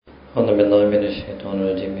أعوذ بالله من الشيطان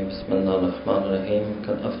الرجيم بسم الله الرحمن الرحيم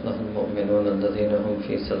قد أفلح المؤمنون الذين هم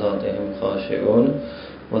في صلاتهم خاشعون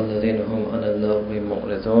والذين هم عن اللغو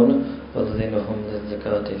معرضون والذين هم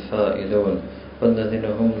للزكاة فاعلون والذين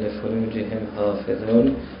هم لفروجهم حافظون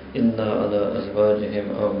إلا على أزواجهم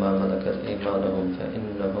أو ما ملكت أيمانهم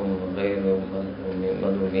فإنهم غير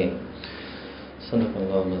ملومين.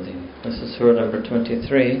 Sadaqallahu al-Azim. This is Surah number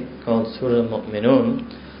 23, called Surah Al-Mu'minun.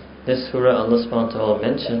 This surah, Allah subhanahu wa ta'ala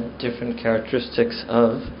mentioned different characteristics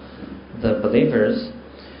of the believers.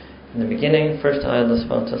 In the beginning, first ayah, Allah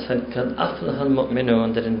subhanahu wa ta'ala said, قَدْ أَفْلَحَ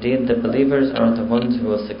الْمُؤْمِنُونَ, that indeed the believers are the ones who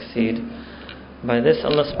will succeed. By this,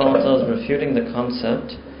 Allah subhanahu wa ta'ala is refuting the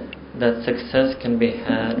concept that success can be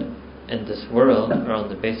had in this world or on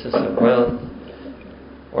the basis of wealth,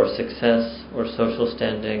 or success, or social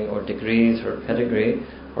standing, or degrees, or pedigree,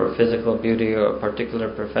 or physical beauty, or a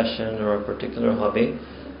particular profession, or a particular hobby.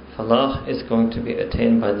 Falah is going to be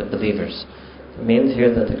attained by the believers. It means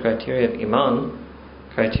here that the criteria of Iman,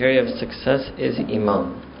 criteria of success is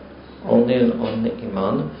Iman. Only and only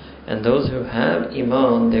Iman. And those who have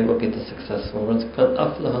Iman, they will be the successful ones. قَدْ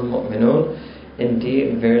أَفْلَحَ الْمُؤْمِنُونَ,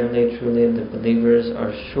 indeed, verily, truly, the believers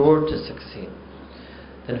are sure to succeed.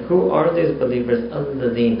 Then who are these believers?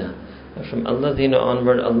 Alladhina. And from Alladhina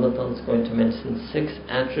onward, Allah is going to mention 6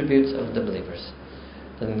 attributes of the believers.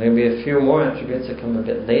 Then there will be a few more attributes that come a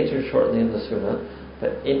bit later shortly in the surah.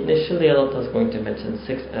 But initially Allah is going to mention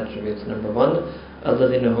 6 attributes. Number 1,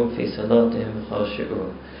 Alladhina hum fi salatihim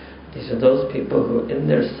khashi'un. These are those people who in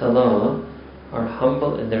their salah are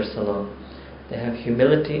humble in their salah. They have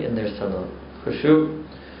humility in their salah. Khushu.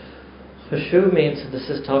 Khushu means this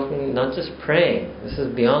is talking not just praying. This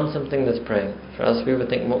is beyond something that's praying. For us, we would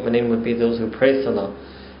think mu'mineen would be those who pray salah.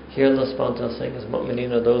 Here Allah subhanahu wa ta'ala is saying is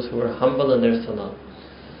mu'mineen are those who are humble in their salah.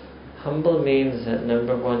 Humble means that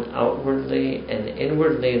number 1, outwardly and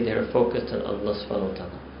inwardly they are focused on Allah subhanahu wa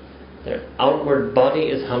ta'ala. Their outward body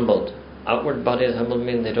is humbled. Outward body is humbled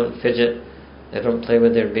means they don't fidget, they don't play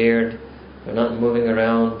with their beard, they're not moving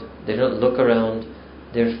around, they don't look around.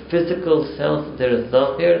 Their physical self, their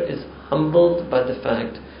zahir is humbled by the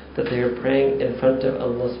fact that they are praying in front of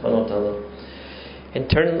Allah subhanahu wa ta'ala.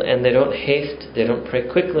 Internal, and they don't haste, they don't pray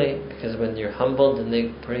quickly, because when you're humbled then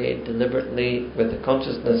they pray deliberately with a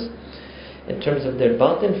consciousness. In terms of their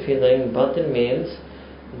batin feeling, batin means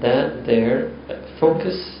that their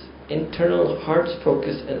focus, internal heart's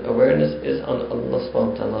focus and awareness is on Allah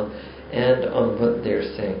subhanahu wa ta'ala and on what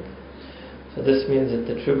they're saying. So this means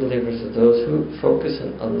that the true believers are those who focus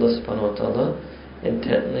on Allah subhanahu wa ta'ala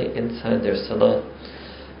intently inside their salah.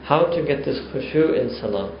 How to get this khushu in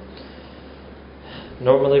salah?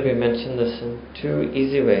 Normally we mention this in 2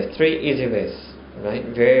 easy ways, 3 easy ways, right?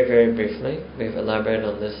 Very, very briefly. We've elaborated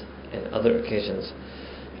on this in other occasions.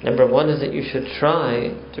 Number 1 is that you should try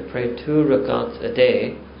to pray 2 rakats a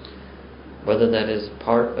day, whether that is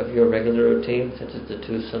part of your regular routine, such as the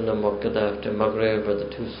 2 sunnah muqtada after maghrib, or the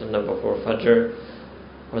 2 sunnah before fajr,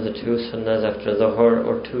 or the 2 sunnahs after dhuhr,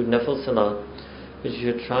 or 2 nafil salah. But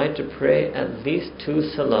you should try to pray at least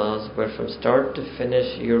 2 salahs where from start to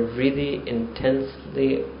finish you're really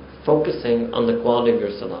intensely focusing on the quality of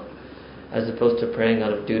your salah, as opposed to praying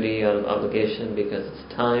out of duty, out of obligation, because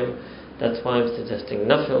it's time. That's why I'm suggesting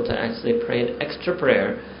nafil, to actually pray an extra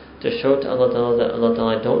prayer to show to Allah Ta'ala that Allah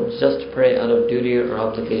Ta'ala, I don't just pray out of duty or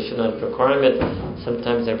obligation, out of requirement.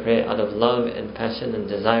 Sometimes I pray out of love and passion and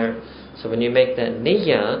desire. So when you make that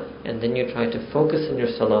niyyah and then you try to focus on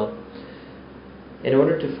your salah, in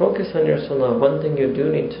order to focus on your salah, one thing you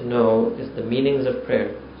do need to know is the meanings of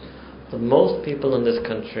prayer. The most people in this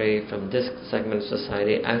country, from this segment of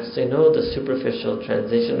society, actually know the superficial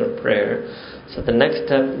transition of prayer. So the next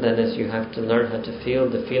step then is you have to learn how to feel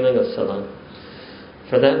the feeling of salah.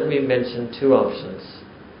 For that we mentioned 2 options.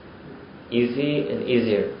 Easy and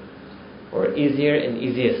easier. Or easier and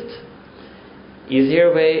easiest.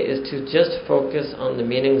 Easier way is to just focus on the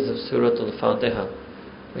meanings of Surah Al-Fatiha,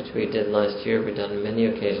 which we did last year, we've done on many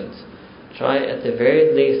occasions. Try at the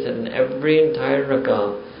very least, in every entire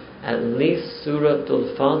rak'ah, at least Surah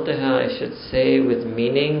Al-Fatiha, I should say, with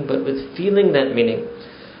meaning, but with feeling that meaning.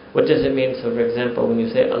 What does it mean? So for example, when you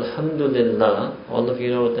say Alhamdulillah, all of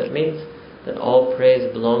you know what that means? That all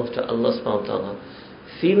praise belongs to Allah subhanahu wa ta'ala.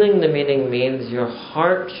 Feeling the meaning means your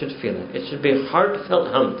heart should feel it. It should be a heartfelt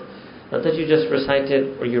hamd. Not that you just recite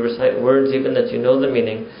it, or you recite words even that you know the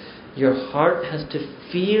meaning. Your heart has to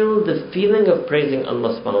feel the feeling of praising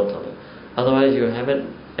Allah subhanahu wa ta'ala. Otherwise you haven't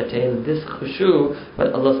attained this khushu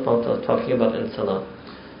what Allah subhanahu wa ta'ala is talking about in salah.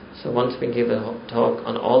 So once we gave a talk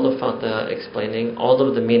on all of Fatiha, explaining all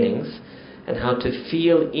of the meanings, and how to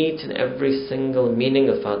feel each and every single meaning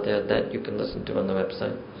of Fatiha, that you can listen to on the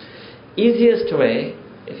website. Easiest way,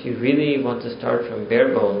 if you really want to start from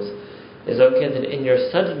bare bones, is that in your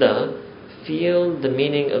sajda, feel the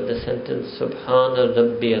meaning of the sentence Subhana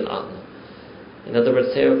Rabbi al-A'la. In other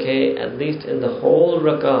words, say, okay, at least in the whole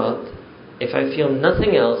rakat, if I feel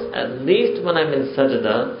nothing else, at least when I'm in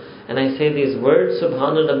sajda, and I say these words,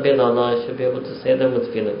 Subhana Rabbi al-A'la, I should be able to say them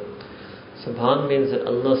with feeling. Subhan means that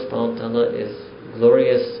Allah subhanahu wa ta'ala is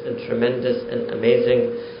glorious and tremendous and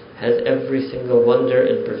amazing, has every single wonder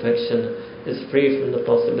and perfection, is free from the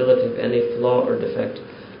possibility of any flaw or defect.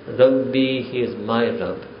 Rabbi, He is my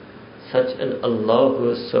Rabb. Such an Allah who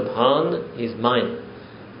is Subhan, He is mine.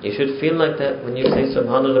 You should feel like that when you say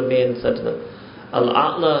Subhana Rabbi in sajda.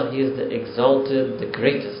 Al-A'la, He is the exalted, the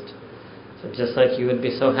greatest. So just like you would be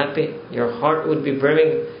so happy, your heart would be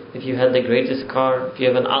brimming if you had the greatest car. If you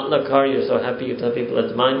have an A'la car, you're so happy you tell people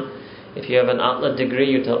it's mine. If you have an A'la degree,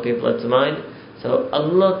 you tell people it's mine. So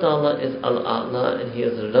Allah Ta'ala is Al-A'la, and He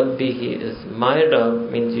is Rabbi, He is my Rabb,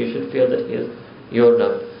 means you should feel that He is your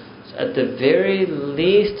Rabb. So at the very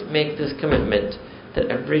least, make this commitment that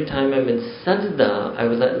every time I'm in sajda, I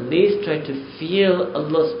will at least try to feel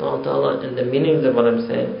Allah subhanahu wa ta'ala and the meanings of what I'm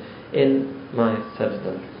saying in my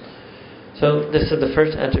sajda. So this is the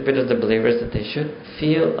first attribute of the believers, that they should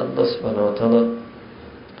feel Allah subhanahu wa ta'ala.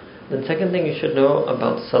 The second thing you should know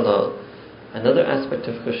about salah, another aspect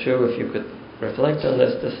of khushu, if you could reflect on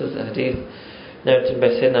this, this is a hadith narrated by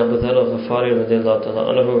Sayyidina Abu Dharr al-Ghifari radiallahu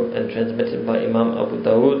ta'ala anhu, and transmitted by Imam Abu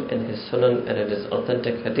Dawood in his Sunan, and it is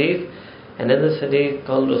authentic hadith. And in this hadith,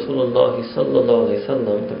 called Rasulullah sallallahu alayhi wa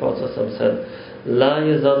sallam, the Prophet said, لا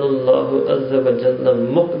يزال الله عز وجل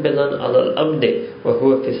مقبلا على العبد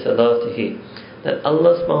وهو في صلاته. That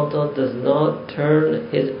Allah subhanahu wa ta'ala does not turn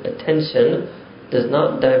His attention, does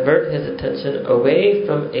not divert His attention away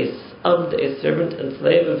from a abd, a servant and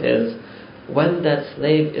slave of His, when that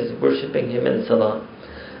slave is worshipping Him in salah.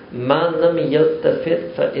 مَا لَمْ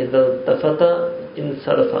يَلْتَفِتْ فَإِذَا الْتَفَتَ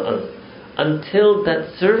انْصَرَفَ عَنْهُ. Until that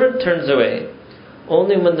servant turns away.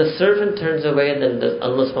 Only when the servant turns away, then does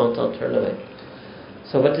Allah subhanahu wa ta'ala turn away.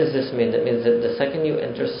 So what does this mean? That means that the second you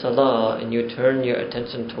enter salah and you turn your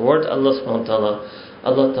attention towards Allah subhanahu wa ta'ala,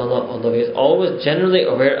 Allah ta'ala, although He is always generally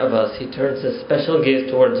aware of us, He turns His special gaze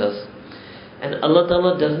towards us. And Allah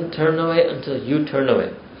ta'ala doesn't turn away until you turn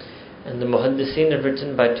away. And the muhaddiseen have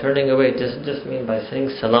written, by turning away, it doesn't just mean by saying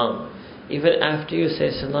salam. Even after you say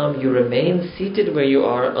salam, you remain seated where you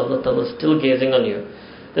are, Allah ta'ala is still gazing on you.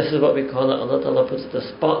 This is what we call it, Allah ta'ala puts the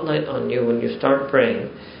spotlight on you when you start praying.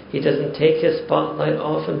 He doesn't take His spotlight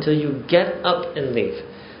off until you get up and leave.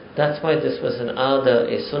 That's why this was an ada,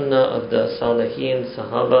 a sunnah of the Salihin,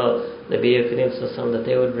 Sahaba, Nabi Kareem Sallallahu Alaihi Wasallam, that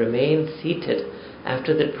they would remain seated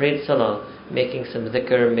after they prayed salah, making some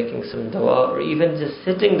dhikr, making some dua, or even just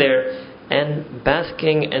sitting there and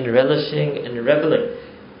basking and relishing and reveling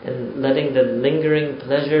and letting the lingering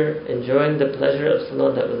pleasure, enjoying the pleasure of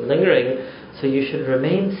salah that was lingering. So you should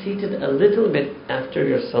remain seated a little bit after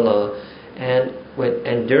your salah,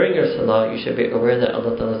 and during your salah you should be aware that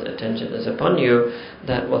Allah Ta'ala's attention is upon you.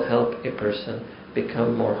 That will help a person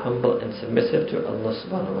become more humble and submissive to Allah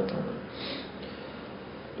Subhanahu wa Ta'ala.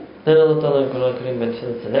 Then Allah Ta'ala in Quran Kareem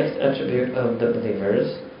mentions the next attribute of the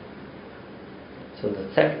believers. So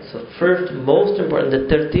first, most important, the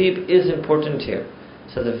tertib is important here.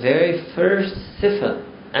 So the very first sifa,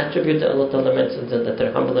 attribute that Allah Ta'ala mentions is that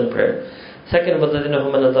they're humble in prayer. Second, that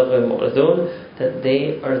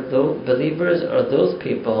they are those believers, are those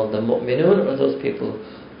people, the mu'minun are those people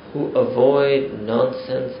who avoid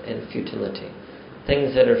nonsense and futility.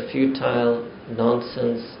 Things that are futile,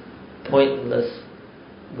 nonsense, pointless,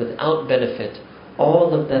 without benefit.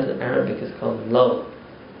 All of that in Arabic is called law.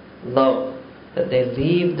 That they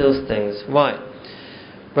leave those things. Why?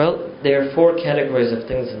 Well, there are four categories of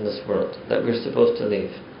things in this world that we're supposed to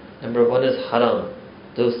leave. Number one is haram.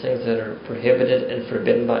 Those things that are prohibited and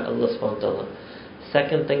forbidden by Allah subhanahu wa ta'ala.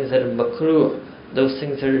 Second, things that are makruh. Those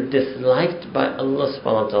things that are disliked by Allah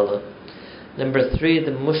subhanahu wa ta'ala. Number three,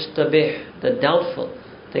 the mushtabih, the doubtful.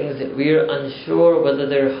 Things that we are unsure whether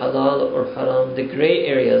they're halal or haram, the grey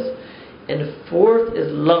areas. And fourth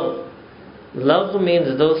is lagh. Lagh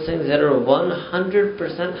means those things that are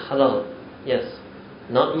 100% halal. Yes.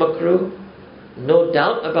 Not makruh. No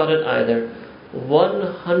doubt about it either.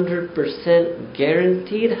 100%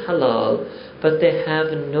 guaranteed halal, but they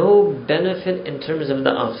have no benefit in terms of the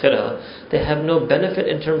akhirah. They have no benefit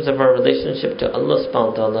in terms of our relationship to Allah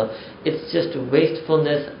subhanahu wa ta'ala. It's just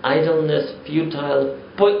wastefulness, idleness, futile,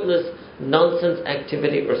 pointless, nonsense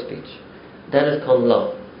activity or speech. That is called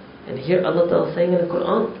lagh. And here Allah ta'ala is saying in the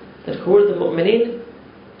Quran that who are the mu'mineen?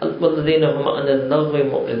 وَالَّذِينَ هُمْ عَنِ اللَّغْوِ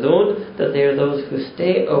مُعْرِضُونَ, that they are those who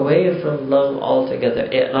stay away from love altogether.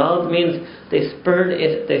 I'rad means they spurn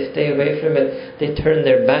it, they stay away from it, they turn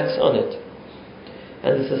their backs on it.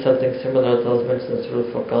 And this is something similar as Allah mentions in Surah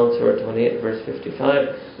Furqan, Surah 28, verse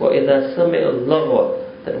 55. وَإِذَا سَمِعُوا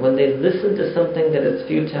اللَّغْوَ, that when they listen to something that is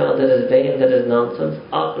futile, that is vain, that is nonsense,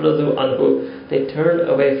 أَعْرَضُوا عَنْهُ, they turn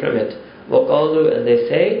away from it. وَقَالُوا, and they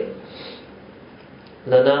say,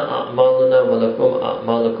 لَنَا أَعْمَالُنَا وَلَكُمْ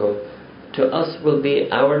أَعْمَالُكُمْ, to us will be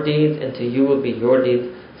our deeds and to you will be your deeds.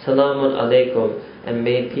 سَلَامٌ عَلَيْكُمْ, and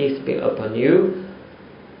may peace be upon you.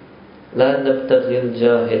 لَا نَبْتَغِي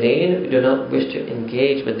الْجَاهِلِينَ, we do not wish to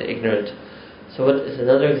engage with the ignorant. So what is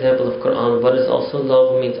another example of Quran? What is also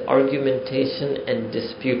love means argumentation and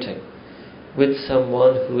disputing with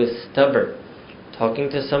someone who is stubborn. Talking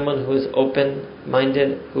to someone who is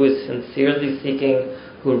open-minded, who is sincerely seeking,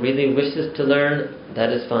 who really wishes to learn, that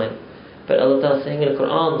is fine. But Allah Ta'ala is saying in the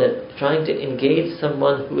Quran that trying to engage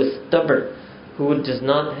someone who is stubborn, who does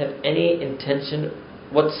not have any intention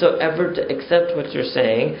whatsoever to accept what you're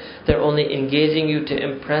saying, they're only engaging you to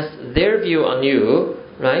impress their view on you,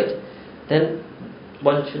 right? Then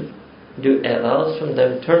one should do i'rad from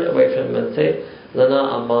them, turn away from them and say,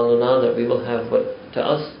 Lana amaluna, that we will have what to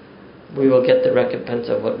us, we will get the recompense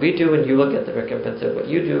of what we do and you will get the recompense of what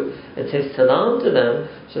you do, and say salam to them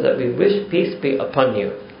so that we wish peace be upon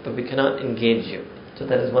you, but we cannot engage you. So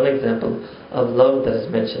that is one example of love that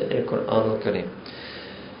is mentioned in Quran al-Kareem.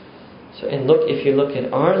 So if you look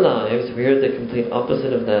at our lives, we are the complete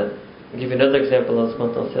opposite of that. I'll give you another example. Allah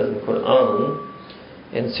subhanahu wa ta'ala says in Quran,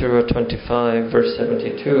 in Surah 25, verse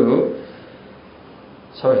 72.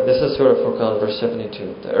 Sorry, this is Surah Furqan, verse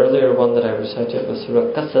 72. The earlier one that I recited was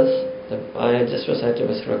Surah Qasas. The ayah just recited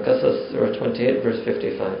was Surah Qasas, Surah 28, verse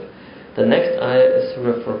 55. The next ayah is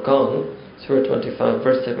Surah Furqan, Surah 25,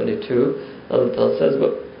 verse 72. Allah Ta'ala says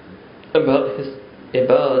about His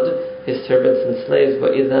ibad, His servants and slaves,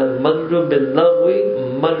 وَإِذَا مَرُّوا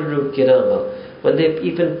بِاللَّغْوِ مَرُّوا كِرَامًا, when they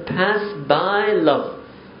even pass by love,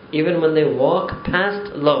 even when they walk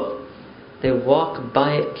past love, they walk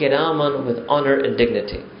by it kiraman, with honor and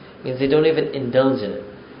dignity. It means they don't even indulge in it.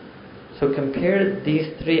 So compare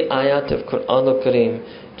these three ayat of Quran al-Kareem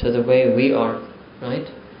to the way we are, right?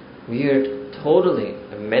 We are totally,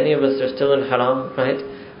 many of us are still in haram, right?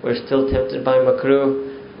 We're still tempted by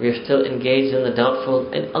makruh. We are still engaged in the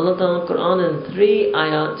doubtful. And Allah Ta'ala Quran in three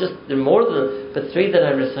ayat, just more than, but three that I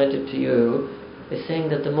recited to you, is saying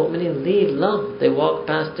that the mu'mineen lead love. They walk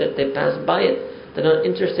past it, they pass by it. They're not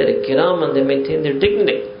interested in kiraman, they maintain their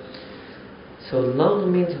dignity. So love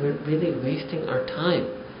means we're really wasting our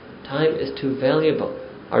time. Time is too valuable.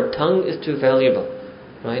 Our tongue is too valuable,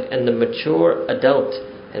 right? And the mature adult,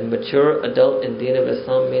 and mature adult in Deen of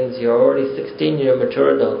Islam means you're already 16, you're a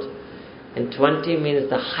mature adult. And 20 means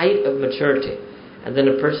the height of maturity. And then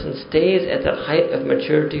a person stays at the height of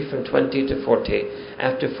maturity from 20 to 40.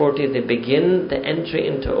 After 40 they begin the entry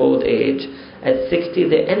into old age. At 60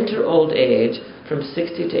 they enter old age. From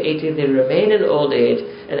 60 to 80 they remain in old age.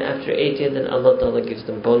 And after 80 then Allah Ta'ala gives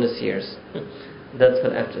them bonus years. That's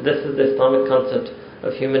what after. This is the Islamic concept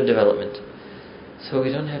of human development. So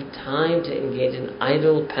we don't have time to engage in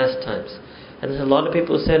idle pastimes. And there's a lot of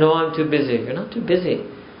people who say, no, I'm too busy. You're not too busy.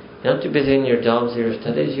 You're not too busy in your jobs or your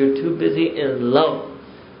studies. You're too busy in love.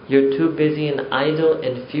 You're too busy in idle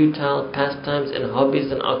and futile pastimes and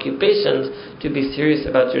hobbies and occupations to be serious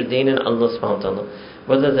about your deen and Allah subhanahu wa ta'ala.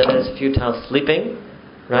 Whether that is futile sleeping,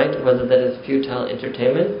 right? Whether that is futile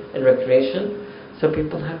entertainment and recreation. So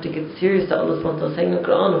people have to get serious. Allah subhanahu wa ta'ala saying in the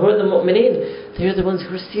Quran, who are the mu'mineen? They're the ones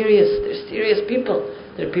who are serious. They're serious people.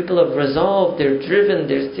 They're people of resolve. They're driven.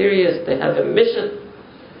 They're serious. They have a mission.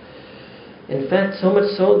 In fact, so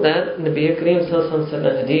much so that Nabi Kareem Sallallahu Alaihi Wasallam said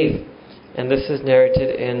a hadith, and this is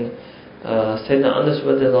narrated in Sayyidina Anas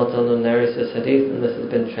radiallahu ta'ala narrates this hadith, and this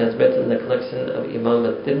has been transmitted in the collection of Imam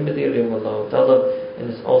al-Tirmidhi rahimahullah ta'ala,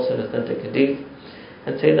 and it's also an authentic hadith.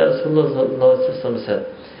 And Sayyidina Rasulullah Sallallahu Alaihi Wasallam said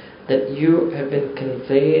that you have been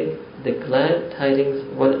conveyed the glad tidings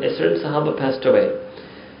when a certain Sahaba passed away.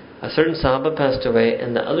 A certain Sahaba passed away,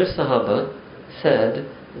 and the other Sahaba said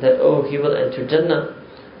that, oh, he will enter Jannah.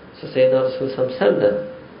 So Sayyidina Rasulullah said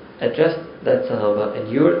that, addressed that Sahaba,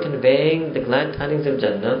 and you are conveying the glad tidings of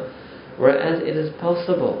Jannah, whereas it is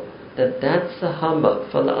possible that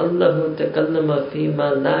Sahaba, فَلَعَلَّهُ تَكَلَّمَ فِي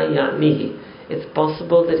مَا لَا يَعْنِيهِ, it's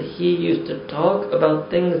possible that he used to talk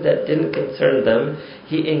about things that didn't concern them.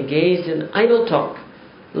 He engaged in idle talk.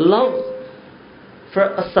 Love. For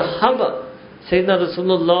a Sahaba, Sayyidina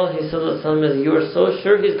Rasulullah, you are so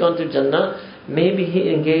sure he's gone to Jannah, maybe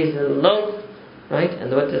he engaged in love Right?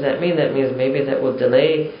 And what does that mean? That means maybe that will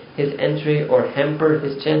delay his entry or hamper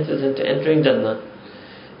his chances into entering Jannah.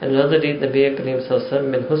 And another hadith, Nabi Kareem Sallallahu Alaihi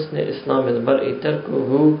Wasallam, min husni islam al-mar'i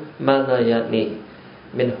tarkuhu ma la ya'ni.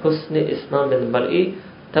 Min husni islam al-mar'i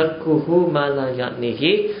tarkuhu ma la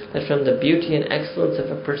ya'nihi. That from the beauty and excellence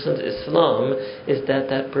of a person's Islam is that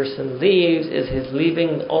that person leaves, is his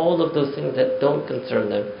leaving all of those things that don't concern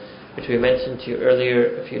them. Which we mentioned to you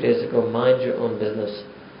earlier a few days ago, mind your own business.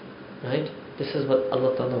 Right? This is what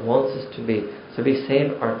Allah Ta'ala wants us to be. So we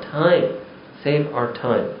save our time. Save our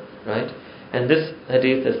time. Right? And this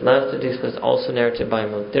hadith, this last hadith, was also narrated by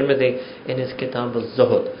Imam Tirmidhi in his Kitab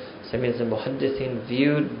al-Zuhud. So it means the Muhaddithin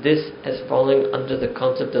viewed this as falling under the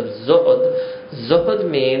concept of Zuhud. Zuhud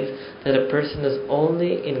means that a person is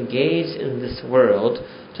only engaged in this world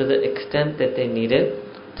to the extent that they need it,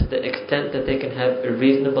 to the extent that they can have a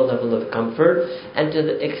reasonable level of comfort, and to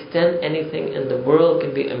the extent anything in the world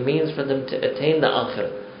can be a means for them to attain the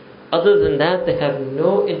akhirah. Other than that, they have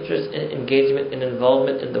no interest in engagement and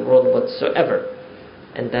involvement in the world whatsoever.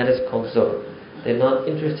 And that is called zuhud. They're not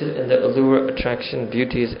interested in the allure, attraction,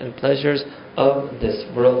 beauties and pleasures of this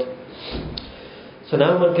world. So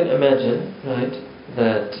now one can imagine, right,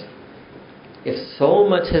 that if so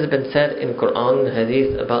much has been said in Quran and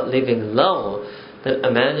Hadith about leaving law, then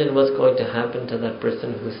imagine what's going to happen to that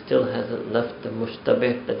person who still hasn't left the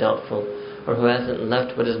mushtabih, the doubtful, or who hasn't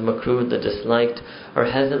left what is makruh, the disliked, or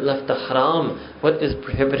hasn't left the haram, what is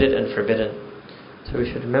prohibited and forbidden. So we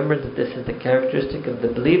should remember that this is the characteristic of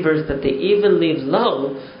the believers, that they even leave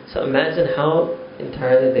love. So imagine how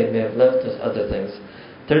entirely they may have left those other things.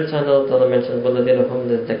 Third time Allah mentions وَالَّذِينَ هُمْ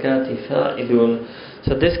لِلزَّكَاةِ فَاعِلُونَ.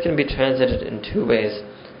 So this can be translated in two ways.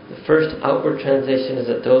 The first outward translation is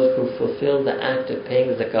that those who fulfill the act of paying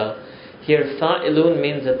zakah. Here fa'ilun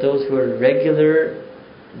means that those who are regular,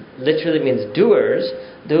 literally means doers,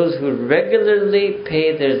 those who regularly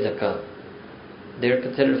pay their zakah. They're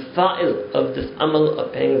considered fa'il of this amal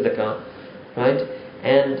of paying zakah, right?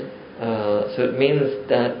 And so it means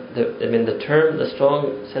that the term, the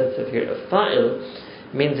strong sense of here of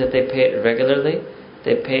fa'il means that they pay it regularly,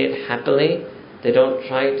 they pay it happily. They don't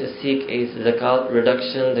try to seek a zakat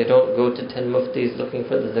reduction. They don't go to 10 muftis looking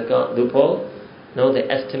for the zakat loophole. No, they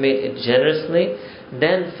estimate it generously.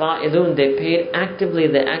 Then fa'ilun, they pay it actively.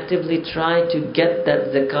 They actively try to get that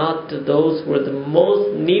zakat to those who are the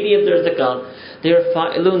most needy of their zakat. They are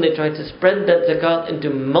fa'ilun. They try to spread that zakat into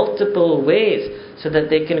multiple ways so that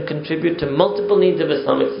they can contribute to multiple needs of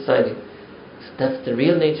Islamic society. So that's the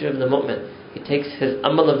real nature of the mu'min. He takes his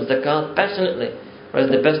amal of zakat passionately. Whereas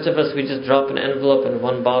the best of us, we just drop an envelope in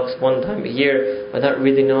one box one time a year without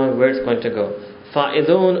really knowing where it's going to go.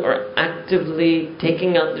 Fa'ilun are actively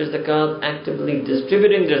taking out their zakat, actively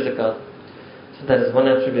distributing their zakat. So that is one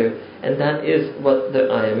attribute. And that is what the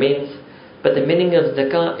ayah means. But the meaning of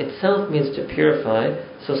zakat itself means to purify.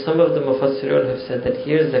 So some of the mufassirun have said that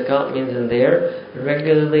here zakat means in there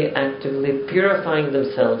regularly, actively purifying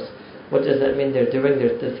themselves. What does that mean? They're doing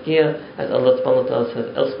their tazkiyah, as Allah subhanahu wa ta'ala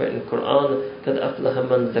says elsewhere in Quran, قَدْ أَفْلَحَ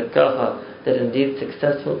مَنْ زَكَّاهَا, that indeed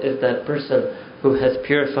successful is that person who has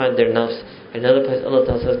purified their nafs. In another place Allah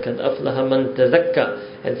ta'ala says قَدْ أَفْلَحَ مَنْ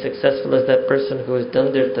تَزَكَّى, and successful is that person who has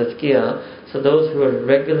done their tazkiyah. So those who are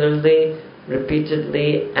regularly,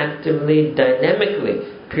 repeatedly, actively,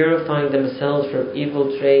 dynamically purifying themselves from evil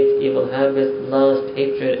traits, evil habits, lust,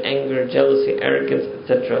 hatred, anger, jealousy, arrogance,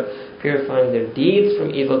 etc., purifying their deeds from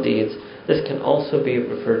evil deeds. This can also be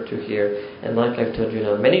referred to here. And like I've told you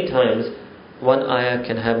now many times, one ayah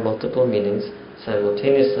can have multiple meanings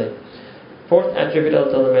simultaneously. Fourth attribute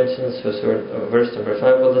Allah mentions, verse number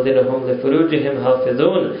 5, وَالَّذِينَ هُمْ لِفُرُوجِهِمْ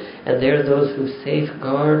حَافِظُونَ, and they are those who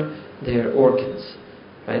safeguard their organs.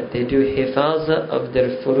 Right? They do hifaza of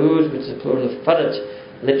their furuj, which is plural of faraj.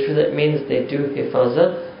 Literally it means they do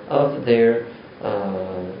hifaza of their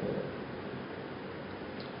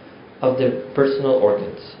personal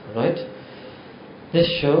organs, right? This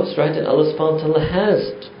shows, right, that Allah subhanahu wa ta'ala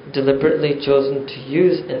has deliberately chosen to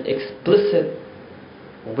use an explicit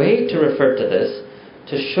way to refer to this,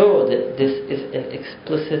 to show that this is an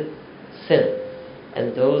explicit sin.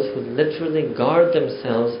 And those who literally guard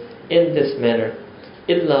themselves in this manner,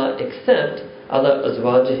 illa, except ala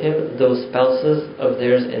azwajihim, those spouses of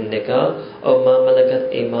theirs in nikah, or ma malakat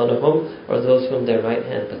aymanuhum, or those whom their right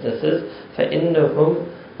hand possesses, fa innahum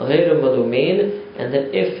غَيْرُ مَلُومِينَ, and that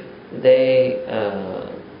if they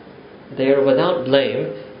are without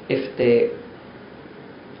blame if they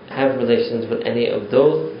have relations with any of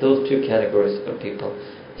those two categories of people.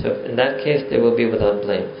 So in that case they will be without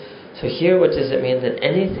blame. So here, what does it mean? That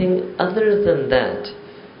anything other than that,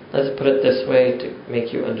 let's put it this way to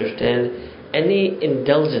make you understand, any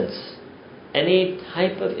indulgence any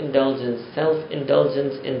type of indulgence,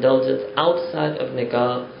 self-indulgence, indulgence outside of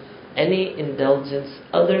nikah, any indulgence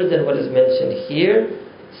other than what is mentioned here,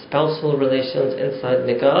 spousal relations inside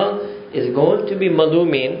nikah, is going to be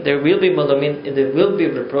malumin. There will be malumin, there will be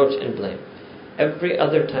reproach and blame. Every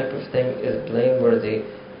other type of thing is blameworthy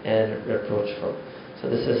and reproachful. So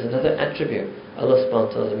this is another attribute Allah subhanahu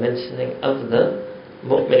wa ta'ala is mentioning of the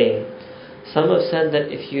mu'mineen. Some have said that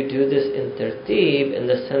if you do this in tertib, in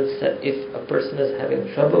the sense that if a person is having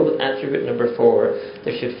trouble with attribute number 4,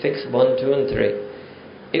 they should fix 1, 2, and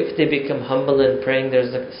 3. If they become humble in praying,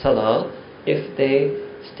 there's a salah. If they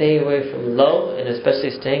stay away from love, and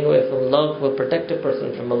especially staying away from love will protect a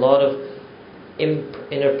person from a lot of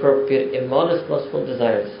inappropriate, immodest, lustful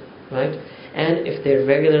desires, right? And if they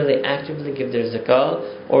regularly, actively give their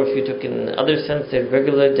zakah, or if you took it in the other sense, they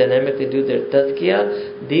regularly, dynamically do their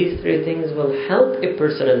tazkiyah, these 3 things will help a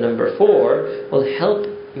person, and number 4 will help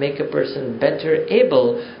make a person better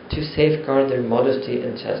able to safeguard their modesty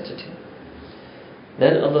and chastity.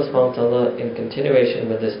 Then Allah subhanahu wa ta'ala, in continuation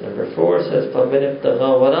with this number 4, says, فَمِنِ ابْتَغَى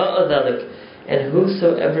وَرَاءَ ذَلِكَ, and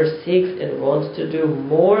whosoever seeks and wants to do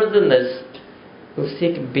more than this, who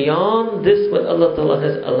seek beyond this what Allah Ta'ala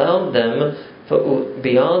has allowed them,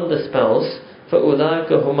 beyond the spouse,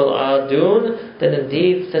 فَأُولَٰئِكَ هُمُ الْعَادُونَ, then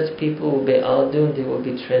indeed such people will be adun, they will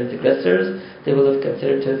be transgressors, they will have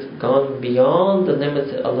considered to have gone beyond the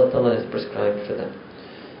limits that Allah Ta'ala has prescribed for them.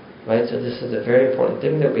 Right, so this is a very important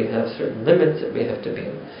thing, that we have certain limits that we have to be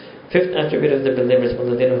in. 5th attribute of the believers,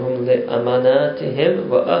 وَالَّذِينَ هُمْ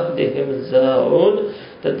لِأَمَانَاتِهِمْ وَأَهْدِهِمْ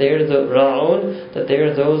زَاعُونَ, that they are the ra'un, that they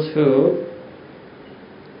are those who,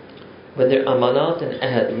 with their amanat and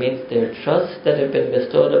ahad, means their trusts that have been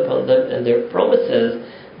bestowed upon them and their promises,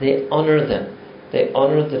 they honor them. They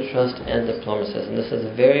honor the trust and the promises. And this is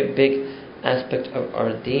a very big aspect of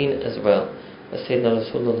our deen as well. As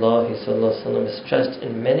Sayyidina Rasulullah has stressed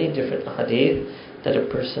in many different hadith that a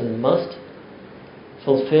person must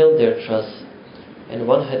fulfill their trust. And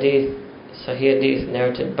one hadith, Sahih hadith,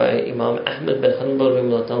 narrated by Imam Ahmad bin Hanbal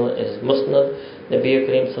in his Musnad, Nabi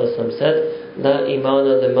Kareem said, La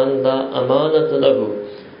imana liman la amanata lahu,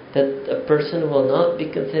 that a person will not be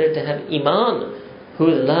considered to have iman, who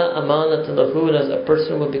is la amanata lahu, and as a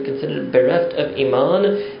person will be considered bereft of iman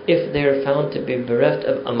if they are found to be bereft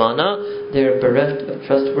of amana, they are bereft of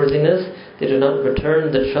trustworthiness, they do not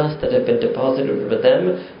return the trust that have been deposited with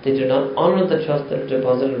them, they do not honor the trust that is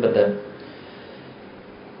deposited with them.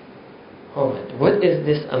 Alright, what is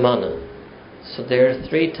this amana? So there are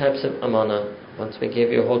 3 types of amana. Once we gave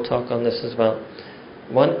you a whole talk on this as well.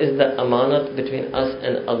 One is the amanat between us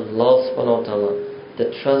and Allah subhanahu wa ta'ala. The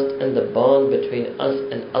trust and the bond between us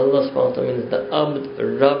and Allah subhanahu wa ta'ala, means the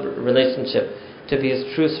Abd-Rabb relationship, to be His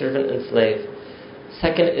true servant and slave.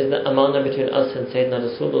 Second is the amana between us and Sayyidina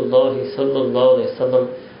Rasulullah sallallahu alayhi wa sallam,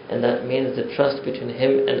 and that means the trust between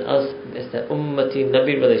him and us is the ummati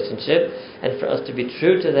nabi relationship, and for us to be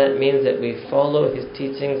true to that means that we follow his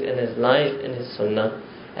teachings and his life and his sunnah,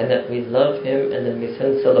 and that we love him and then we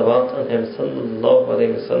send salawat on him sallallahu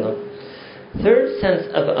alayhi wa sallam. Third sense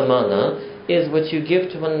of amana is what you give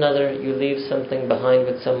to one another. You leave something behind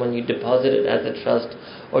with someone, you deposit it as a trust,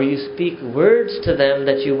 or you speak words to them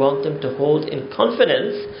that you want them to hold in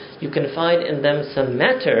confidence. You confide in them some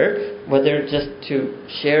matter, whether just to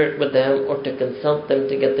share it with them or to consult them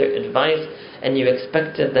to get their advice, and you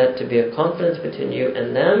expected that to be a confidence between you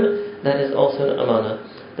and them. That is also an amana.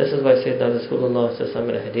 This is why Sayyidina Rasulullah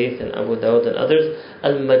in a hadith and Abu Dawud and others,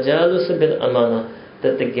 al-majalus bil amana,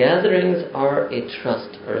 that the gatherings are a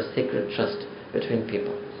trust or a sacred trust between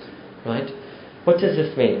people. Right? What does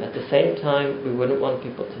this mean? At the same time, we wouldn't want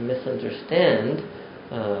people to misunderstand.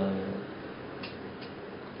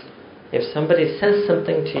 If somebody says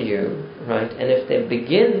something to you, right, and if they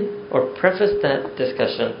begin or preface that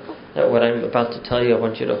discussion, that what I'm about to tell you I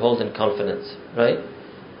want you to hold in confidence, right?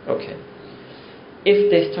 Okay.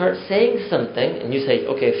 If they start saying something and you say,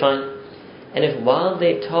 okay, fine, and if while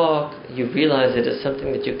they talk you realize it is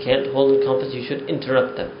something that you can't hold in confidence, you should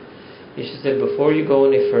interrupt them. You should say, before you go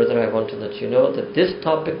any further, I want to let you know that this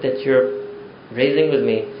topic that you're raising with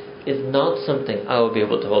me is not something I will be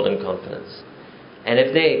able to hold in confidence. And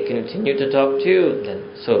if they continue to talk to you,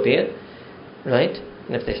 then so be it, right?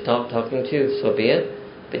 And if they stop talking to you, so be it.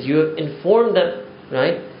 But you have informed them,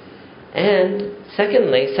 right? And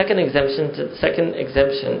secondly, an exemption to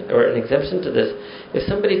this, if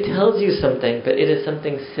somebody tells you something, but it is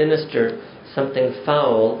something sinister, something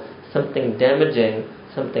foul, something damaging,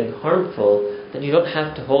 something harmful, then you don't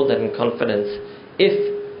have to hold that in confidence.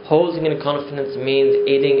 If holding in confidence means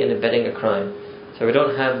aiding and abetting a crime, so we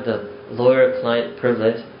don't have the lawyer-client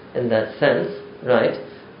privilege in that sense, right?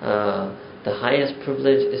 The highest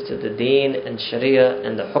privilege is to the deen and sharia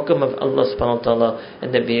and the hukm of Allah subhanahu wa ta'ala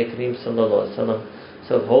and Nabi Kareem sallallahu alaihi wasallam.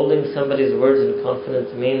 So holding somebody's words in confidence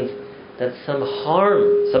means that some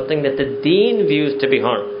harm, something that the deen views to be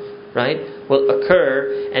harm, right, will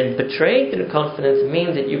occur, and betraying through confidence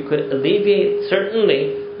means that you could alleviate,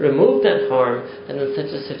 certainly remove that harm, and in such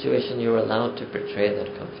a situation you are allowed to betray that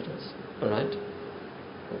confidence. Alright?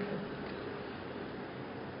 Okay.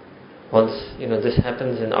 Once, this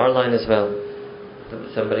happens in our line as well.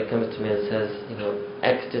 Somebody comes to me and says,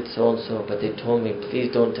 X did so and so, but they told me, please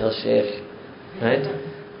don't tell Shaykh. Right?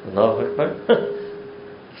 Allahu Akbar.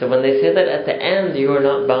 So when they say that at the end, you are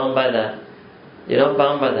not bound by that. You're not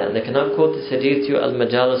bound by that. And they cannot quote the hadith to you,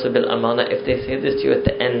 al-majalisu bil-amana, if they say this to you at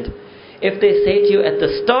the end. If they say to you at the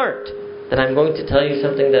start, that I'm going to tell you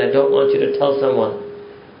something that I don't want you to tell someone,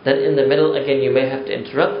 then in the middle, again, you may have to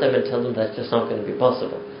interrupt them and tell them that's just not going to be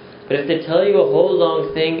possible. But if they tell you a whole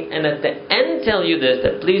long thing, and at the end tell you this,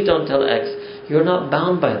 that please don't tell X, you're not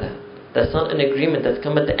bound by that. That's not an agreement that's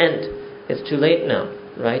come at the end. It's too late now,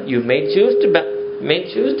 right? You may choose to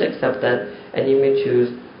accept that, and you may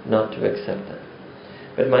choose not to accept that.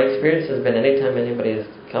 But my experience has been, anytime anybody has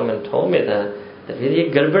come and told me that really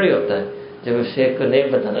garbadi hota hai, jab wo shaykh ko nahi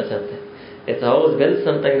batana chahte. It's always been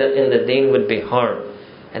something that in the deen would be harm.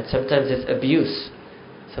 And sometimes it's abuse.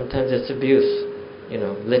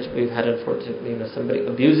 We've had, unfortunately, somebody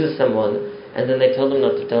abuses someone, and then they tell them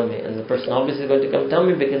not to tell me. And the person obviously is going to come tell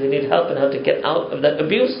me because they need help and how to get out of that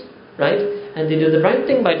abuse, right? And they do the right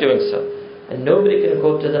thing by doing so. And nobody can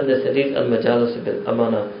quote to them this hadith, al-majalisu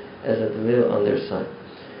bil-amana, as a dalil on their side.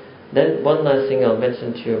 Then one last thing I'll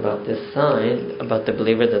mention to you about this sign, about the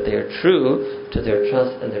believer, that they are true to their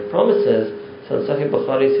trust and their promises. So in Sahih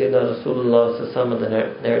Bukhari, Sayyidina Rasulullah sallallahu alaihi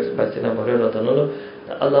wasallam, narrated by Sayyidina Abu Hurairah,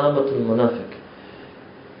 the alamatul munafiq.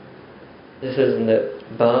 This is in the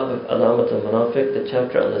Bab of Alamatul Munafiq, the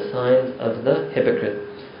chapter on the signs of the hypocrite.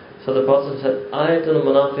 So the Prophet said, Ayatul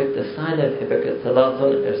Munafiq, the sign of hypocrite,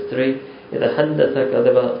 Salathun is 3. إِذَا حَدَّثَ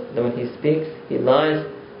كَذَبَ, that when he speaks, he lies.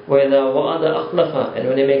 وَإِذَا وَعَدَ أَخْلَفَ, and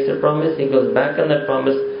when he makes a promise, he goes back on that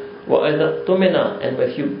promise. وَإِذَا اؤْتُمِنَ, and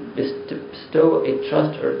if you bestow a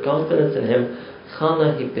trust or confidence in him,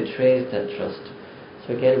 khana, he betrays that trust.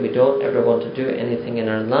 So again, we don't ever want to do anything in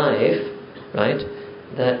our life, right,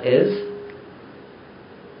 that is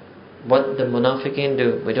what the munafiqeen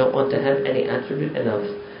do. We don't want to have any attribute in us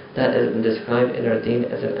that has been described in our deen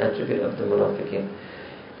as an attribute of the munafiqeen.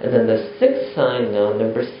 And then the sixth sign now,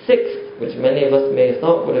 number 6, which many of us may have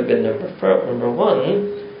thought would have been number 1,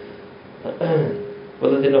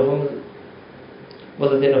 وَالَّذِينَ هُمْ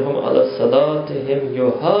عَلَى صَلَاتِهِمْ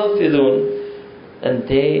يُحَافِظُونَ, and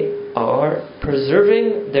they are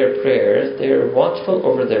preserving their prayers, they are watchful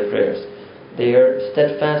over their prayers. They are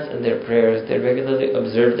steadfast in their prayers. They regularly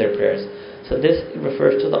observe their prayers. So this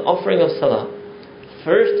refers to the offering of salah.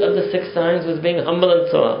 First of the 6 signs was being humble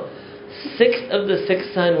in salah. 6th of the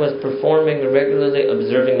 6th sign was performing regularly,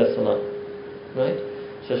 observing the salah. Right?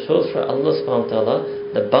 So it shows for Allah subhanahu wa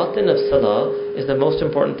ta'ala, the batin of salah is the most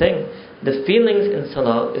important thing. The feelings in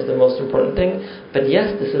salah is the most important thing. But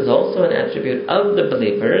yes, this is also an attribute of the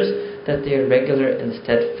believers, that they are regular and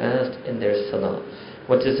steadfast in their salah.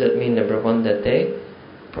 What does it mean? Number 1, that they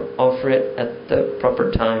offer it at the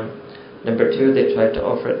proper time. Number 2, they try to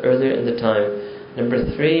offer it earlier in the time. Number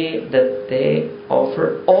 3, that they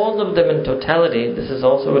offer all of them in totality. This is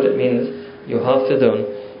also what it means, yuhafidun.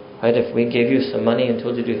 Right? If we gave you some money and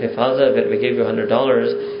told you to do hifaza of it, we gave you $100,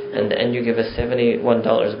 and then you give us $71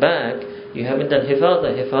 back, you haven't done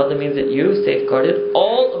hifaza. Hifaza means that you safeguarded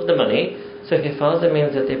all of the money. So hifaza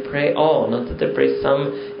means that they pray all, not that they pray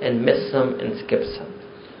some and miss some and skip some.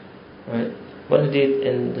 Right? One hadith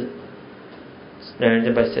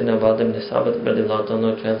narrated by Sayyidina Ubad ibn Sabit radiallahu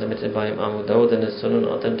anhu, transmitted by Imam Abu Dawud in his Sunan,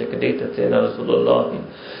 authentic hadith, that Sayyidina Rasulullah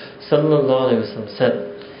sallallahu alaihi wasallam said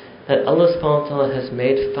that Allah subhanahu wa ta'ala has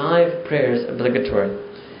made 5 prayers obligatory.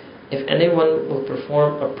 If anyone will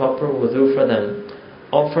perform a proper wudu for them,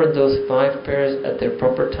 offer those 5 prayers at their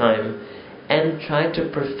proper time, and try to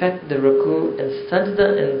perfect the ruku and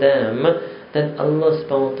sajda in them, then Allah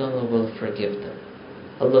subhanahu wa ta'ala will forgive them.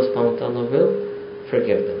 Allah subhanahu wa ta'ala will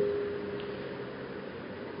forgive them.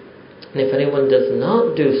 And if anyone does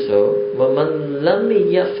not do so, وَمَنْ لَمْ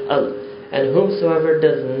يَفْعَلْ, and whomsoever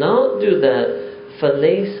does not do that,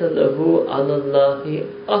 فَلَيْسَ لَهُ عَلَى اللَّهِ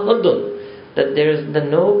أَحَدٌ, that there is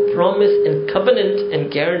no promise and covenant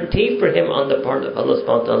and guarantee for him on the part of Allah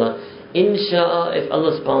subhanahu wa ta'ala. Insha'a, if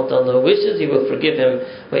Allah subhanahu wa ta'ala wishes, He will forgive him.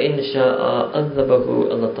 Wa insha'a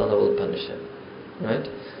adhabahu, Allah ta'ala will punish him. Right?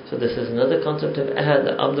 So this is another concept of ahad,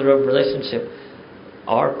 the Abd-Rabb relationship.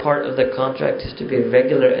 Our part of the contract is to be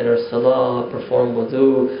regular in our salah, perform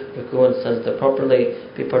wudu, ruku and sajda properly,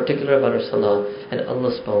 be particular about our salah, and Allah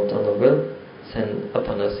subhanahu wa ta'ala will send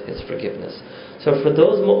upon us His forgiveness. So for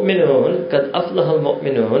those mu'minun, قَدْ أَفْلَحَ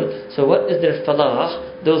الْمُؤْمِنُونَ, so what is their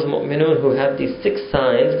falah? Those mu'minun who have these 6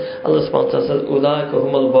 signs, Allah subhanahu wa ta'ala says, أُولَٰئِكَ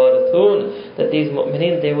هُمُ الْوَارِثُونَ, that these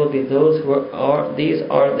mu'minin, they will be those who these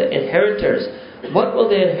are the inheritors. What will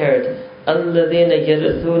they inherit? الَّذِينَ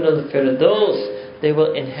يَرِثُونَ الْفِرْدَوْسِ, they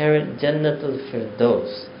will inherit Jannatul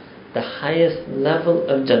Firdaus, the highest level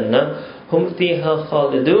of Jannah. Hum fiha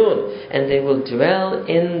khalidun, and they will dwell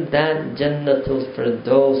in that Jannatul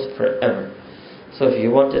Firdaus forever. So if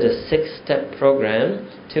you wanted a 6-step program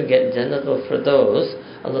to get Jannatul Firdaus,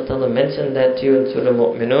 Allah Ta'ala mentioned that to you in Surah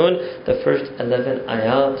Mu'minun, the first 11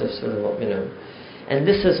 ayat of Surah Mu'minun. And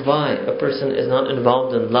this is why a person is not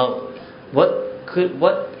involved in love. What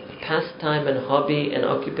pastime and hobby and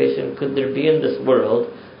occupation could there be in this world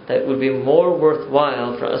that would be more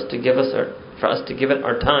worthwhile for us to give it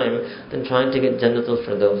our time than trying to get Jannatul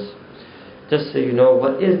Firdaus? Just so you know,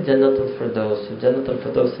 what is Jannatul Firdaus? So Jannatul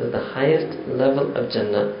Firdaus is the highest level of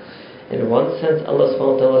Jannah. In one sense, Allah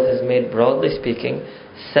subhanahu wa ta'ala has made, broadly speaking,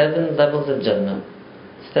 7 levels of Jannah.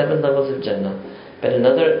 7 levels of Jannah. But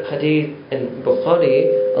another hadith in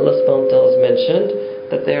Bukhari, Allah subhanahu wa ta'ala has mentioned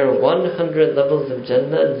that there are 100 levels of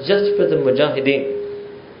Jannah just for the Mujahideen.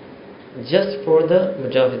 Just for the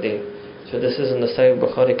Mujahideen. So this is in the Sahih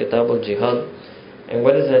Bukhari Kitab al-Jihad. And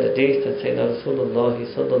what is that hadith that Sayyidina Rasulullah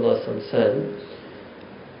sallallahu alaihi wasallam said?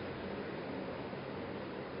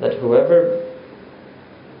 That whoever...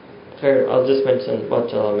 I'll just mention,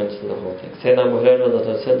 I'll mention the whole thing. Sayyidina Abu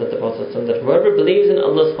Hurairah said that the Prophet said that whoever believes in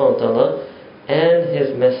Allah subhanahu wa ta'ala and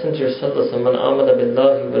His Messenger sallallahu alaihi wasallam, amana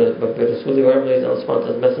billahi wa bi rasuli, whoever believes in Allah subhanahu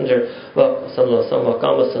wa ta'ala's Messenger, wa sallallahu alaihi wasallam, wa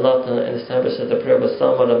qama salata, and establishes the prayer, wa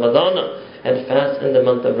sama ramadana, and fast in the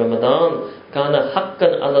month of Ramadan, kana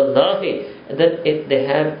haqqan ala Allahi, and then they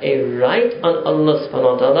have a right on Allah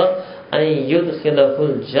subhanahu wa ta'ala, an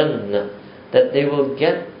yudkhilahul jannah, that they will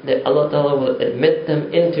get, that Allah ta'ala will admit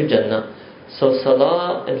them into Jannah. So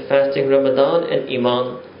salah and fasting, Ramadan and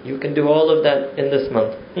Iman, you can do all of that in this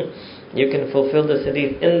month. You can fulfill this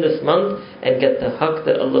hadith in this month and get the haqq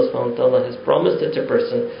that Allah subhanahu wa ta'ala has promised such a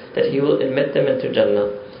person, that He will admit them into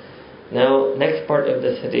Jannah. Now, next part of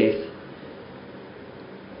this hadith,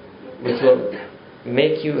 which will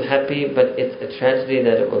make you happy, but it's a tragedy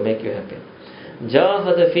that it will make you happy.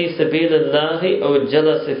 جاهد في سبيل الله أو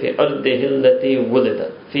جلس في أرضه التي ولد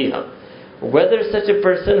فيها. Whether such a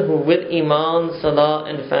person who with Iman, Salah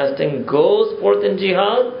and fasting goes forth in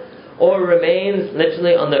jihad, or remains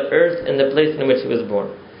literally on the earth in the place in which he was born.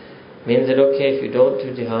 Means that okay, if you don't do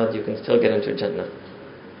jihad, you can still get into Jannah.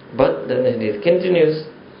 But then the hadith continues.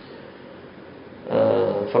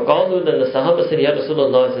 فَقَالُوا, then the Sahaba said, Ya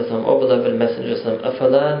Rasulullah, O beloved Messenger,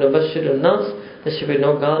 أَفَلَا نُبَشِّرُ النَّاسِ, should we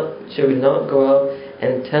not go out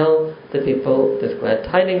and tell the people this glad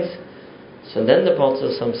tidings? So then the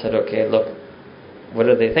Prophet said, okay, look, what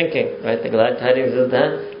are they thinking? Right? The glad tidings is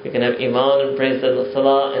that we can have Iman and praise the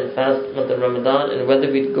Salah and fast month of Ramadan, and whether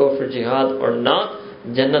we go for jihad or not,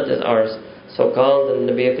 Jannat is ours. So called, and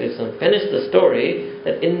Nabi Akram finished the story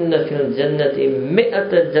that inna fil jannati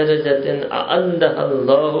mi'ata darajatin a'andaha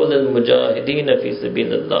Allahu lil mujahideen fi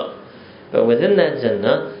sabilillah. But within that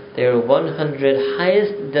Jannah, there are 100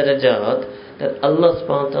 highest darajat that Allah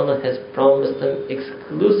subhanahu wa ta'ala has promised them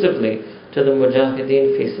exclusively to the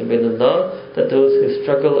mujahideen fi sabilillah, that those who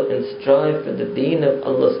struggle and strive for the deen of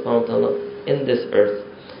Allah subhanahu wa ta'ala in this earth.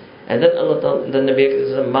 And then Allah ta'ala, the Nabi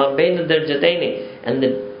says, ma bayna darajataini, and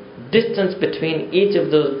the distance between each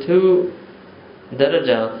of those 2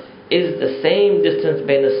 daraja is the same distance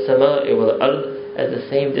bayna as-sama'i wal ard, as the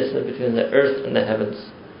same distance between the earth and the heavens.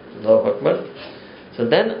 Allahu Akbar. So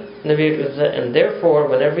then Nabi said, and therefore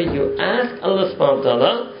whenever you ask Allah subhanahu wa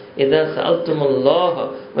ta'ala, إِذَا سَأَلْتُمُ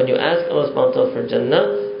اللَّهَ, when you ask Allah subhanahu wa ta'ala for Jannah,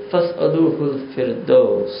 فَاسْأَلُوهُ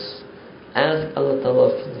الْفِرْدَوْسِ, ask Allah ta'ala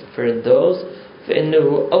for the Firdaus,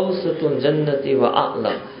 فَإِنَّهُ أَوْسَطُ الْجَنَّةِ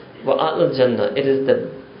وَأَعْلَى الْجَنَّةِ, it is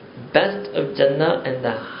the best of Jannah and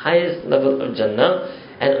the highest level of Jannah,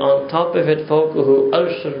 and on top of it فَوْقُهُ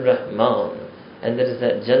أَرْشُ الرَّحْمَنِ, and there is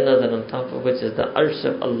that Jannah that on top of which is the Arsh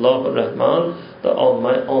of Allah Rahman, the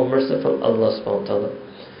all-merciful Allah subhanahu wa ta'ala.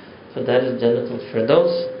 So that is Jannatul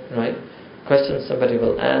Firdaus, right? Question somebody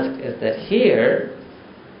will ask is that here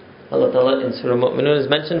Allah Ta'ala in Surah Mu'minun is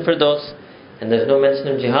mentioned Firdaus, and there's no mention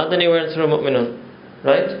of jihad anywhere in Surah Mu'minun,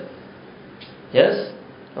 right? Yes?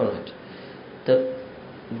 Alright. The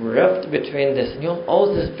rift between this, and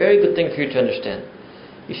this is a very good thing for you to understand.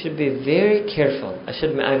 You should be very careful.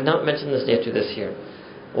 I've not mentioned this yet to this here.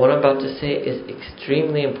 What I'm about to say is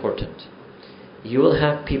extremely important. You will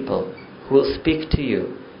have people who will speak to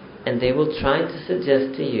you and they will try to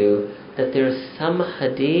suggest to you that there is some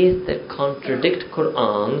hadith that contradict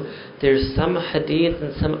Quran, there's some hadith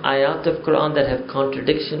and some ayat of Quran that have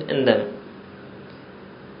contradiction in them.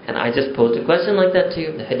 And I just posed a question like that to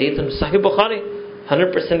you. The hadith in Sahih Bukhari,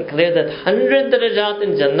 100% clear that 100 darajat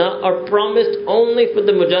in Jannah are promised only for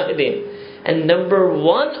the mujahideen. And number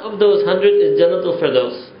one of those 100 is Jannatul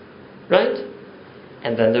Firdaus. Right?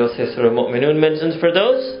 And then they will say Surah Mu'minun mentions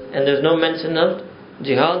Firdaus, and there's no mention of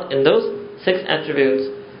jihad in those 6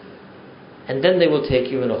 attributes. And then they will take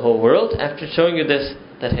you in a whole world after showing you this,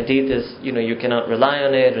 that hadith is, you cannot rely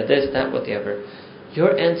on it, or this, that, whatever.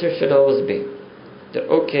 Your answer should always be that,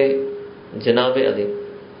 okay, Janabi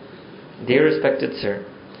Ali, dear respected sir,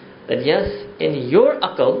 that yes, in your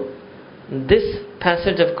aql, this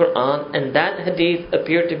passage of Quran and that hadith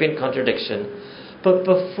appear to be in contradiction. But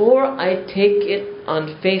before I take it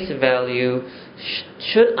on face value,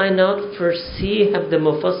 should I not foresee, have the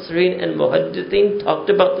Mufassirin and Muhaddithin talked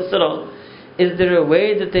about this at all? Is there a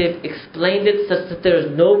way that they've explained it such that there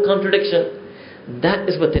is no contradiction? That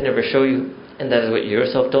is what they never show you. And that is what you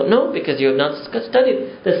yourself don't know because you have not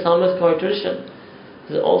studied the Psalmist tradition.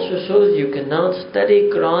 This also shows you cannot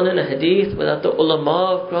study Quran and Hadith without the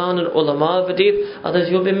ulama of Quran and ulama of Hadith,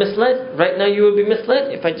 otherwise you'll be misled. Right now you will be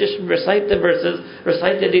misled. If I just recite the verses,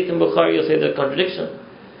 recite the Hadith in Bukhari, you'll say there's contradiction.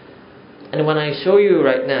 And when I show you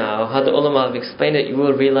right now how the ulama have explained it, you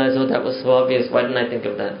will realize, oh, that was so obvious, why didn't I think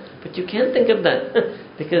of that? But you can't think of that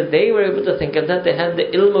because they were able to think of that. They have the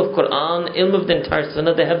ilm of Quran, ilm of the entire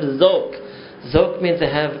sunnah, they have zawq. Zawq means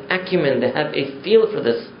they have acumen, they have a feel for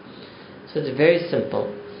this. So it's very simple,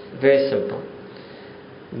 very simple.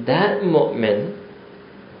 That mu'min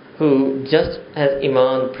who just has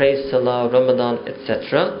iman, prays salah, Ramadan,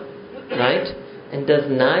 etc., right, and does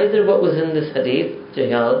neither what was in this hadith,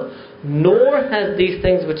 jihad, nor has these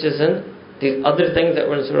things which is in these other things that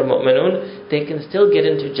were in Surah Mu'minun, they can still get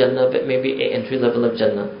into Jannah, but maybe an entry level of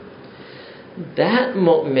Jannah. That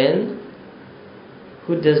mu'min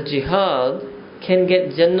who does jihad can get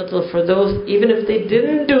Jannatul Firdaus even if they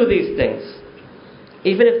didn't do these things.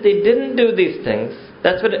 Even if they didn't do these things,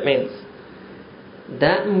 that's what it means.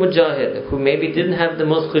 That mujahid who maybe didn't have the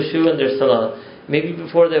most khushu in their salah, maybe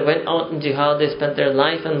before they went out in jihad they spent their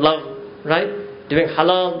life in love, right? Doing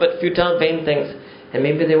halal but futile, vain things. And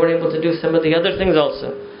maybe they were able to do some of the other things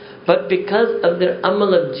also. But because of their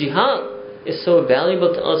amal of jihad is so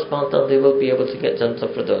valuable to Allah subhanahu wa ta'ala, they will be able to get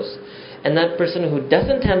Jannatul Firdaus. And that person who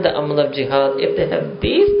doesn't have the amal of jihad, if they have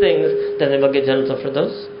these things, then they will get Jannatul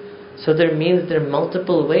Firdaus. So there means there are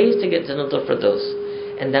multiple ways to get Jannatul Firdaus.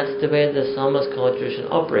 And that's the way the Psalmist tradition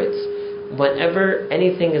operates. Whenever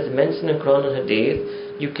anything is mentioned in Quran and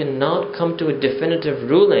Hadith, you cannot come to a definitive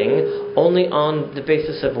ruling only on the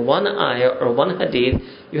basis of one ayah or one hadith.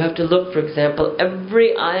 You have to look, for example,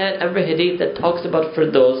 every ayah, every hadith that talks about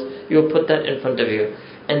Firdaus, you will put that in front of you.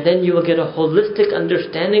 And then you will get a holistic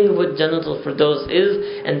understanding of what Jannatul Firdaus is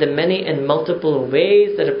and the many and multiple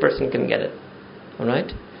ways that a person can get it.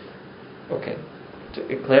 Alright? Okay.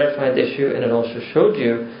 To clarify the issue, and it also showed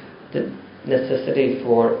you the necessity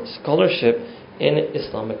for scholarship in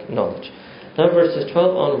Islamic knowledge. Now verses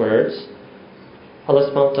 12 onwards,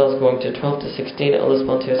 Allah subhanahu wa ta'ala is going to 12 to 16, Allah subhanahu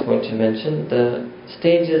wa ta'ala is going to mention the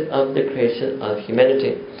stages of the creation of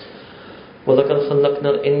humanity. وَلَقَدْ خَلَّقْنَا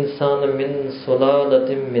الْإِنسَانَ مِنْ سُلَالَةٍ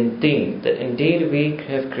مِنْ طِينٍ. That indeed we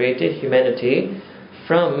have created humanity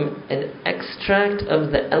from an extract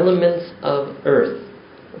of the elements of earth.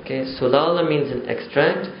 Okay, sulala means an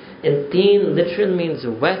extract, and teen literally means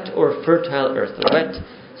wet or fertile earth. Wet,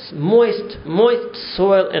 moist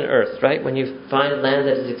soil and earth, right? When you find land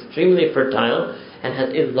that is extremely fertile and has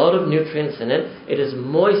a lot of nutrients in it, it is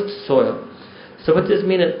moist soil. So what does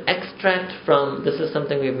mean an extract from? This is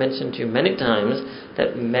something we've mentioned to you many times,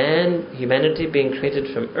 that humanity being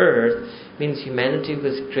created from earth means humanity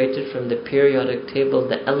was created from the periodic table,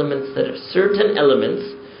 the elements that are certain elements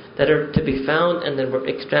that are to be found and then were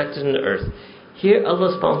extracted in the earth. Here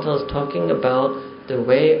Allah subhanahu wa ta'ala is talking about the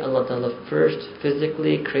way Allah ta'ala first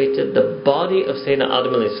physically created the body of Sayyidina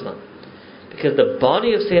Adam alayhi salam. Because the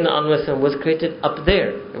body of Sayyidina Adam alayhi salam was created up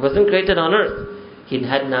there. It wasn't created on earth. He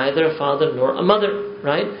had neither a father nor a mother,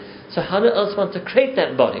 right? So how did Allah subhanahu wa ta'ala create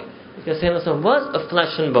that body? Because Sayyidina Adam was of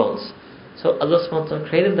flesh and bones. So Allah subhanahu wa ta'ala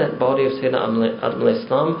created that body of Sayyidina Adam alayhi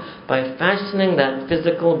salam by fashioning that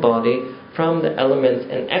physical body from the elements,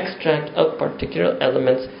 an extract of particular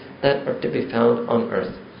elements that are to be found on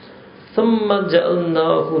earth. ثُمَّ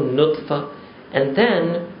جَعَلْنَاهُ نُطْفَةً. And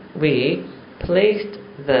then we placed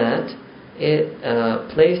that it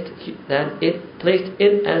placed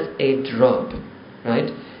it as a drop, right?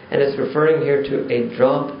 And it's referring here to a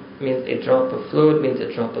drop, means a drop of fluid, means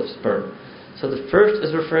a drop of sperm. So the first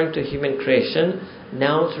is referring to human creation,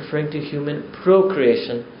 now it's referring to human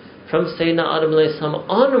procreation. From Sayyidina Adam alayhi salam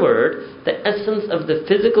onward, the essence of the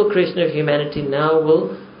physical creation of humanity now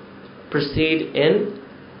will proceed in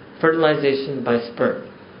fertilization by sperm.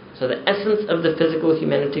 So the essence of the physical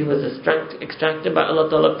humanity was extracted by Allah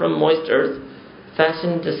Ta'ala from moist earth,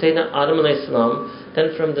 fashioned to Sayyidina Adam alayhi salam.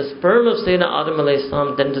 Then from the sperm of Sayyidina Adam alayhi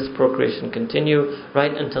salam, then does procreation continue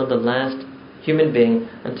right until the last human being,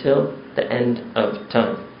 until the end of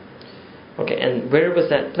time. Okay, and where was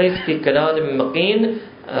that placed? Fi qararin makin.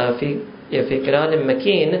 Fi qararin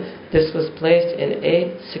makin. This was placed in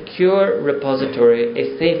a secure repository,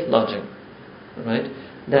 a safe lodging. Right?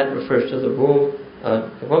 That refers to the womb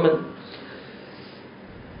of a woman.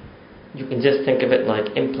 You can just think of it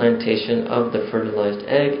like implantation of the fertilized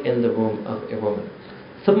egg in the womb of a woman.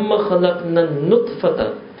 ثُمَّ خَلَقْنَا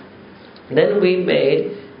النُّطْفَةَ. Then we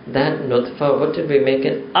made that nutfa. What did we make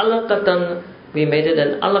it? Alaqatan. We made it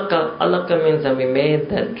an alaqa. Alaqa means that we made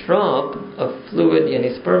that drop of fluid,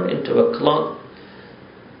 yani sperm, into a clot.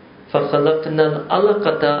 فَخَلَقْنَا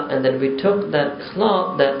الْأَلَقَةَ. And then we took that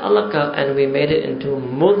clot, that alaqa, and we made it into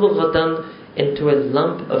mudghatan, into a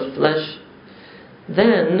lump of flesh.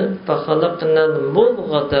 Then فَخَلَقْنَا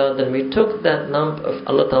الْمُضْغَةَ. Then we took that lump of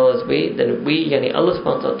Allah Ta'ala's yani Allah subhanahu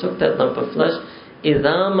wa ta'ala took that lump of flesh,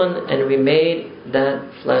 إِذَامًا, and we made that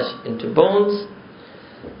flesh into bones.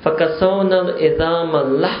 فَكَسَوْنَا الْإِذَامَ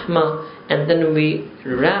اللَّحْمَ. And then we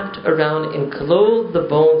wrapped around and clothed the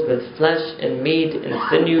bones with flesh and meat and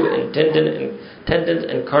sinew and tendons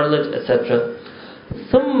and cartilage, etc.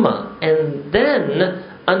 ثُمَّ. And then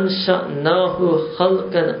أَنْشَأْنَاهُ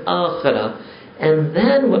خَلْقًا آخَرَ. And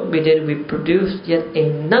then what we did, we produced yet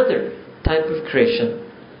another type of creation.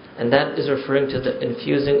 And that is referring to the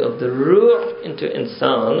infusing of the ruh into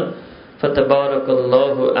insan. فَتَبَارَكَ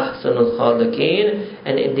اللَّهُ أَحْسَنُ الْخَالِقِينَ.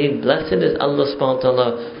 And indeed, blessed is Allah subhanahu wa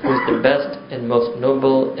ta'ala, who is the best and most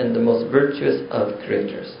noble and the most virtuous of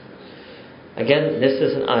creators. Again, this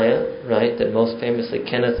is an ayah, right, that most famously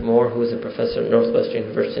Kenneth Moore, who is a professor at Northwestern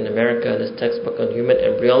University in America, in his textbook on human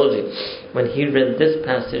embryology, when he read this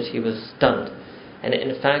passage, he was stunned. And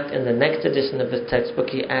in fact, in the next edition of his textbook,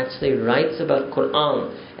 he actually writes about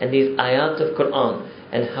Quran and these ayat of Quran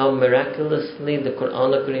and how miraculously the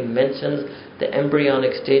Quran Al-Karim mentions the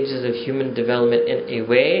embryonic stages of human development in a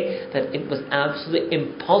way that it was absolutely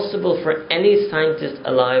impossible for any scientist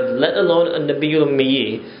alive, let alone a Nabiyul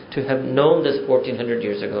Ummi, to have known this 1400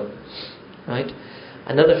 years ago. Right?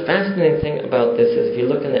 Another fascinating thing about this is if you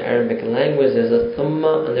look in the Arabic language, there's a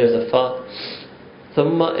thumma and there's a fa.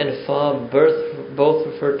 Thumma and fa both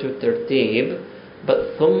refer to tertib,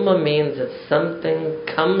 but thumma means that something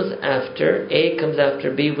comes after, A comes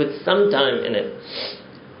after B with some time in it.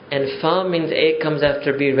 And fa means A comes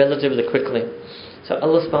after B relatively quickly. So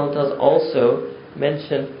Allah subhanahu wa ta'ala also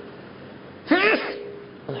mentioned,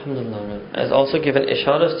 Alhamdulillah, has also given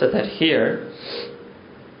isharas to that here.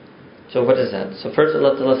 So what is that? So first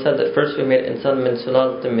Allah Ta'ala said that first we made insan min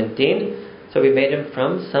sulalatin min teen. So we made him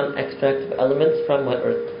from some extract of elements from what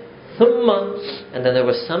earth. Thumma, and then there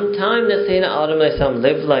was some time that Sayyidina Adam alayhi salam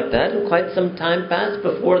lived like that, and quite some time passed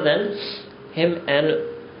before then him and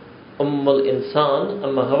Ummul Insan,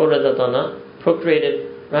 Amma Hawa radhiyallahu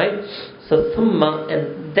procreated, right? So thumma,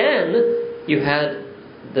 and then you had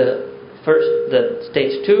the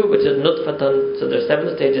stage 2, which is nutfatan. So there's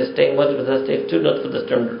 7 stages. Stage 1 was that stage 2,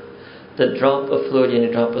 nutfatan, the drop of fluid and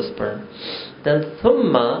a drop of sperm. Then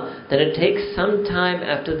thumma, then it takes some time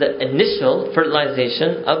after the initial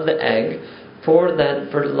fertilization of the egg for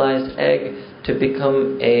that fertilized egg to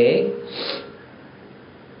become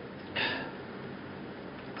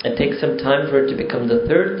it takes some time for it to become the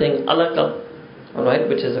third thing, alaqa, alright,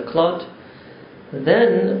 which is a clot.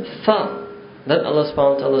 Then fa, then Allah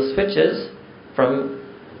subhanahu wa ta'ala switches from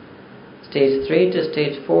stage 3 to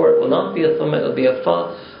stage 4. It will not be a thumma, it will be a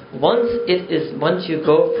fa. Once you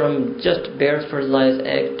go from just bare fertilized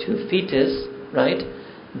egg to fetus, right,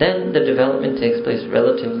 then the development takes place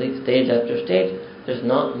relatively stage after stage. There's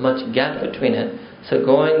not much gap between it. So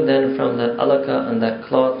going then from that alaqa and that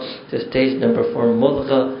clot to stage number 4,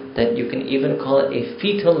 mudgha, that you can even call it a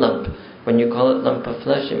fetal lump. When you call it lump of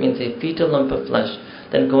flesh, it means a fetal lump of flesh.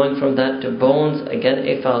 Then going from that to bones, again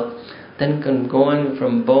a fa. Then going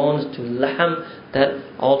from bones to laham, that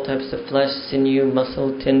all types of flesh, sinew,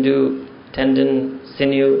 muscle, tendon,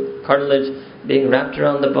 sinew, cartilage being wrapped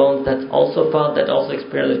around the bones, that's also fa, that also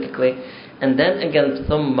experienced quickly. And then again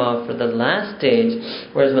thumma for the last stage,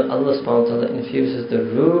 whereas when Allah subhanahu wa ta'ala infuses the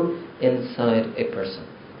ruh inside a person.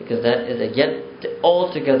 because that is a yet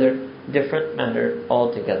altogether different matter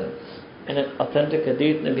altogether. In an authentic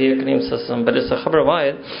hadith, Nabi Kareem Sassam, but it's a khabar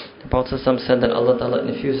wa'id, the Prophet Sassam said that Allah Ta'ala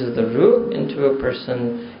infuses the ruh into a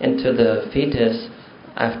person, into the fetus,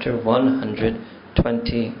 after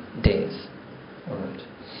 120 days. Alright.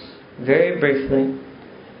 Very briefly,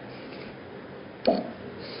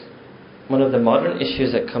 one of the modern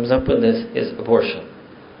issues that comes up with this is abortion.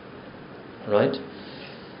 Right?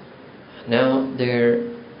 Now, there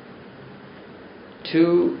are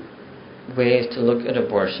two ways to look at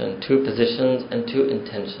abortion, two positions and two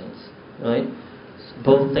intentions. Right? So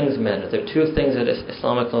both things matter. There are two things that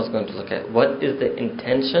Islamic law is going to look at. What is the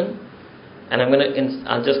intention? And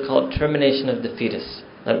I'll just call it termination of the fetus.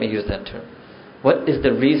 Let me use that term. What is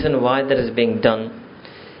the reason why that is being done?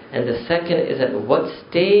 And the second is at what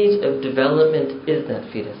stage of development is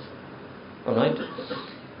that fetus? Alright?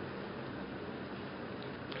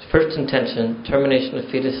 First intention, termination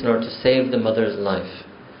of fetus in order to save the mother's life.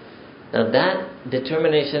 Now that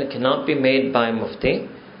determination cannot be made by a mufti.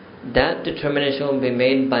 That determination will be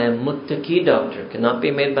made by a muttaqi doctor. Cannot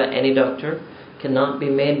be made by any doctor. Cannot be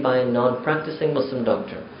made by a non-practicing Muslim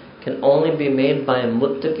doctor. Can only be made by a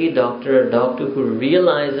muttaqi doctor, a doctor who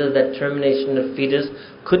realizes that termination of fetus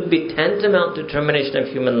could be tantamount to termination of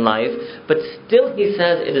human life, but still he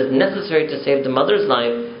says it is necessary to save the mother's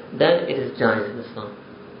life, then it is jaiz in Islam.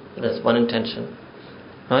 That's one intention.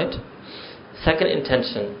 Right? Second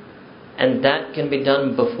intention, and that can be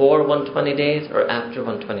done before 120 days or after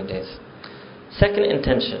 120 days. Second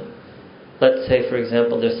intention, let's say for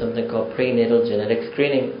example there's something called prenatal genetic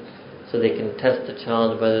screening. So they can test the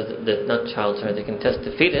child, they can test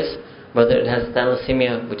the fetus, whether it has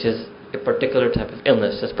thalassemia, which is a particular type of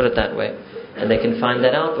illness, just put it that way. And they can find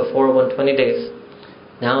that out before 120 days.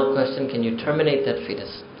 Now question, can you terminate that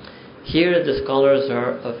fetus? Here the scholars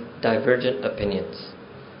are of divergent opinions.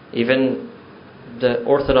 Even the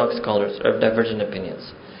orthodox scholars are of divergent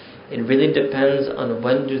opinions. It really depends on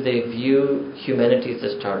when do they view humanity as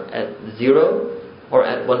a start, at 0 or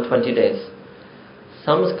at 120 days.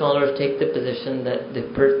 Some scholars take the position that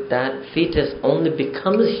that fetus only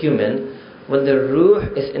becomes human when the ruh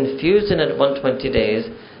is infused in at 120 days.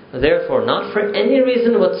 Therefore, not for any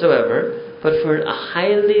reason whatsoever, but for a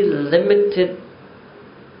highly limited,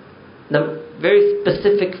 very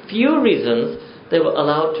specific few reasons, they will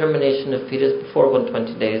allow termination of fetus before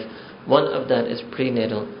 120 days. One of that is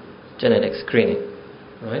prenatal genetic screening.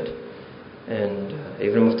 Right? And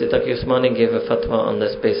even Mufti Taqi Usmani gave a fatwa on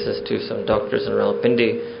this basis to some doctors in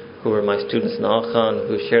Rawalpindi who were my students in Al Khan,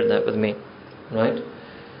 who shared that with me. Right?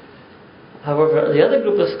 However, the other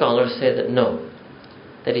group of scholars say that no,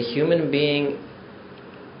 that a human being,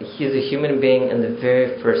 he's a human being in the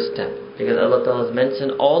very first step. Because Allah Ta'ala has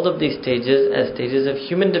mentioned all of these stages as stages of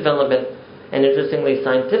human development. And interestingly,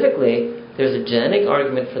 scientifically, there's a genetic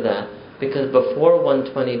argument for that. Because before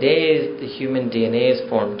 120 days, the human DNA is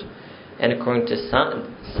formed. And according to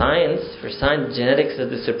science, genetics is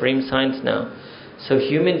the supreme science now. So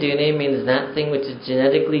human DNA means that thing which is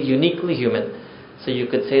genetically uniquely human. So you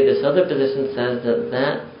could say this other position says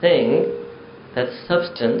that thing, that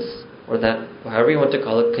substance, or that, however you want to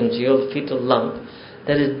call it, congealed fetal lump,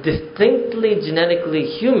 that is distinctly genetically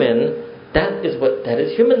human, that is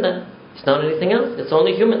human then. It's not anything else, it's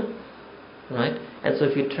only human. Right? And so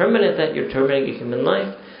if you terminate that, you're terminating a human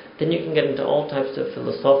life. Then you can get into all types of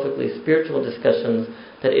philosophically spiritual discussions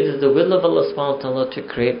that it is the will of Allah subhanahu wa ta'ala to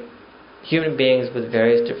create human beings with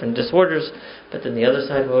various different disorders. But then the other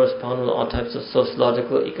side will respond with all types of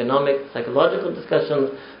sociological, economic, psychological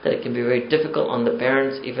discussions that it can be very difficult on the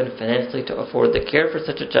parents, even financially, to afford the care for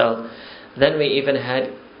such a child. Then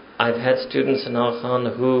I've had students in Al Khan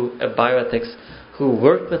bioethics, who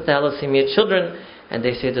worked with thalassemia children, and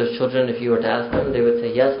they say those children, if you were to ask them, they would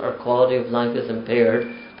say, yes, our quality of life is impaired,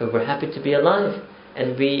 but we're happy to be alive.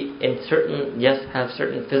 And we, have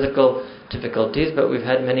certain physical difficulties, but we've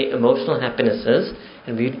had many emotional happinesses,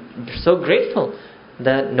 and we're so grateful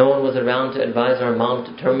that no one was around to advise our mom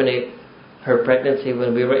to terminate her pregnancy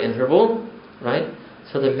when we were in her womb, right?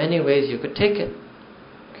 So there are many ways you could take it.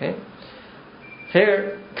 Okay?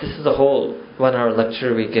 Here, this is a whole 1 hour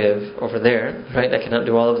lecture we give over there, right? I cannot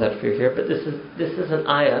do all of that for you here, but this is an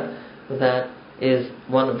ayah that is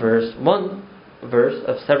one verse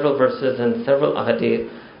of several verses and several ahadith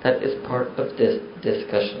that is part of this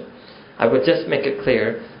discussion. I would just make it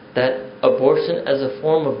clear that abortion as a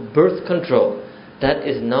form of birth control, that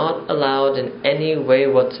is not allowed in any way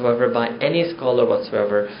whatsoever by any scholar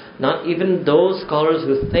whatsoever. Not even those scholars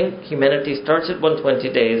who think humanity starts at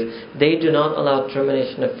 120 days, they do not allow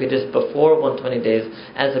termination of fetus before 120 days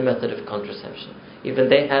as a method of contraception. Even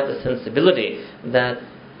they have a sensibility that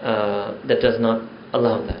that does not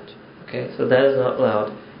allow that. Okay, so that is not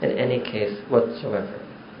allowed in any case whatsoever.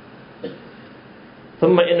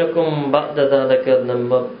 ثم إنكم بعد ذلك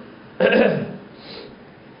لما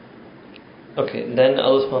Okay, then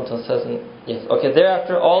Allah subhanahu wa ta'ala says, yes, okay,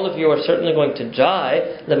 thereafter all of you are certainly going to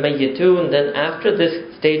die, لَمَيِّتُونَ, then after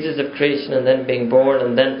this stages of creation and then being born,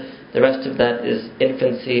 and then the rest of that is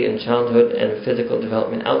infancy and childhood and physical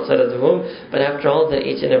development outside of the womb, but after all that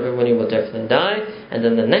each and every one of you will definitely die, and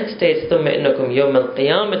then the next stage, ثُمَّ إِنَّكُمْ يَوْمَ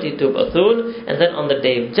الْقِيَامَةِ تُبْعَثُونَ, and then on the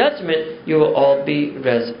day of judgment you will all be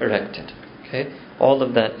resurrected. Okay, all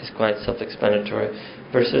of that is quite self-explanatory.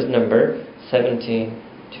 Verses number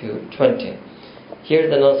 17 to 20. Here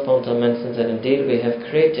the Allah subhanahu wa ta'ala mentions that indeed we have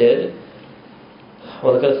created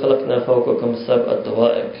وَلَقَدْ خَلَقْنَا فَوْقَكُمْ سَبْعَ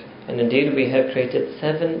طَوَائِقَ, and indeed we have created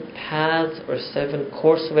 7 paths or 7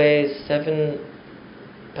 courseways, 7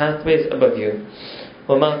 pathways above you.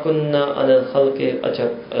 وَمَا كُنَّا عَلَى الْخَلْقِ I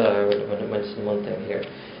want to mention one thing here.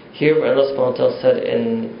 Here where Allah subhanahu wa ta'ala said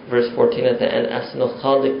in verse 14 at the end, أَحْسَنُ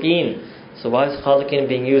الْخَالِقِينَ. So why is khaliqin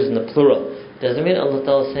being used in the plural? Doesn't mean Allah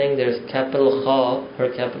Ta'ala is saying there's capital Kha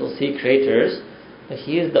or capital C creators, but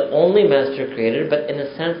He is the only master creator. But in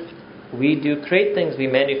a sense, we do create things, we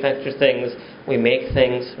manufacture things, we make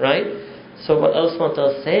things, right? So what Allah subhanahu wa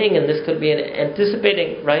ta'ala is saying, and this could be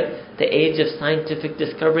anticipating, right, the age of scientific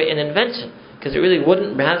discovery and invention, because it really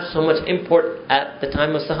wouldn't have so much import at the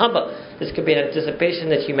time of Sahaba. This could be an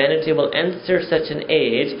anticipation that humanity will enter such an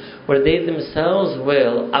age where they themselves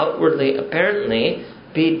will outwardly, apparently,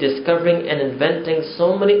 be discovering and inventing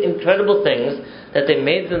so many incredible things that they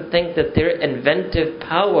made them think that their inventive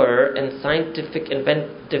power and scientific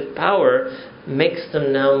inventive power makes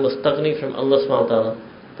them now mustaghni from Allah subhanahu wa ta'ala.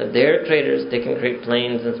 That they're creators, they can create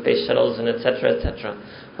planes and space shuttles and etc. etc.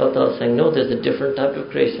 Allah ta'ala is saying, no, there's a different type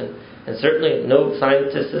of creation. And certainly no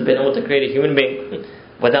scientist has been able to create a human being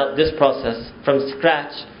without this process, from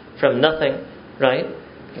scratch, from nothing, right?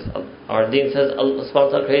 Because our deen says Allah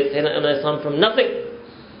subhanahu wa ta'ala created Sayyidina Islam from nothing.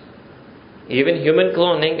 Even human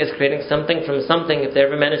cloning is creating something from something if they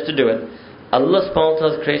ever manage to do it. Allah subhanahu wa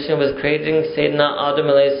ta'ala's creation was creating Sayyidina Adam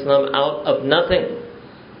alayhi salam out of nothing.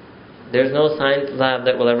 There's no science lab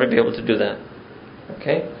that will ever be able to do that.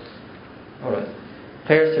 Okay? Alright.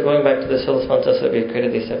 Clear? So going back to this, Allah subhanahu wa ta'ala said we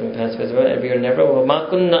created these 7 pathways, and we are never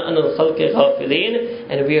وَمَا كُنَّا عَنِ الْخَلْقِ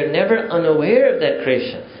غَافِلِينَ, and we are never unaware of that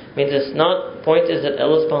creation. Means it's not, point is that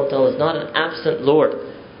Allah subhanahu wa ta'ala is not an absent Lord,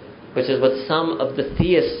 which is what some of the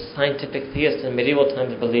theists, scientific theists in medieval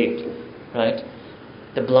times believed, right?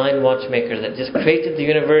 The blind watchmaker that just created the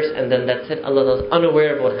universe and then that's it, Allah is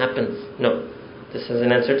unaware of what happens. No. This is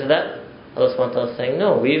an answer to that. Allah subhanahu wa ta'ala is saying,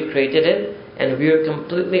 no, we've created it and we are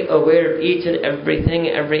completely aware of each and everything,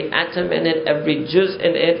 every atom in it, every juz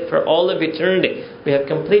in it for all of eternity. We have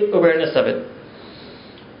complete awareness of it.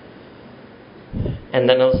 And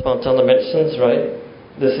then Allah subhanahu wa ta'ala mentions, right,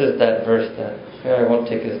 this is that verse that I won't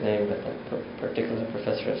take his name, but that particular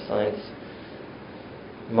professor of science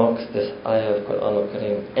mocks this ayah of Quran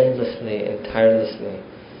al-Kareem endlessly and tirelessly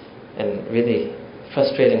and really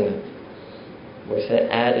frustratingly. We say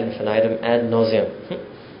ad infinitum, ad nauseam.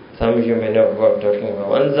 Some of you may know what I'm talking about.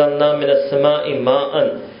 وَأَنزَلْنَا مِنَ السَّمَاءِ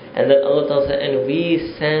مَاءً, and then Allah Ta'ala said, and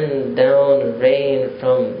we send down rain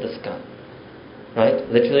from the sky. Right?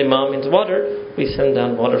 Literally, ma means water. We send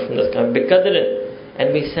down water from the sky. بِقَدْرٍ,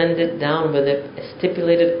 and we send it down with a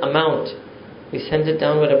stipulated amount. We send it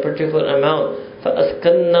down with a particular amount.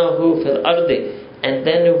 فَأَسْكَنَّاهُ فِي الْأَرْضِ, and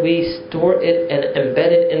then we store it and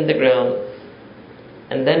embed it in the ground.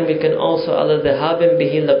 And then we can also عَلَى ذَهَابٍ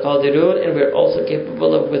بِهِ لَقَادِرُونَ, and we're also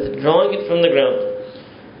capable of withdrawing it from the ground.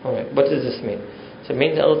 Alright, what does this mean? So it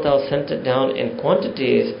means that Allah Ta'ala sent it down in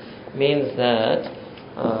quantities, means that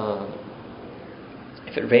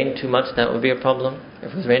if it rained too much, that would be a problem.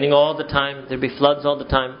 If it was raining all the time, there'd be floods all the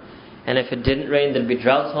time. And if it didn't rain, there'd be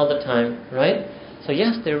droughts all the time, right? So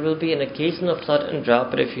yes, there will be an occasional flood and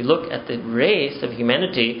drought, but if you look at the race of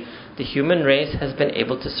humanity, the human race has been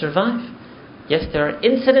able to survive. Yes, there are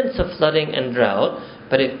incidents of flooding and drought,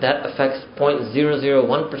 but if that affects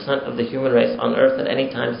 0.001% of the human race on earth at any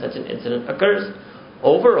time such an incident occurs.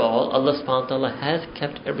 Overall, Allah subhanahu wa ta'ala has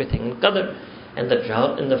kept everything in qadr. And the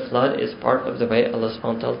drought and the flood is part of the way Allah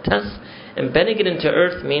subhanahu wa ta'ala tests. Embedding it into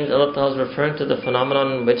earth means Allah ta'ala is referring to the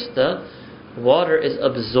phenomenon in which the water is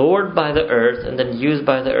absorbed by the earth and then used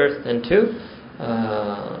by the earth then to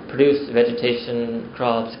produce vegetation,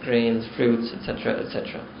 crops, grains, fruits, etc.,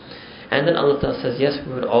 etc. And then Allah ta'ala says, yes,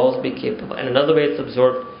 we would always be capable. And another way it's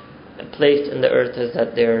absorbed and placed in the earth is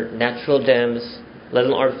that there are natural dams, let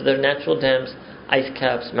alone their natural dams, ice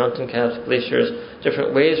caps, mountain caps, glaciers,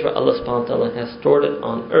 different ways where Allah subhanahu wa ta'ala has stored it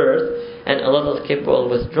on earth, and Allah is capable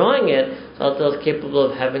of withdrawing it, so Allah is capable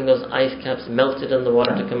of having those ice caps melted and the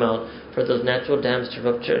water to come out, for those natural dams to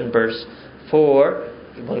rupture and burst, for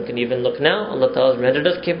one can even look now, Allah ta'ala has rendered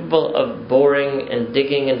us capable of boring and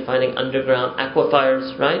digging and finding underground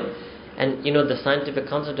aquifers, right? And the scientific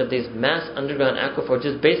concept of these mass underground aquifers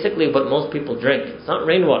is basically what most people drink. It's not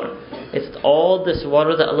rainwater. It's all this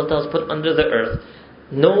water that Allah ta'ala has put under the earth.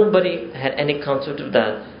 Nobody had any concept of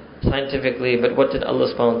that scientifically, but what did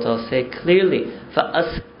Allah subhanahu wa ta'ala say clearly?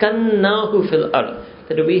 فَأَسْكَنَّاهُ فِي الْأَرْضِ,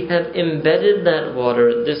 that we have embedded that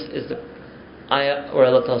water. This is the ayah where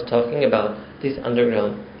Allah ta'ala is talking about these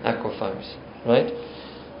underground aquifers, right?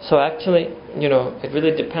 So actually, it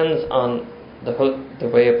really depends on the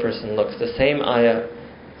way a person looks. The same ayah,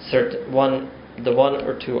 the one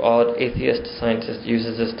or two odd atheist scientist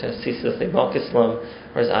uses this to ceaselessly mock Islam,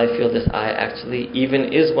 whereas I feel this ayah actually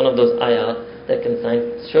even is one of those ayat that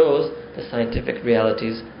shows the scientific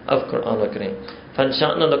realities of Quran al-Kareem.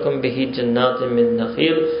 فَانْشَأْنَا لَكُمْ بِهِ جَنَّاتٍ مِّن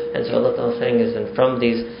نَخِيلٍ, and so Allah Ta'ala is saying is, and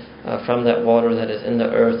from that water that is in the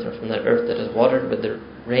earth, or from that earth that is watered with the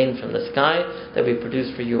rain from the sky, that we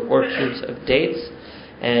produce for you orchards of dates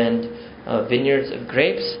and vineyards of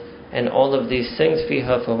grapes, and all of these things,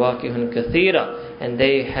 فِيهَا فَوَاكِهٌ كَثِيرًا, and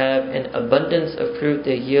they have an abundance of fruit,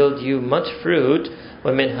 they yield you much fruit,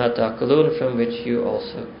 وَمِنْهَا تَأْكُلُونَ, from which you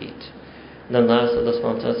also eat. And then last, Allah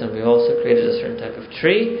subhanahu wa ta'ala said, we also created a certain type of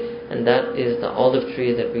tree, and that is the olive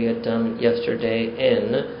tree that we had done yesterday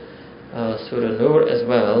in Surah Nur as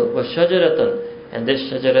well. وَشَجَرَةً, and this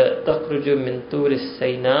shajara تَخْرُجُ مِنْ تُورِ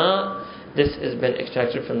السَّيْنَاءِ, this has been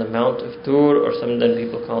extracted from the Mount of Tur, or some then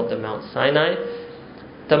people call it the Mount Sinai.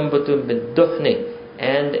 تَنْبُتُ بِالدُّحْنِ,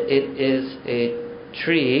 and it is a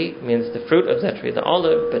tree, means the fruit of that tree, the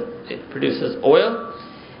olive, but it produces oil,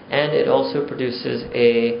 and it also produces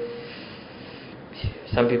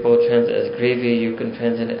some people translate it as gravy, you can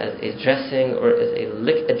translate it as a dressing, or as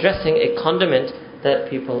a dressing, a condiment that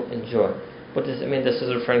people enjoy. What does it mean? This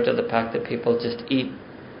is referring to the fact that people just eat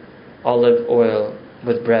olive oil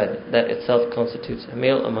with bread. That itself constitutes a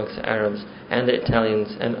meal amongst the Arabs and the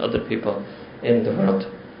Italians and other people in the world.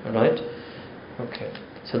 Alright? Okay.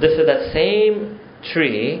 So this is that same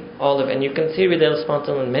tree, olive, and you can see Ridal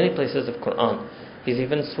Spontan in many places of Quran. He's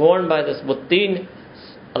even sworn by this Buttin.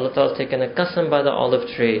 Allah Ta'ala has taken a qasam by the olive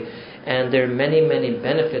tree, and there are many, many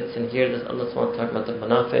benefits, and here does Allah SWT talk about the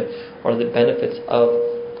manafi, or the benefits of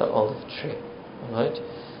the olive tree. Alright?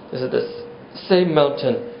 This is the same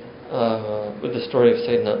mountain with the story of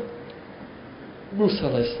Sayyidina Musa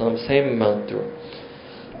alayhi salam, same Mount Tur.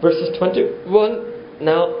 Verses 21,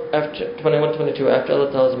 now after 21-22, after Allah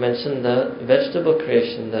Ta'ala has mentioned the vegetable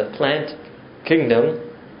creation, the plant kingdom,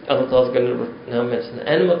 Allah Ta'ala is going to now mention the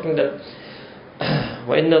animal kingdom.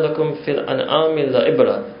 وَإِنَّ لَكُمْ فِي الْأَنْعَامِ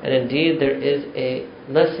لَعِبْرَةً, and indeed there is a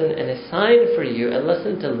lesson and a sign for you, a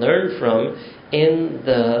lesson to learn from in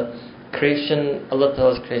the creation, Allah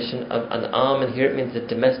Ta'ala's creation of an'am, and here it means the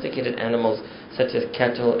domesticated animals such as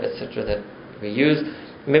cattle, etc. that we use.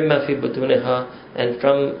 مِمَّا فِي بُطُونِهَا, and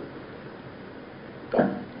from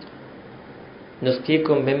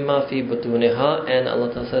نُسْقِيكُم مِمَّا فِي بُطُونِهَا, and Allah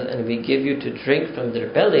Ta'ala says, and we give you to drink from their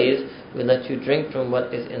bellies, we let you drink from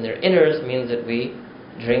what is in their inners, means that we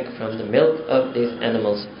drink from the milk of these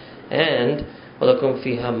animals. And وَلَكُمْ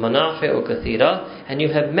فِيهَا مَنَافِعُ كَثِيرًا, and you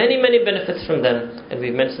have many, many benefits from them. And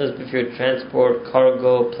we've mentioned this before: transport,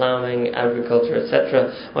 cargo, plowing, agriculture,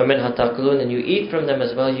 etc. وَمِنْهَا تَأْكُلُونَ, and you eat from them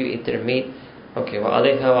as well, you eat their meat. Okay,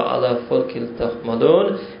 وَعَلَيْهَا وَعَلَى فُلْكِ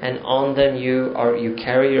تَحْمَلُونَ, and on them you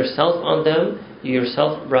carry yourself on them, you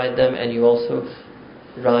yourself ride them, and you also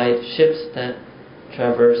ride ships that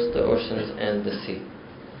traverse the oceans and the sea.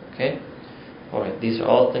 Okay? Alright, these are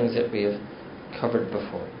all things that we have covered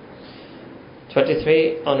before.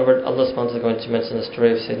 23 onward, Allah subhanahu wa ta'ala is going to mention the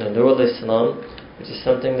story of Sayyidina Nuh alayhi salam, which is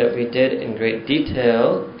something that we did in great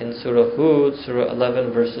detail in Surah Hud, Surah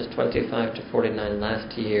 11, verses 25 to 49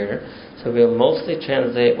 last year. So we'll mostly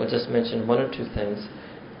translate, we'll just mention one or two things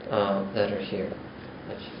that are here.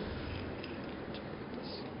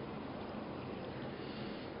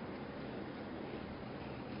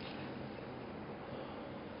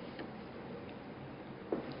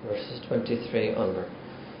 Verses 23 onward.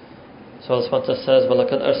 So Allah subhanahu wa ta'ala says,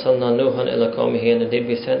 وَلَقَدْ أَرْسَلْنَا نُوحًا إِلَى قَوْمِهِ, and indeed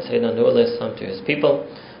we sent Sayyidina Nuh alayhi salam to his people.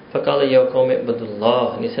 فَقَالَ يَا قَوْمِ اعْبُدُوا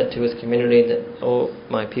اللَّهَ, and he said to his community that, O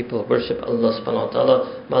my people, worship Allah subhanahu wa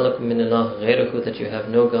ta'ala, مَا لَكُم مِّنْ إِلَٰهٍ غَيْرُهُ, that you have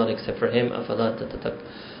no God except for Him, أَفَلَا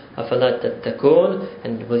تَتَّقُونَ,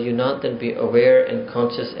 and will you not then be aware and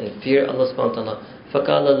conscious and fear Allah subhanahu wa ta'ala?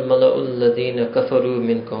 فَقَالَ الْمَلَأُ الَّذِينَ كَفَرُوا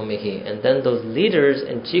مِنْ قَوْمِهِ. And then those leaders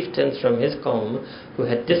and chieftains from his qawm who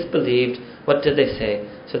had disbelieved, what did they say?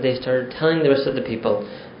 So they started telling the rest of the people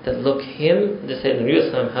that look, him, they say,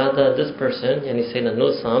 this person, and he said,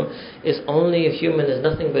 is only a human, is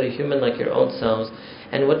nothing but a human like your own selves.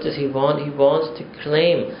 And what does he want? He wants to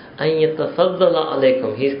claim أَن يَتَفَضَّلَ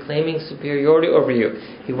عَلَيْكُمْ. He's claiming superiority over you.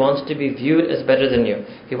 He wants to be viewed as better than you.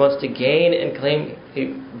 He wants to gain and claim,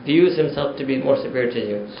 he views himself to be more superior to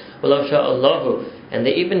you. وَلَوْ شَاءَ اللَّهُ. And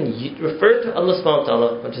they even refer to Allah subhanahu wa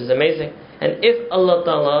ta'ala, which is amazing. And if Allah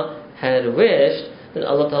ta'ala had wished, then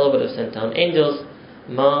Allah ta'ala would have sent down angels.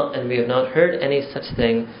 And we have not heard any such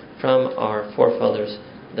thing from our forefathers.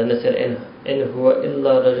 Then they said, in huwa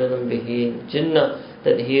illa rajulun bihi jinnah,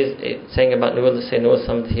 that he is saying about Nuh, they say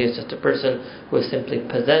that he is just a person who is simply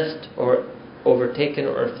possessed or overtaken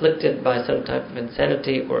or afflicted by some type of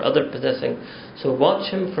insanity or other possessing. So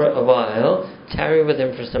watch him for a while, tarry with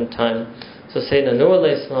him for some time. So Sayyidina Nuh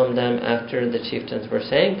alayhi salam, then after the chieftains were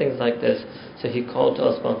saying things like this, so he called to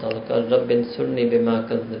Allah subhanahu wa ta'ala, Rabbin surni bima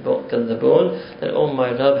kadhabun, that, oh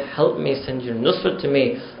my Rabb, help me, send your nusrat to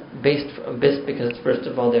me, based because first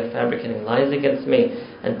of all they're fabricating lies against me,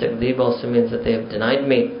 and takdhib also means that they have denied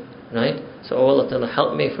me, right? So oh Allah ta'ala,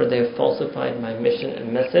 help me, for they have falsified my mission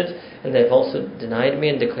and message, and they have also denied me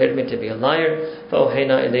and declared me to be a liar.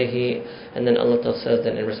 فَأَوْحَيْنَا إِلَيْهِ. And then Allah ta'ala says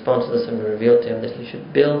that in response to this, and we revealed to him that he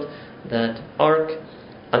should build that ark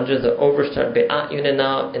under the oversight,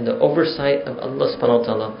 in the oversight of Allah subhanahu wa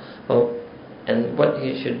ta'ala. And what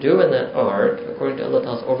he should do in that ark, according to Allah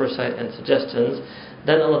ta'ala's oversight and suggestions,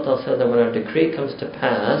 then Allah ta'ala says that when our decree comes to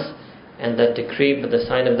pass, and that decree, but the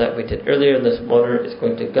sign of that we did earlier, this water is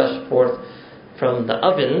going to gush forth from the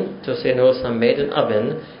oven. So say Noah made an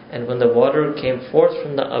oven, and when the water came forth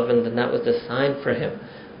from the oven, then that was the sign for him.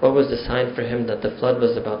 What was the sign for him? That the flood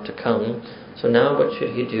was about to come. So now what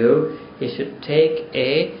should he do? He should take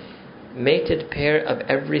a mated pair of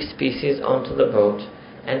every species onto the boat,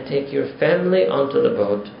 and take your family onto the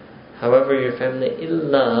boat. However, your family,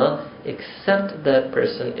 illa, except that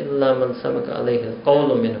person, illa man sabaka alayhi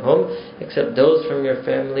al-qawlu minhum, except those from your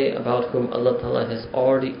family about whom Allah Ta'ala has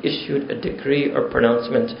already issued a decree or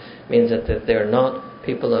pronouncement, means that they are not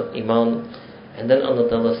people of iman. And then Allah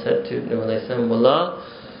Ta'ala said to Nuh alayhi salam, wala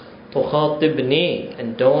tukhatibni,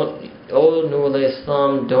 and don't, oh Nuh alayhi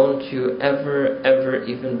salam, don't you ever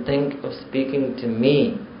even think of speaking to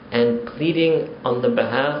me and pleading on the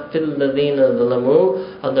behalf fil ladina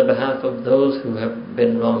zalamu, on the behalf of those who have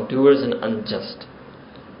been wrongdoers and unjust.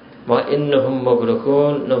 Wa innahum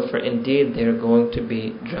mughraqun, no, for indeed they are going to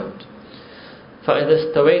be drowned.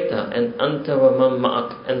 فَإِذَا اسْتَوَيْتَ and أَنْتَ وَمَنْ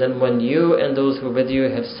مَعَكَ, and then when you and those who are with you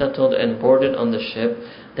have settled and boarded on the ship,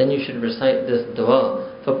 then you should recite this dua.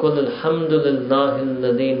 فَقُلْ الْحَمْدُ لِلَّهِ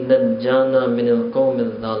الَّذِي نَجَّانَا مِنَ الْقَوْمِ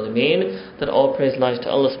الظَّالِمِينَ, that all praise lies to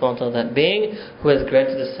Allah subhanahu wa ta'ala, that being who has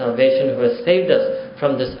granted us salvation, who has saved us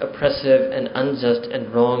from this oppressive and unjust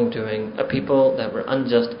and wrongdoing, a people that were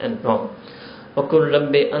unjust and wrong. وَقُلْ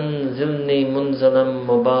رَبِّ أَنزِلْنِي مُنزَلًا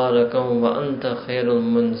مُبَارَكًا وَأَنْتَ خَيْرُ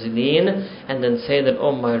الْمُنزِلِينَ, and then say that,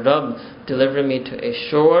 oh my Rabb, deliver me to a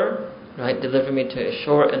shore, right? Deliver me to a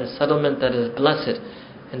shore and a settlement that is blessed,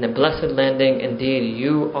 and a blessed landing. Indeed,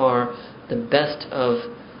 you are the best of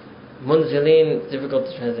munzilin, difficult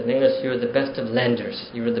to translate in English. You are the best of landers.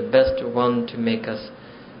 You are the best one to make us,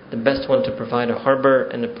 the best one to provide a harbor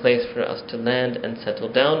and a place for us to land and settle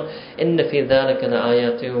down. إِنَّ فِي ذَلِكَ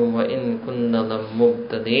لَآيَاتٍ وَإِن كُنَّا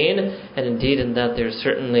لَمُبْتَلِينَ, and indeed in that there are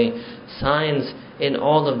certainly signs in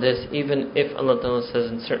all of this, even if Allah Ta'ala says,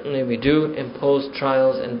 and certainly we do impose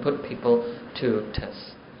trials and put people to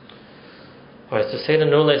tests. Alright, so Sayyidina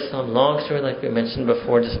Nuh alayhi salam, long story like we mentioned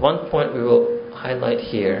before. Just one point we will highlight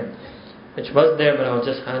here, which was there but I'll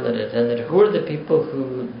just highlight it, and that who are the people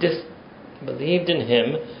who disbelieved in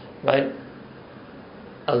him, right?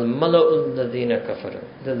 Al-mala'u alladhina kafaru,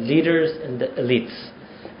 the leaders and the elites.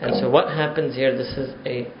 And so what happens here, this is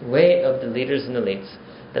a way of the leaders and elites,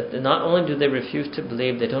 that not only do they refuse to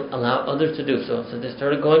believe, they don't allow others to do so. So they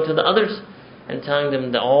started going to the others and telling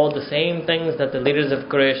them all the same things that the leaders of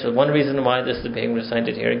Quraysh. So one reason why this is being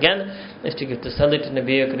recited here again is to give tasalli to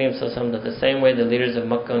Nabi Kareem Sallallahu Alaihi Wasallam, that the same way the leaders of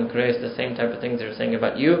Makkah and Quraysh, the same type of things they're saying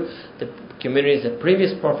about you, the communities that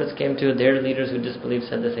previous prophets came to, their leaders who disbelieved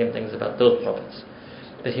said the same things about those prophets.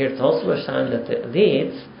 But here it's also a sign that the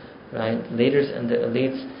elites, right, leaders and the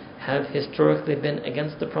elites have historically been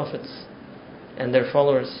against the prophets and their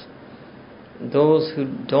followers. Those who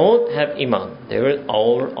don't have iman, they were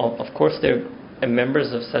all, of course they're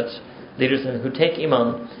members of such leaders and who take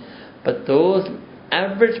iman, but those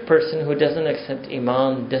average person who doesn't accept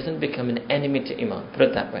iman doesn't become an enemy to iman, put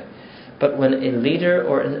it that way. But when a leader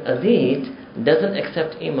or an elite doesn't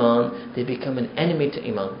accept Iman, they become an enemy to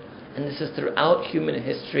Iman. And this is throughout human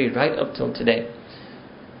history, right up till today.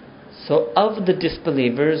 So of the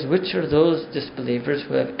disbelievers, which are those disbelievers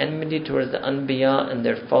who have enmity towards the Anbiya and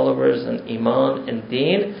their followers and Iman and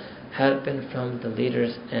Deen, have been from the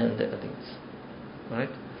leaders and the elites. Right?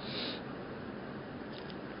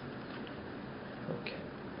 Okay.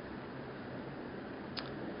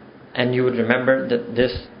 And you would remember that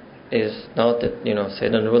this is not that,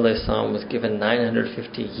 Sayyidina Nuh Islam was given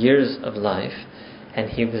 950 years of life and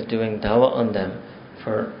he was doing dawah on them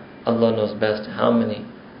for Allah knows best how many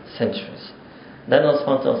centuries. Then Allah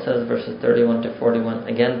subhanahu wa ta'ala says, verses 31 to 41,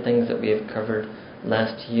 again things that we have covered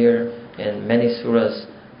last year in many surahs,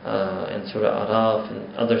 in Surah Araf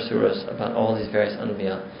and other surahs about all these various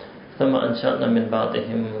Anbiya. ثُمَّ أَنْشَأْنَا مِنْ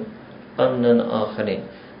بَعْدِهِمْ قَرْنًا آخَرِينَ.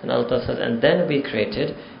 And Allah says, and then we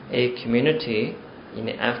created a community,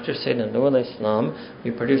 after Sayyidina Nuh Islam,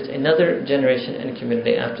 we produced another generation and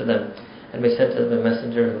community after them. And we sent them a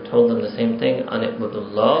messenger who told them the same thing, An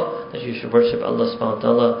ibudullah, that you should worship Allah subhanahu wa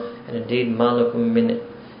ta'ala, and indeed, malakum min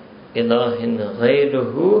ilahin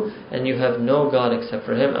ghayruhu, and you have no God except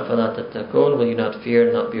for Him, afala tattaqun, will you not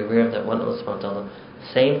fear, not be aware of that one Allah subhanahu wa ta'ala.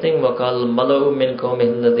 Same thing, وَقَالَ الْمَلَأُ مِنْ قَوْمِهِ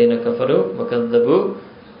الَّذِينَ كَفَرُوا وَكَذَّبُوا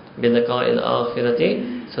بِلِقَاءِ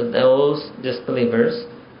الْآخِرَةِ. So those disbelievers,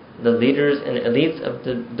 the leaders and elites of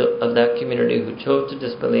that community who chose to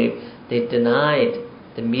disbelieve, they denied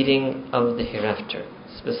the meeting of the hereafter.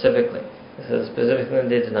 Specifically,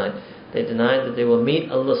 they denied. They denied that they will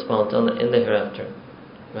meet Allah subhanahu wa ta'ala in the hereafter.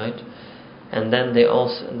 Right? And then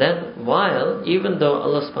while, even though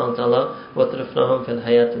Allah subhanahu wa ta'ala وَتَرَفْنَاهُمْ فِي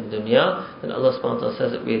الْحَيَاةِ الدُّنْيَا, then Allah subhanahu wa ta'ala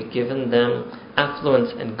says that we had given them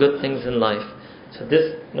affluence and good things in life. So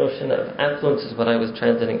this notion of affluence is what I was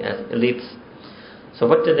translating as elites. So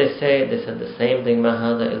what did they say? They said the same thing, مَا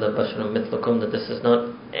هَذَا إِلَّا بَشَرٌ مِثْلُكُمْ, that this is not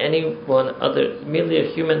anyone other, merely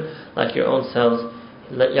a human like your own selves.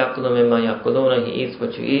 يَأْكُلُ مِمَّا يَأْكُلُونَ, he eats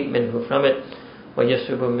what you eat, مِنْهُ from it.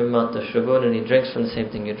 وَيَشْرُبُ مِمَّا تَشْرُبُونَ, and he drinks from the same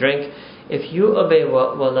thing you drink. If you obey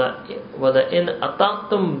وَلَئِنْ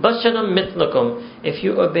أَطَعْتُمْ بَشَرًا مِثْلَكُمْ, if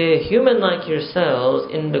you obey a human like yourselves,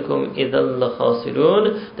 إِنَّكُمْ إِذًا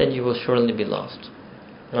لَخَاسِرُونَ, then you will surely be lost.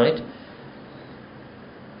 Right?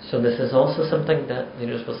 So this is also something that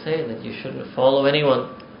leaders will say, that you shouldn't follow anyone,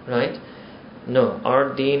 right? No,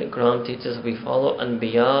 our Deen, Quran teaches we follow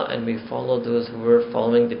Anbiya and we follow those who were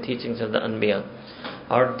following the teachings of the Anbiya.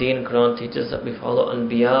 Our Deen, Quran teaches that we follow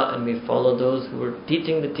Anbiya and we follow those who were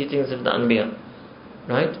teaching the teachings of the Anbiya,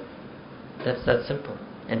 right? That's that simple.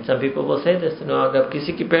 And some people will say this, अगर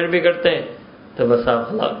किसी की पैरवी करते हैं तो बस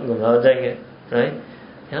आप गुमराह हो जाएंगे, right?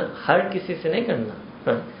 हर किसी से नहीं करना,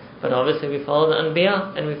 right? But obviously we follow the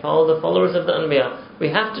Anbiya and we follow the followers of the Anbiya. We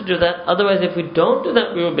have to do that, otherwise if we don't do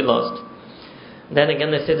that, we will be lost. Then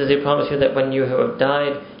again they say, does He promise you that when you have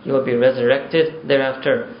died, you will be resurrected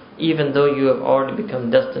thereafter, even though you have already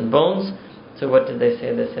become dust and bones? So what did they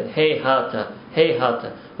say? They said, hey hata,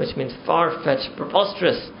 which means far-fetched,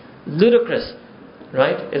 preposterous, ludicrous,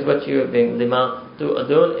 right? Is what you are being, lima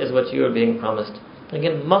tu'adun, is what you are being promised.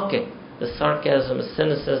 Again, mocking, the sarcasm,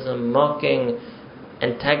 cynicism, mocking,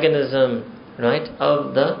 antagonism, right,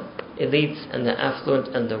 of the elites and the affluent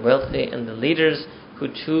and the wealthy and the leaders who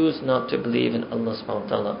choose not to believe in Allah subhanahu wa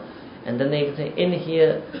ta'ala. And then they say, in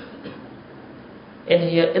here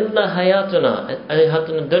illa hayatuna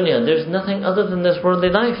dunya, there's nothing other than this worldly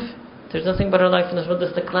life. There's nothing but our life in this world. This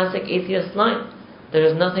is the classic atheist line. There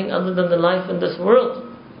is nothing other than the life in this world.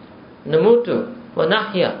 Namutu wa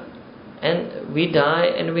nahya, and we die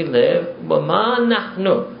and we live. Wa ma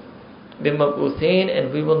nahnu bimab'uthin,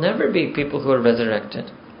 and we will never be people who are resurrected.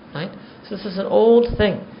 Right? So this is an old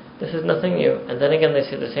thing. This is nothing new. And then again they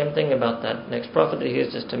say the same thing about that next prophet, that he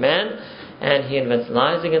is just a man and he invents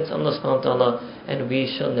lies against Allah subhanahu wa ta'ala, and we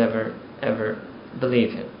shall never ever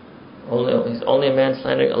believe him. He's only a man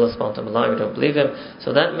slandering Allah subhanahu wa ta'ala. We don't believe him.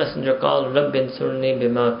 So that messenger called Rabbin Surni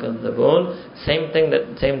Bima Kadhabun. Same thing,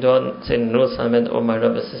 that same dua Sayyidina Nuh said, oh my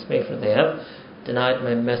Rabb, assist me, for they have denied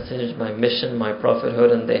my message, my mission, my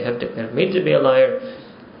prophethood, and they have declared me to be a liar.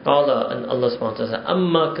 Qala, and Allah subhanahu wa ta'ala said,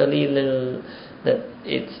 Amma qalilin, that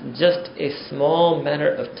it's just a small matter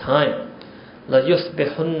of time. La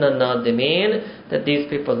yusbihunna nadimin, that these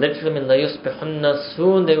people literally mean la yusbihunna,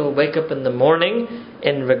 soon they will wake up in the morning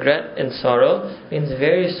in regret and sorrow, means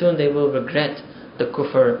very soon they will regret the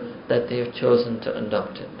kufr that they have chosen to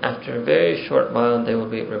adopt it. After a very short while they will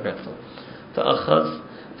be regretful. فَأَخَذَتْهُمُ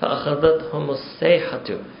السَّيْحَةُ,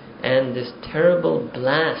 and this terrible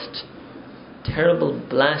blast,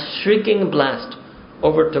 shrieking blast,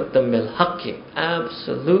 overtook them bil haqqi,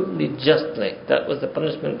 absolutely justly. That was the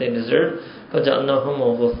punishment they deserved.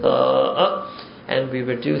 فَجَعَلْنَاهُمْ غُثَاءً, and we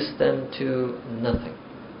reduced them to nothing.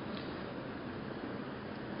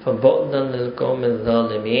 فَبُعْدًا لِلْقَوْمِ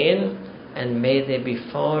الظَّالِمِينَ, and may they be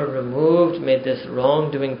far removed, may this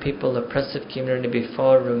wrongdoing people, oppressive community be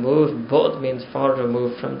far removed. Bu'd means far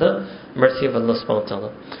removed from the mercy of Allah subhanahu wa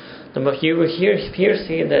ta'ala. You will here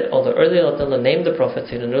see that although earlier Allah named the Prophet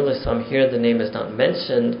Sayyidina Nuh alayhi salam, here the name is not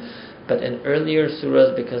mentioned, but in earlier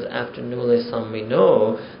surahs, because after Nuh alayhi salam we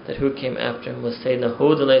know that who came after him was Sayyidina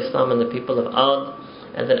Hud alayhi salam and the people of Ad,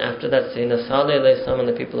 and then after that Sayyidina Salih alayhi salam and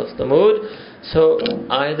the people of Thamud. So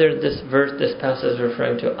either this passage is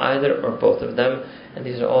referring to either or both of them, and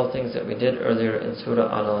these are all things that we did earlier in Surah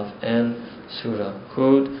Araf and Surah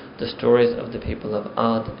Hud, the stories of the people of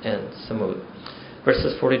Ad and Thamud.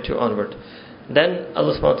 Verses 42 onward. Then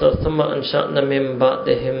Allah subhanahu wa ta'ala, ثُمَّ أَنْشَأْنَا مِن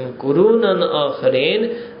بَعْدِهِمْ قُرُونًا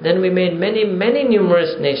آخَرِينَ, then we made many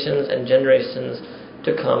numerous nations and generations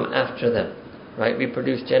to come after them. Right? We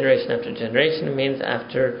produced generation after generation. It means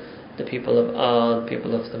after the people of Ad,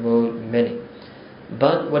 people of Thamud, many.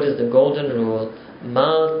 But what is the golden rule?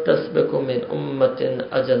 مَا تَسْبِقُ مِنْ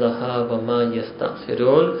أُمَّةٍ أَجَلَهَا وَمَا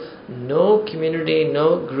يَسْتَأْخِرُونَ. No community,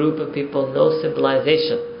 no group of people, no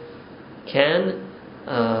civilization can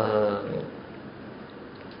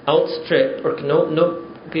outstrip, or no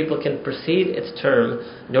people can precede its term,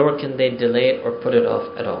 nor can they delay it or put it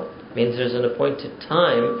off at all. It means there's an appointed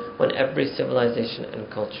time when every civilization and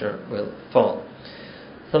culture will fall.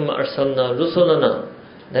 ثُمَّ أَرْسَلْنَا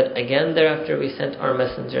رُسُلَنَا, that again thereafter we sent our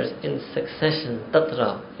messengers in succession,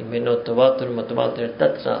 tatra, you may know tawatur, mutawatir,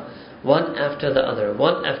 tatra, one after the other,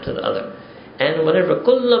 one after the other. And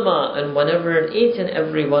whenever in each and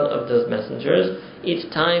every one of those messengers,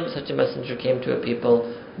 each time such a messenger came to a people,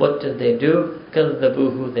 what did they do?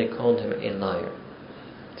 كَذَّبُوهُ, they called him a liar.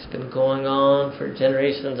 It's been going on for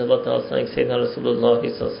generations. Allah Ta'ala saying, Sayyidina Rasulullah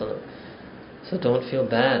sallallahu alaihi wasallam. So don't feel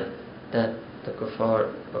bad that the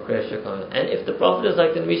kuffar or Quraysh are calling. And if the Prophet is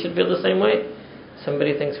like, then we should feel the same way.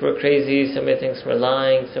 Somebody thinks we're crazy, somebody thinks we're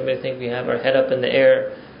lying, somebody thinks we have our head up in the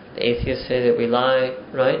air. The atheists say that we lie,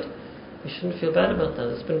 right? We shouldn't feel bad about that.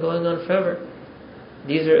 It's been going on forever.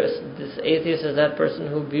 This atheist is that person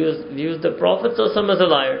who views the Prophet as a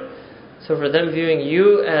liar. So for them viewing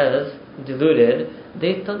you as deluded,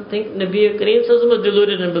 they think Nabi Kareem was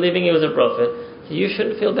deluded in believing he was a prophet. So you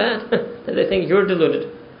shouldn't feel bad that they think you're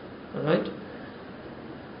deluded. Alright?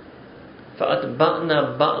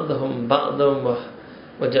 فَأَتْبَعْنَا بَعْضَهُمْ بَعْضًا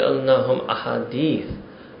وَجَعَلْنَاهُمْ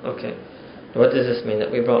أَحَادِيث. Okay. What does this mean?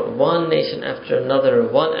 That we brought one nation after another,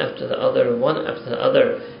 one after the other, one after the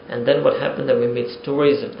other, and then what happened? That we made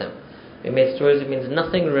stories of them. We made stories, it means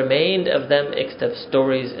nothing remained of them except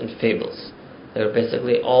stories and fables. They were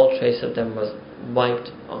basically, all trace of them was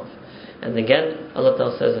wiped off. And again, Allah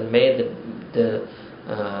Ta'ala says, and made the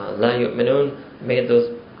La yu'minun, made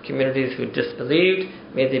those communities who disbelieved,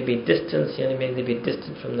 may they be distant, may they be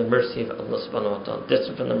distant from the mercy of Allah subhanahu wa ta'ala.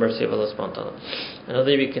 Distant from the mercy of Allah subhanahu wa ta'ala.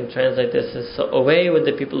 Another way we can translate this is, so away with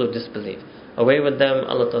the people who disbelieve. Away with them.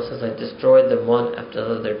 Allah Ta'ala says, I destroyed them one after the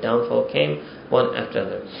other. Their downfall came one after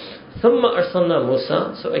the other. ثُمَّ أَرْسَلْنَا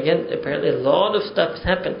Musa. So again, apparently a lot of stuff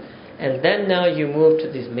happened. And then now you move to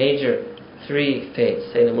these major three faiths.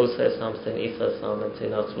 Sayyidina Musa Islam, Sayyidina Isa Islam, and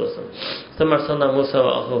Sayyidina Rasulullah. ثُمَّ أَرْسَلْنَا Musa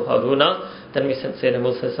وَأَخُوهُ هَارُونَ. Then we sent Sayyidina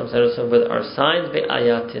Musa with our signs,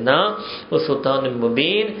 بِآيَاتِنَا وَسُلْطَانٍ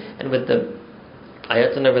مُبِينٍ, and with the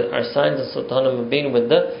ayatina, with our signs, and sultanun mubin, with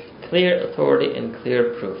the clear authority and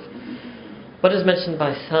clear proof. What is mentioned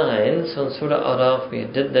by signs? So in Surah Araf we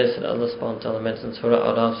did this, and Allah subhanahu wa ta'ala mentioned Surah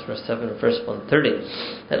Araf, Surah 7, verse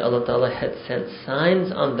 130, that Allah Ta'ala had sent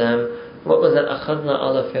signs on them. What was that? أَخَذْنَا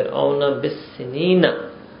عَلَى فِرْعَوْنَ بِالسِّنِينَ.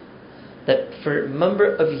 That for a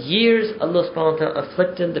number of years Allah subhanahu wa ta'ala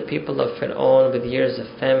afflicted the people of Fir'aun with years of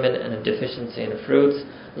famine and a deficiency in fruits,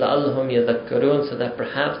 لَعَلَّهُمْ يَذَكَّرُونَ, so that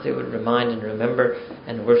perhaps they would remind and remember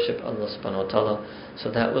and worship Allah subhanahu wa ta'ala.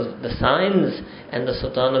 So that was the signs. And the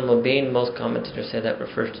Sultan al-Mubin, most commentators say that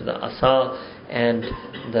refers to the asa and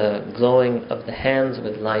the glowing of the hands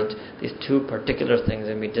with light, these two particular things,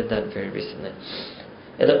 and we did that very recently.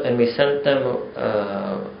 And we sent them,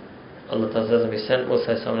 Allah Ta'ala says, and we sent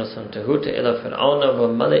Musa to Hud, ila Fir'auna wa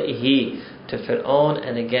mala'ihi, to Fir'aun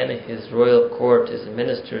and again his royal court, his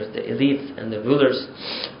ministers, the elites and the rulers.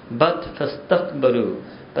 But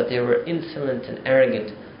fastakbaru, but they were insolent and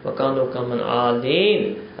arrogant. Wa kanu qawman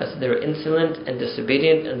 'alin, as they were insolent and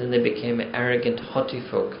disobedient, and then they became arrogant, haughty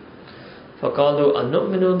folk. فَقَالُوا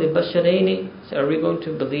أَنُؤْمِنُ لِبَشَرَيْنِ, so are we going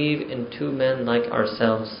to believe in two men like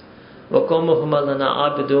ourselves? وَقَوْمُهُمَا لَنَا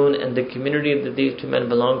عَابِدُونَ, and the community that these two men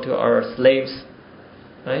belong to are our slaves.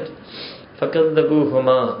 Right?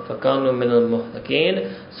 فَكَذَّبُوهُمَا فَكَانُوا مِنَ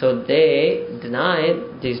الْمُهْلَكِينَ. So they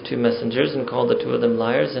denied these two messengers and called the two of them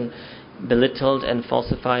liars and belittled and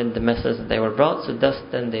falsified the message that they were brought. So thus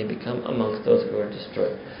then they become amongst those who were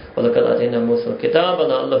destroyed. وَلَقَدْ آتَيْنَا مُوسَى الْكِتَابَ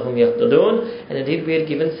لَعَلَّهُمْ يَهْتَدُونَ. And indeed we had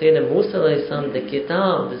given Sayyidina Musa alayhi salam the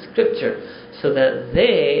kitab, the scripture, so that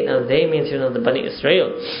they, now they means the Bani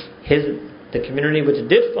Israel, the community which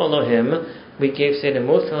did follow him, we gave Sayyidina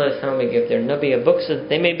Musa alayhi salam, we gave their Nabi a book so that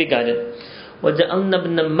they may be guided. وَجَعَلْنَا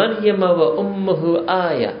ابْنَ مَرْيَمَ وَأُمَّهُ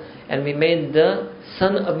آيَةً. And we made the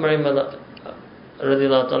son of Maryam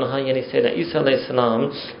radiallahu anha, yani Sayyidina Isa alayhi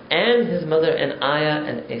salam, and his mother an ayah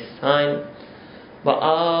and a sign.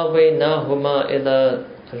 وَآوَيْنَاهُمَا إِلَى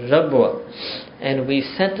رَبْوَةٍ. And we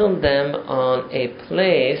settled them on a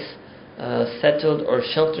place, settled or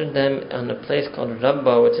sheltered them on a place called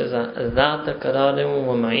Rabba, which is a ذَاتَ قَرَارٍ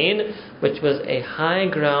وَمَعِينٍ, which was a high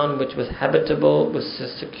ground, which was habitable, was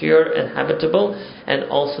secure and habitable, and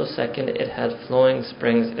also second, it had flowing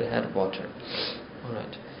springs, it had water.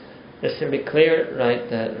 Alright. This should be clear, right,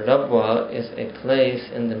 that Rabwa is a place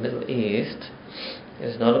in the Middle East. It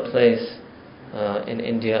is not a place in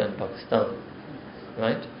India and Pakistan,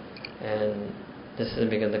 right? And this is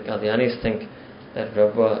because the Qadianis think that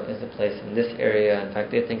Rabwa is a place in this area. In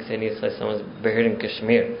fact, they think Sayyidina Isa was buried in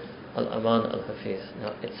Kashmir, Al-Aman Al-Hafiz.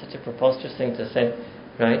 Now, it's such a preposterous thing to say,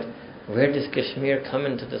 right? Where does Kashmir come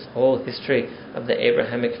into this whole history of the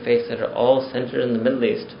Abrahamic faiths that are all centered in the Middle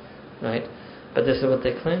East, right? But this is what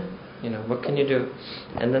they claim. What can you do?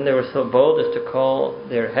 And then they were so bold as to call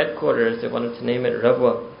their headquarters, they wanted to name it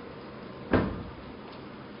Rabwa.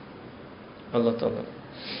 Allah Ta'ala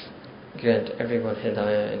grant everyone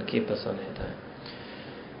hidayah and keep us on hidayah.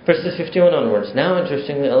 Verses 51 onwards. Now,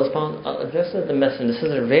 interestingly, Allah addresses the messenger. This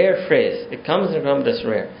is a rare phrase. It comes in the Quran, but it's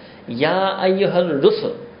rare. Ya ayyuhal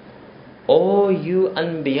rusul. O you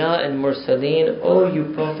anbiya and mursaleen. O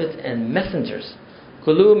you prophets and messengers.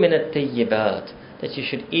 Kulu min at-tayyibat. That you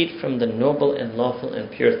should eat from the noble and lawful and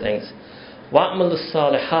pure things. Wa'malu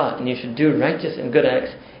salihat. And you should do righteous and good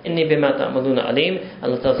acts. Inni bima ta'maluna alim.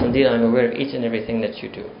 Allah tells us, indeed, I am aware of each and everything that you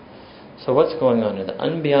do. So what's going on here? The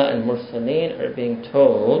Anbiya and Mursaleen are being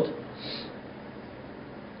told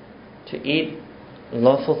to eat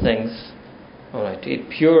lawful things, alright, to eat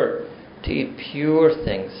pure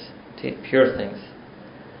things.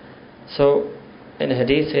 So, in the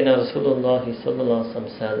Hadith, Sayyidina Rasulullah sallallahu alaihi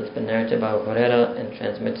wasallam said, it's been narrated by Abu Hurairah and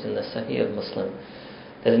transmitted in the Sahih of Muslim,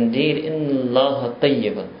 that indeed, Inna Allah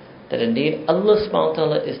tayyibun, that indeed Allah subhanahu wa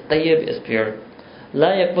ta'ala is tayyib, is pure. La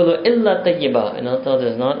yakbulu illa tayyiba, and Allah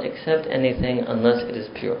does not accept anything unless it is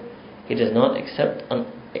pure. He does not accept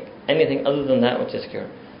anything other than that which is pure.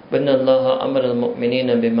 Inna Allah amara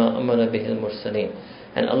al-mu'minina bima amara bihi al-mursaleen.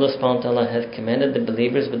 And Allah subhanahu wa ta'ala has commanded the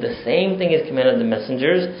believers with the same thing He's commanded the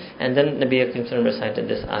messengers. And then Nabi Akram recited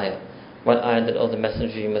this ayah. What ayah? That, the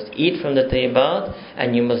messengers, you must eat from the tayyibat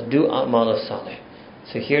and you must do a'mal salih.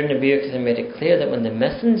 So here Nabi Akram made it clear that when the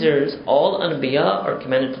messengers, all anbiya, are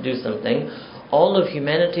commanded to do something, all of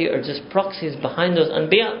humanity are just proxies behind those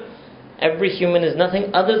anbiya. Every human is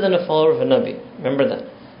nothing other than a follower of a nabi. Remember that.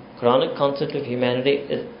 Quranic concept of humanity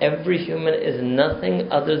is every human is nothing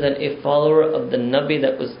other than a follower of the nabi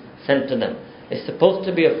that was sent to them. Is supposed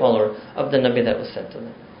to be a follower of the nabi that was sent to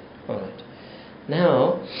them. Alright.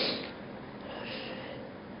 Now,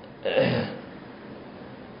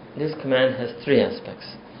 this command has three aspects.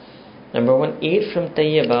 Number one, eat from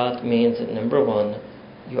tayyibat means that number one,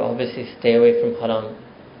 you obviously stay away from haram.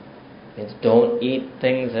 It means don't eat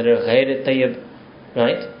things that are ghayr tayyib,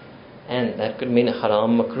 right? And that could mean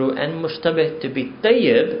haram, makruh, and mushtabih. To be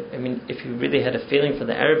tayyib, I mean, if you really had a feeling for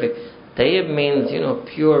the Arabic, tayyib means,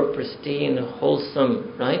 pure, pristine,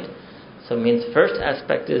 wholesome, right? So it means first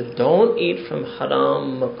aspect is don't eat from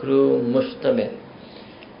haram, makruh, mushtabih.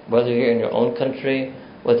 Whether you're in your own country,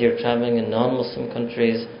 whether you're traveling in non-Muslim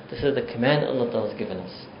countries, this is the command Allah has given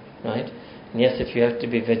us, right? And yes, if you have to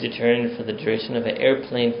be vegetarian for the duration of an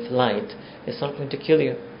airplane flight, it's not going to kill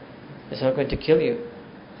you. It's not going to kill you,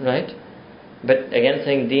 right? But again,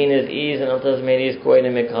 saying deen is ease and Allah has made ease, koi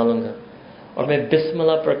nahi main khalunga, or main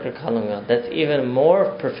bismillah pakar khalunga, that's even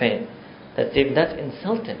more profane. That's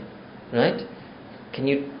insulting, right? Can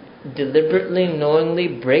you deliberately,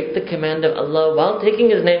 knowingly break the command of Allah while taking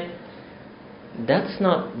His name? That's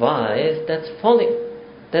not wise. That's folly.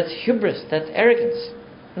 That's hubris. That's arrogance,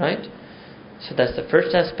 right? So that's the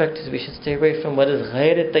first aspect, is we should stay away from what is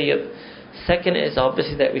ghayr tayyib. Second is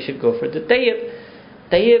obviously that we should go for the tayyib.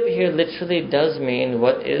 Tayyib here literally does mean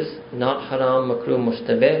what is not haram, makruh,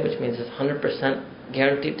 mushtabih, which means it's 100%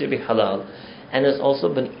 guaranteed to be halal, and has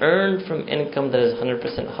also been earned from income that is 100%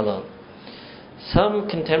 halal. Some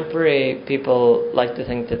contemporary people like to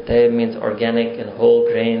think that tayyib means organic and whole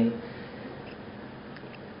grain.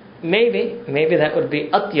 Maybe that would be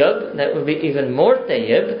atyab, that would be even more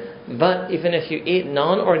tayyib, but even if you eat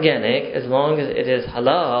non-organic, as long as it is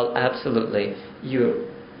halal, absolutely, you're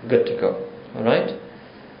good to go. Alright?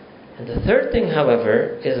 And the third thing,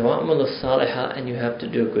 however, is wa'amalu salihah, and you have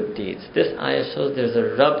to do good deeds. This ayah shows there's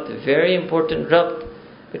a rabt, very important rabt,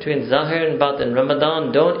 between zahir and batin.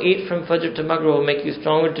 Ramadan, don't eat from Fajr to Maghrib, will make you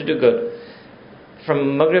stronger to do good.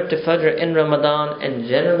 From Maghrib to Fajr in Ramadan, and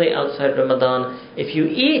generally outside Ramadan, if you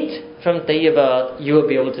eat from tayyibat, you will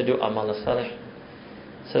be able to do amal salih.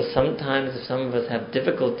 So sometimes if some of us have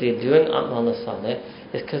difficulty doing amal salih,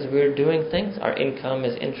 it's because we're doing things. Our income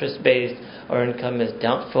is interest based, our income is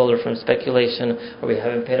doubtful or from speculation, or we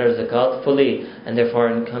haven't paid our zakat fully, and therefore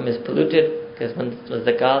our income is polluted, because when the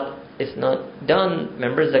zakat is not done,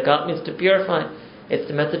 remember zakat means to purify. It's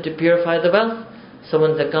the method to purify the wealth. So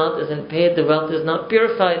when zakat isn't paid, the wealth is not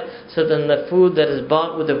purified. So then the food that is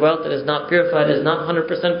bought with the wealth that is not purified is not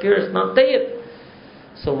 100% pure, it's not tayyib.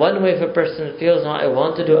 So one way if a person feels, I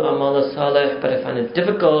want to do amal salih, but I find it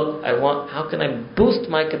difficult, how can I boost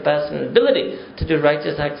my capacity and ability to do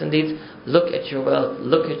righteous acts and deeds? Look at your wealth,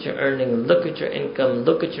 look at your earning, look at your income,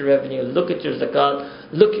 look at your revenue, look at your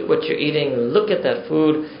zakat, look at what you're eating, look at that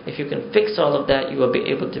food. If you can fix all of that, you will be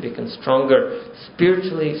able to become stronger,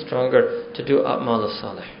 spiritually stronger, to do amal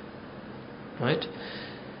salih. Right?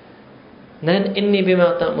 Then, inni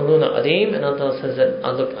bima ta'maluna alim, and Allah says that,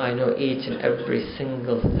 look, I know each and every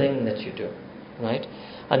single thing that you do. Right?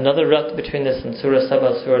 Another rabt between this and Surah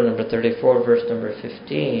Sabah, Surah number 34, verse number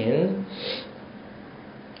 15.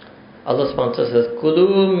 Allah subhanahu wa ta'ala says,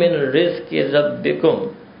 Kulu min rizki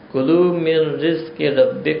rabbikum. Kulu min rizki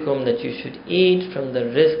rabbikum, that you should eat from the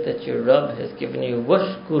rizq that your Rabb has given you.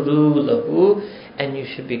 Washkuru lahu, and you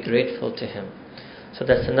should be grateful to Him. So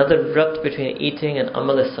that's another rabt between eating and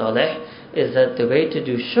amal salih, is that the way to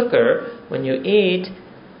do shukr when you eat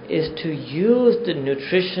is to use the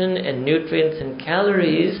nutrition and nutrients and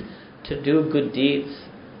calories to do good deeds,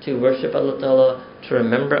 to worship Allah Ta'ala, to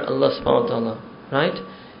remember Allah subhanahu wa ta'ala, right?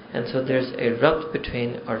 And so there's a rabt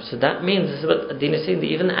between so that means, this is what Adin is saying, that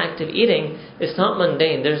even the act of eating is not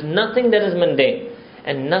mundane. There's nothing that is mundane,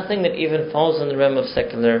 and nothing that even falls in the realm of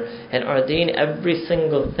secular. And our deen, every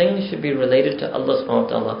single thing should be related to Allah subhanahu wa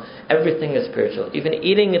ta'ala. Everything is spiritual. Even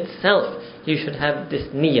eating itself, you should have this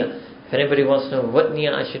niyyah. If anybody wants to know what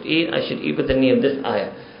niyyah I should eat with the niyyah of this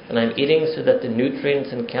ayah. And I'm eating so that the nutrients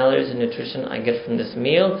and calories and nutrition I get from this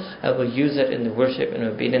meal, I will use it in the worship and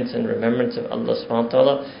obedience and remembrance of Allah subhanahu wa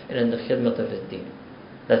ta'ala, and in the khidmat of His deen.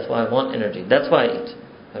 That's why I want energy. That's why I eat.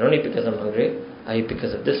 I don't eat because I'm hungry. I eat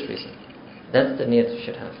because of this reason. That's the niyyah you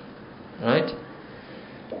should have. Right?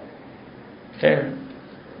 Fair.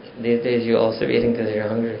 These days you also be eating because you're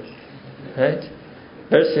hungry. Right?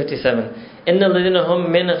 Verse 57. إِنَّ الَّذِينَ هُمْ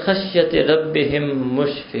مِنْ خَشْيَةِ رَبِّهِمْ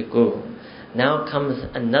مُشْفِقُونَ. Now comes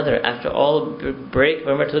another, after all break,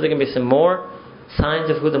 remember there can be some more signs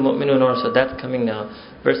of who the mu'minun are, so that's coming now.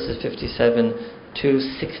 Verses 57 to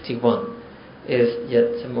 61 is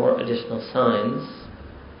yet some more additional signs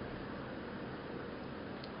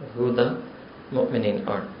of who the mu'minin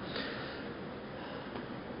are.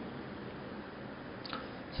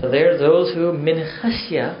 So there are those who min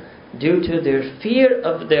khashya, due to their fear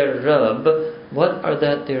of their Rabb, what are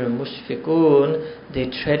that? They're mushfiqun, they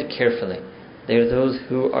tread carefully. They're those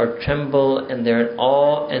who are tremble and they're in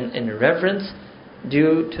awe and in reverence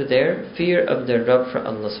due to their fear of their Rabb for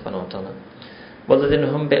Allah subhanahu wa ta'ala. وَالَّذِينَ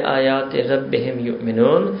هُمْ بِآيَاتِ رَبِّهِمْ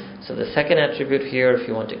يُؤْمِنُونَ. So the second attribute here, if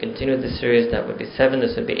you want to continue the series, that would be 7,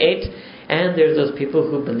 this would be 8. And there's those people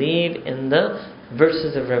who believe in the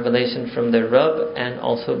verses of revelation from their Rabb, and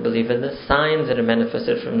also believe in the signs that are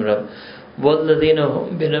manifested from the Rabb. وَالَّذِينَ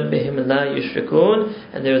هُمْ بِرَبِّهِمْ لَا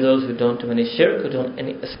يُشْرِكُونَ. And there are those who don't do any shirk, who don't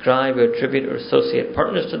any ascribe or attribute or associate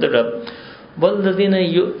partners to the Rabb. وَالَّذِينَ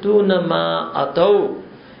يُؤْتُونَ مَا أَتَوْا.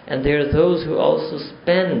 And there are those who also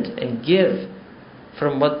spend and give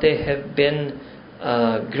from what they have been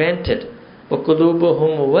granted.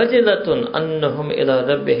 وَقُلُوبُهُمْ وَجِلَةٌ أَنَّهُمْ إِلَىٰ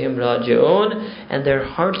رَبِّهِمْ رَاجِعُونَ. And their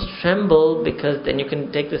hearts tremble, because then you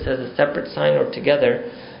can take this as a separate sign or together.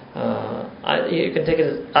 You can take it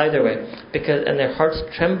as either way, and their hearts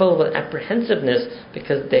tremble with apprehensiveness,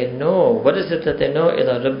 because they know, what is it that they know?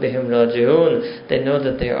 إِلَىٰ رَبِّهِمْ رَاجِعُونَ. They know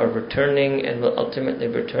that they are returning and will ultimately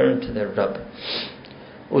return to their Rabb.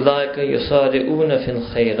 أُولَٰئِكَ يُصَارِعُونَ فِي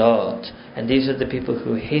الْخَيْرَاتِ. And these are the people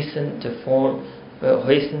who hasten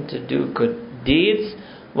to do good deeds.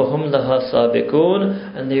 وَهُمْ لَهَا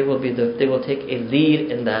سَابِقُونَ. And they will take a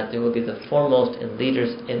lead in that. They will be the foremost and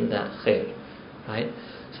leaders in that khair. Right?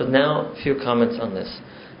 So now, a few comments on this.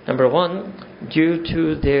 Number one, due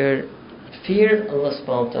to their fear of Allah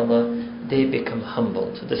subhanahu wa ta'ala, they become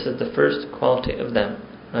humble. So this is the first quality of them,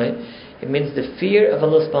 right? It means the fear of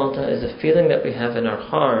Allah subhanahu wa ta'ala is a feeling that we have in our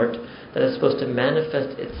heart that is supposed to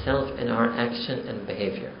manifest itself in our action and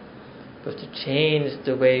behavior. It's supposed to change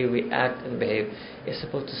the way we act and behave. It's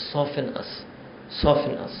supposed to soften us,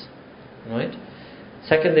 right?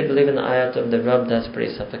 Second, they believe in the ayat of the Rabb. That's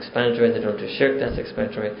pretty self-explanatory. They don't do shirk. That's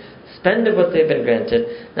explanatory. Spend of what they've been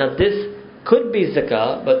granted. Now this could be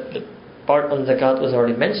zakah, but the part on zakat was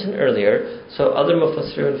already mentioned earlier. So other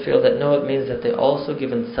mufassirun feel that no, it means that they also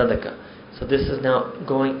given sadaqah. So this is now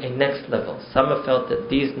going a next level. Some have felt that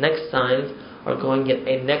these next signs are going at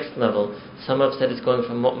a next level. Some have said it's going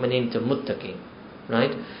from mu'mineen to muttaqeen,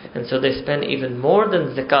 right? And so they spend even more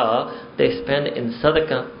than zakah. They spend in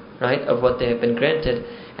sadaqah, right, of what they have been granted,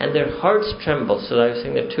 and their hearts tremble. So I was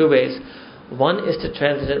saying there are two ways. One is to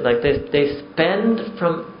translate it like this: they spend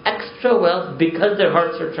from extra wealth because their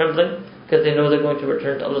hearts are trembling, because they know they're going to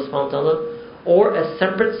return to Allah subhanahu wa ta'ala. Or a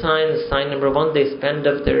separate sign, sign number one, they spend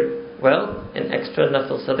of their wealth in extra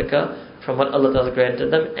nafil sadaqah from what Allah Ta'ala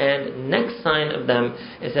granted them. And next sign of them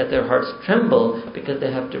is that their hearts tremble because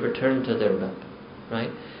they have to return to their Rabb,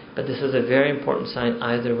 right? But this is a very important sign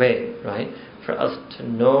either way, right? For us to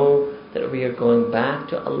know that we are going back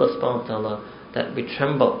to Allah subhanahu wa ta'ala, that we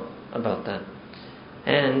tremble about that.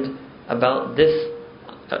 And about this,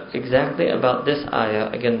 exactly about this ayah,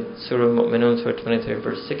 again, Surah Mu'minun, Surah 23,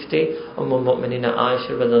 verse 60, Mu'minina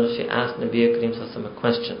Aisha, she asked Nabi Kareem Sallallahu a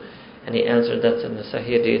question. And he answered, that's in the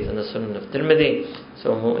Sahih Hadith and the Sunan of Tirmidhi.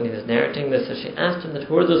 So Mu'min is narrating this. So she asked him that,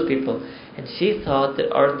 who are those people? And she thought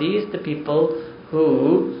that, are these the people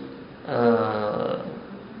who,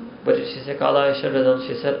 what did she say?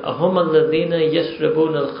 She said, Ahum alladhina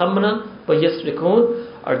yashrabun al-khamra wa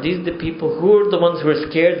yasrikun. Are these the people who are the ones who are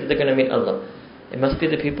scared that they're going to meet Allah? It must be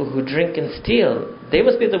the people who drink and steal. They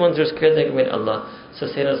must be the ones who are scared they're going to meet Allah. So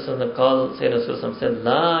Sayyidina Rasulullah said,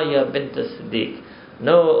 La ya bint as-Siddiq.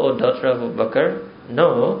 No, O daughter of Abu Bakr.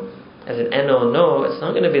 No, as in no, it's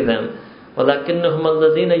not going to be them. وَلَكِنَّهُمْ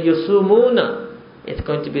الَّذِينَ يُصُومُونَ. It's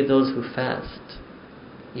going to be those who fast.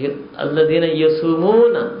 الَّذِينَ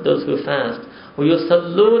يُصُومُونَ, those who fast.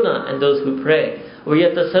 وَيُصَلُّونَ, and those who pray.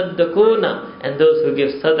 وَيَتَصَدَّقُونَ, and those who give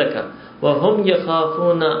sadaqah. وَهُمْ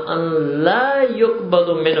يَخَافُونَ أَنْ لَا يُقْبَلُ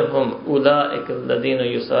مِنْهُمْ أُولَٰئِكَ الَّذِينَ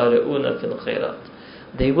يُسَارِعُونَ فِي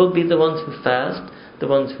الْخَيْرَاتِ. They will be the ones who fast, the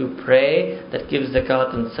ones who pray, that give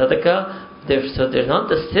zakat and sadaqah. So they're not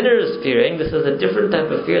the sinners fearing. This is a different type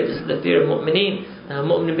of fear. This is the fear of mu'mineen. Now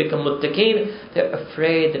mu'mineen become muttaqeen. They're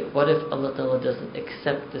afraid that what if Allah Ta'ala doesn't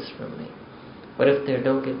accept this from me? What if they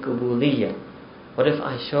don't get qubuliyah? What if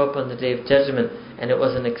I show up on the Day of Judgment and it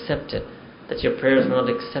wasn't accepted? That your prayers were not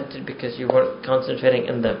accepted because you weren't concentrating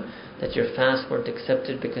in them. That your fast weren't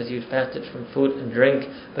accepted because you fasted from food and drink,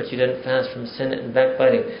 but you didn't fast from sin and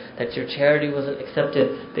backbiting. That your charity wasn't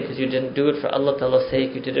accepted because you didn't do it for Allah Ta'ala's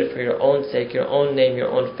sake, you did it for your own sake, your own name, your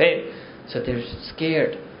own fame. So they're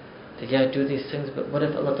scared that, yeah, I do these things, but what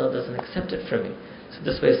if Allah Ta'ala doesn't accept it from me? So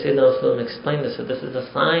this way Sayyidina Rasulullah explained this. So this is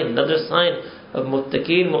a sign, another sign of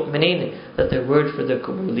muttaqeen, mu'mineen, that they're word for the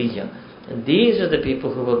qubuliyah. And these are the people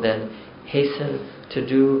who will then hasten to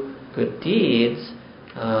do good deeds.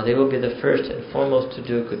 They will be the first and foremost to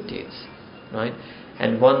do good deeds, right?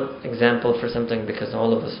 And one example for something, because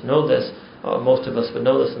all of us know this, or most of us would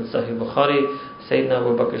know this, in Sahih Bukhari, Sayyidina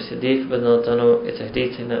Abu Bakr Siddiq, it's a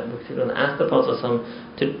hadith, Sayyidina Abu Bakr asked the Prophet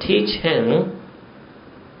to teach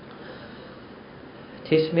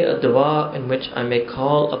me a dua in which I may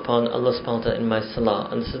call upon Allah subhanahu wa ta'ala in my salah.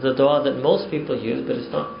 And this is the dua that most people use,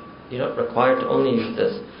 but you're not required to only use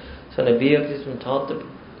this. So Nabi Akram taught the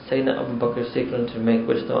Sayyidina Abu Bakr Siddiq to make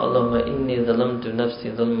which dua, Allahumma inni zalamtu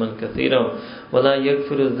nafsi zulman kathira wa la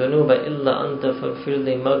yaghfiru dhunuba illa anta faghfir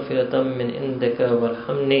li maghfiratan min indaka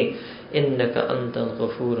warhamni innaka antal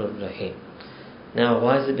ghafurur rahim. Now,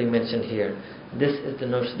 why is it being mentioned here? This is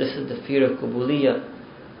the fear of qubuliyah,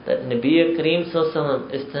 that Nabi Kareem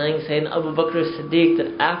Sallallahu is telling Sayyidina Abu Bakr Siddiq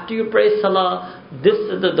that after you pray salah, this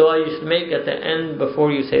is the dua you should make at the end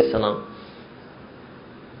before you say salam.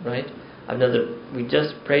 Right? We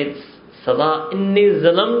just prayed salah, inni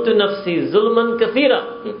zalamtu nafsi zulman kathira.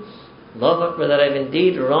 Allahu Akbar, that I've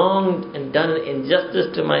indeed wronged and done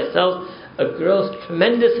injustice to myself, a gross,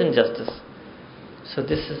 tremendous injustice. So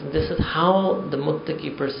this is how the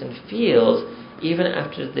muttaqi person feels. Even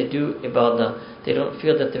after they do ibadah, they don't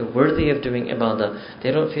feel that they're worthy of doing ibadah. They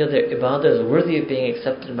don't feel their ibadah is worthy of being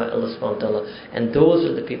accepted by Allah subhanahu wa ta'ala. And those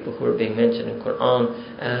are the people who are being mentioned in Quran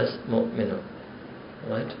as mu'minun.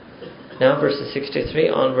 Right? Now verses 63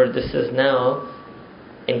 onward, this is now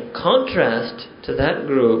In contrast to that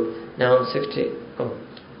group, now in 60... Oh,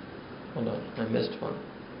 hold on, I missed one.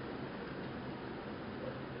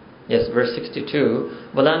 Yes, verse 62.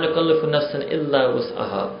 وَلَا نُكَلِّفُ نَفْسًا إِلَّا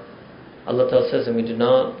وُسْعَهَا. Allah Ta'ala says, and we do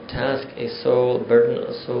not task a soul, burden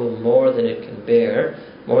a soul more than it can bear,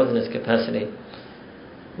 more than its capacity.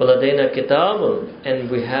 وَلَدَيْنَا كِتَابٌ. And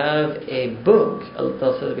we have a book. Allah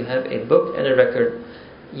Ta'ala says we have a book and a record.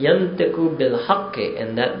 يَنْتِقُ بِالْحَقِّ.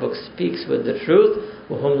 And that book speaks with the truth.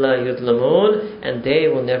 وَهُمْ لَا يُظْلَمُونَ. And they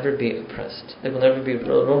will never be oppressed. They will never be,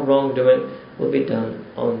 no wrongdoing will be done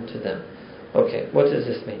onto them. Okay, what does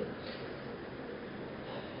this mean?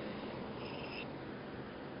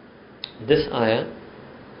 This ayah,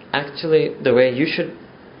 actually the way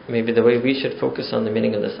we should focus on the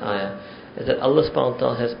meaning of this ayah is that Allah subhanahu wa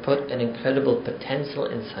ta'ala has put an incredible potential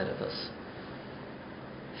inside of us.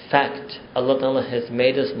 Fact, Allah ta'ala has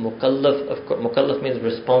made us mukallaf. Mukallaf means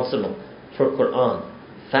responsible for Quran.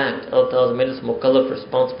 Fact, Allah ta'ala has made us mukallaf,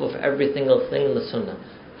 responsible for every single thing in the sunnah.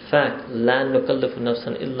 Fact, la nukallifu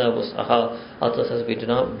nafsan illa wus'aha. Allah says we do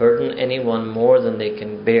not burden anyone more than they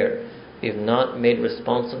can bear. We have not made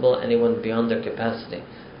responsible anyone beyond their capacity.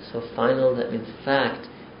 So final, that means fact,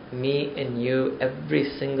 me and you, every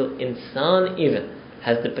single insan even,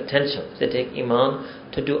 has the potential to take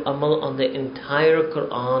iman, to do amal on the entire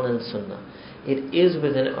Quran and Sunnah. It is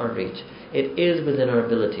within our reach. It is within our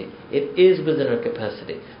ability. It is within our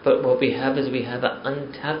capacity. But what we have is we have an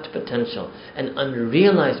untapped potential, an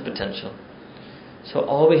unrealized potential. So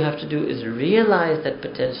all we have to do is realize that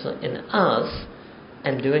potential in us,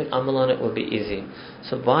 and doing amal on it will be easy.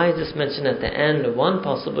 So why is this mentioned at the end? One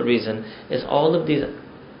possible reason is all of these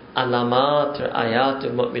alamat or ayat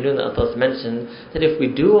of mu'minun that Allah has mentioned, that if we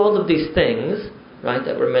do all of these things, right,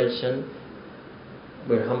 that were mentioned,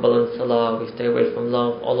 we're humble in salah, we stay away from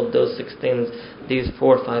love, all of those 6 things, these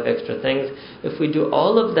 4 or 5 extra things, if we do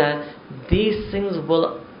all of that, these things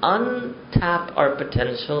will untap our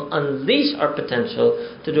potential, unleash our potential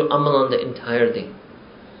to do amal on the entire deen.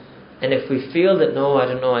 And if we feel that, no, I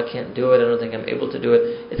don't know, I can't do it, I don't think I'm able to do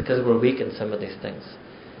it, it's because we're weak in some of these things.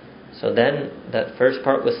 So then, that first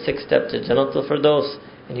part was 6 steps to Jannatul Firdaus,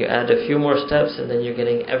 and you add a few more steps, and then you're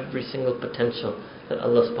getting every single potential that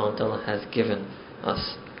Allah subhanahu wa ta'ala has given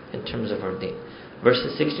us in terms of our deen.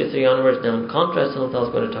 Verses 63 onwards, now in contrast, Allah Ta'ala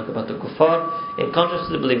is going to talk about the kuffar, in contrast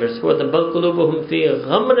to the believers, who are the bal qulubuhum fi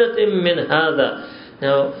ghamratin min hadha.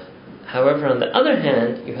 Now, however, on the other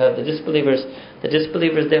hand, you have the disbelievers. The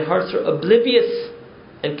disbelievers, their hearts are oblivious,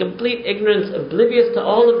 in complete ignorance, oblivious to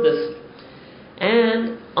all of this.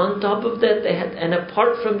 And on top of that, and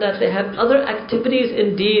apart from that, they have other activities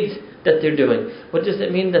and deeds that they're doing. What does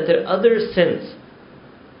it mean? That there are other sins.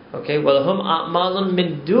 Okay, وَلَهُمْ أَعْمَالٌ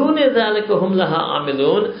مِّن دُونِ ذَلِكَ هُمْ لَهَا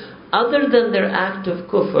عَامِلُونَ. Other than their act of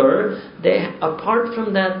kufr, apart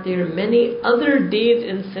from that, there are many other deeds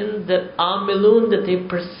and sins that amilun, that they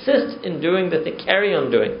persist in doing, that they carry on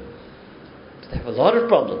doing. So they have a lot of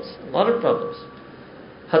problems.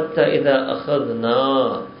 حَتَّى إِذَا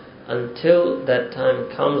أَخَذْنَا. Until that time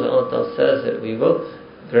comes, Allah says that we will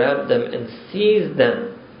grab them and seize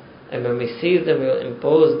them. And when we seize them, we will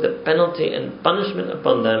impose the penalty and punishment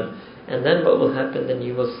upon them. And then what will happen? Then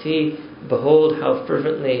you will see, behold, how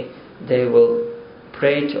fervently they will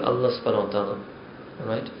pray to Allah subhanahu wa ta'ala.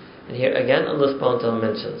 Alright? And here again Allah subhanahu wa ta'ala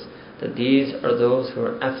mentions that these are those who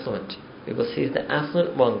are affluent. We will seize the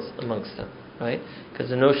affluent ones amongst them. Right? Because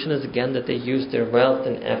the notion is again that they use their wealth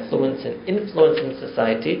and affluence and influence in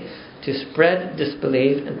society to spread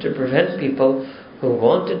disbelief and to prevent people who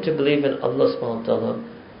wanted to believe in Allah subhanahu wa ta'ala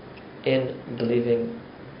in believing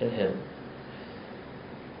in Him.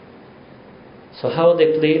 So how will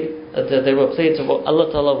they plead? They will plead to what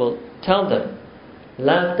Allah Ta'ala will tell them.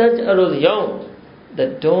 La taj'arul yawm.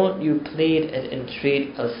 That don't you plead and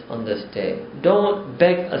entreat us on this day. Don't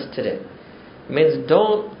beg us today. It means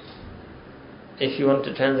don't, if you want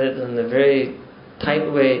to translate it in a very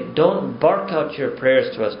tight way, don't bark out your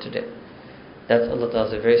prayers to us today. That's Allah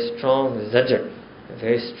Ta'ala's a very strong zajr, a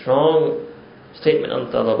very strong statement Allah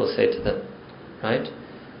Ta'ala will say to them. Right?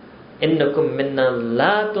 Innakum minna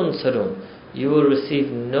la tunsarun. You will receive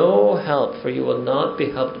no help, for you will not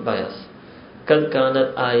be helped by us. Qad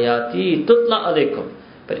kanat ayati tutla alaykum.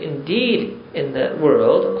 But indeed, in that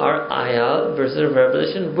world, our ayat, verses of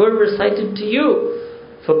revelation, were recited to you.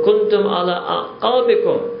 فَكُنْتُمْ عَلَىٰ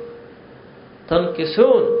أَعْقَابِكُمْ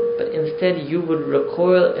تَنْكِسُونَ. But instead you would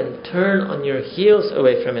recoil and turn on your heels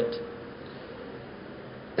away from it.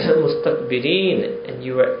 مُسْتَكْبِرِينَ. And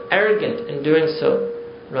you were arrogant in doing so.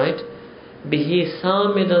 Right? بِهِ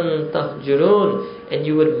سَامِدًا تَهْجُرُونَ. And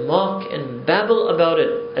you would mock and babble about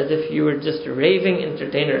it as if you were just raving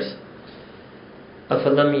entertainers.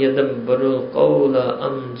 أَفَلَمْ يَدَبَّرُوا الْقَوْلَ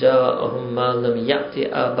أَمْ جَاءَهُمْ مَا لَمْ يَأْتِ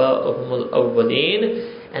آبَاءَهُمُ الْأَوَّلِينَ.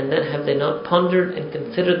 And then have they not pondered and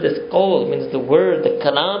considered this qawl, means the word, the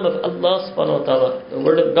kalam of Allah subhanahu wa ta'ala, the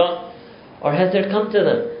word of God? Or has there come to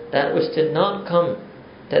them that which did not come,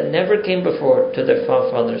 that never came before to their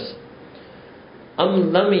forefathers?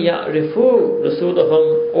 أَمْ لَمْ يَعْرِفُوا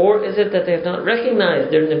رَسُولَهُمْ. Or is it that they have not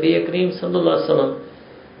recognized their Nabi Kareem sallallahu alaihi wasallam,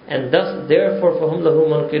 and thus therefore فَهُمْ لَهُ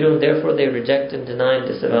مُنْكِرُونَ, therefore they reject and deny and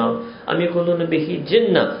disavow. أَمْ يَقُولُونَ بِهِ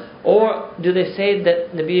جِنَّةٌ. Or do they say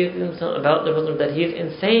that Nabi about the Muslim that he is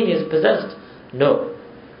insane, he is possessed? No.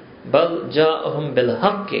 بَلْ جَاءَهُمْ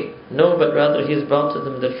بِالْحَقِّ. No, but rather he has brought to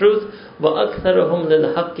them the truth. وَأَكْثَرُهُمْ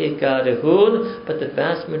لِلْحَقِّ كَارِهُونَ. But the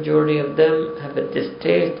vast majority of them have a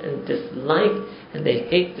distaste and dislike, and they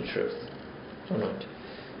hate the truth. Alright.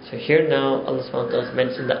 So here now Allah subhanahu wa ta'ala has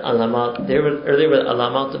mentioned the alamat. There were earlier were the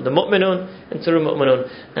alamat of the mu'minun in Surah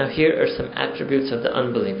Mu'minun. Now here are some attributes of the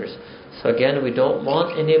unbelievers. So again, we don't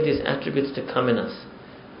want any of these attributes to come in us.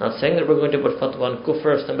 Not saying that we're going to put fatwa on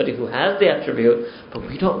kufr of somebody who has the attribute, but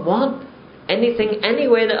we don't want anything, any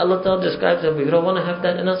way that Allah Ta'ala describes them. We don't want to have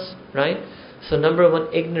that in us, right? So number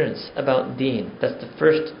one, ignorance about deen. That's the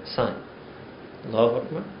first sign. Allahu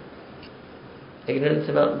Akbar. Ignorance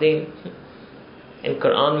about deen. In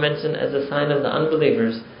Quran mentioned as a sign of the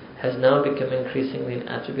unbelievers has now become increasingly an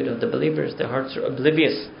attribute of the believers. Their hearts are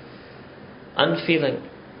oblivious, unfeeling.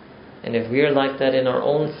 And if we are like that in our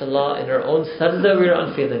own salah, in our own sajda, we are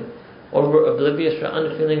unfeeling, or we're oblivious or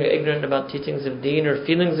unfeeling or ignorant about teachings of deen or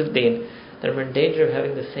feelings of deen, then we're in danger of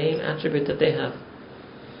having the same attribute that they have.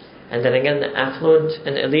 And then again, the affluent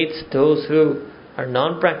and elites, those who are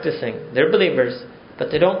non-practicing, they're believers, but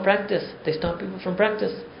they don't practice. They stop people from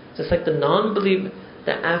practice. Just like the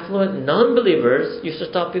affluent non-believers used to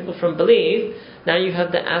stop people from belief, now you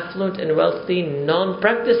have the affluent and wealthy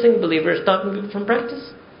non-practicing believers stopping people from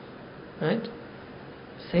practice. Right?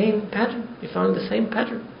 Same pattern. You found the same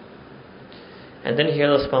pattern. And then here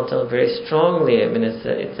Allah subhanahu wa ta'ala very strongly,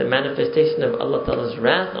 it's a manifestation of Allah Ta'ala's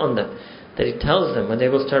wrath on them, that He tells them when they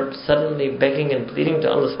will start suddenly begging and pleading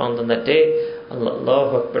to Allah subhanahu wa ta'ala on that day,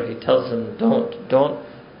 Allahu Akbar, He tells them, don't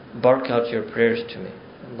bark out your prayers to me.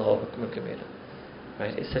 Allahu Akbar kabira.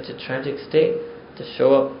 Right? It's such a tragic state to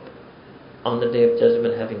show up on the day of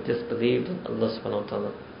judgment having disbelieved in Allah subhanahu wa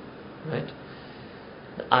ta'ala. Right?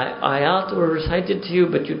 Ayat were recited to you,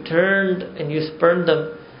 but you turned and you spurned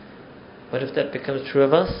them. What if that becomes true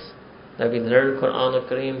of us? That we learned Quran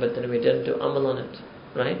al-Kareem, but then we didn't do amal on it.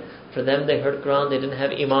 Right? For them, they heard Quran, they didn't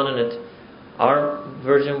have iman on it. Our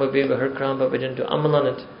version would be we heard Quran, but we didn't do amal on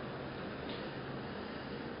it.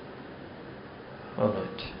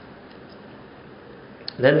 Alright.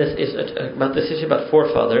 Then this issue about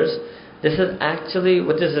forefathers. This is actually,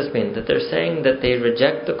 what does this mean? That they're saying that they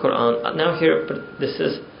reject the Quran. Now here, but this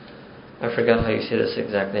is, I forgot how you say this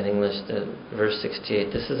exactly in English, the verse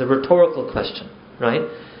 68. This is a rhetorical question, right?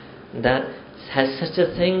 That has such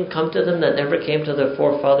a thing come to them that never came to their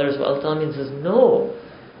forefathers? Well, Allah says, no.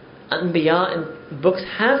 Anbiya and books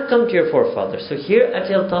have come to your forefathers. So here,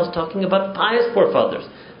 actually, Allah is talking about pious forefathers.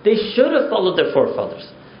 They should have followed their forefathers,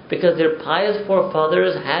 because their pious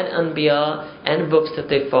forefathers had Anbiya and books that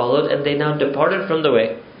they followed, and they now departed from the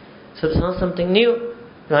way. So it's not something new,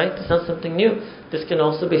 right? It's not something new. This can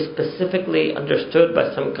also be specifically understood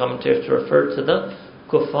by some commentators to refer to the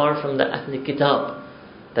kuffar from the Ahli Kitab,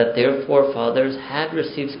 that their forefathers had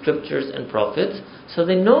received scriptures and prophets, so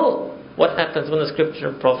they know what happens when a scripture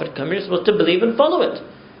and prophet come. You're supposed to believe and follow it.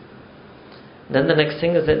 Then the next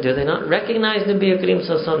thing is that do they not recognize Nabi Kareem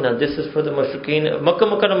sallallahu alaihi wasallam? Now this is for the mushrikeen of Makkah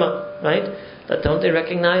Mukarramah, right? That don't they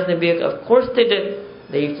recognize Nabi? Of course they did.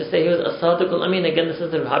 They used to say he was as-sadiqul amin. Again, this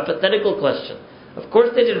is a hypothetical question. Of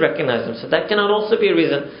course they did recognize him. So that cannot also be a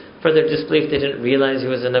reason for their disbelief. They didn't realize he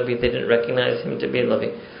was a Nabi. They didn't recognize him to be a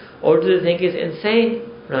Nabi. Or do they think he's insane,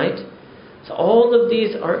 right? So all of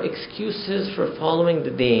these are excuses for following the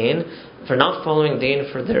deen, for not following deen,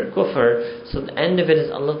 for their kufr. So the end of it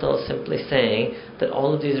is Allah Ta'ala simply saying that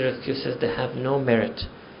all of these are excuses that have no merit.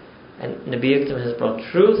 And Nabi Akram has brought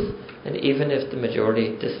truth, and even if the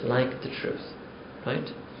majority dislike the truth, right?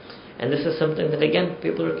 And this is something that again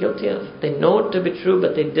people are guilty of. They know it to be true,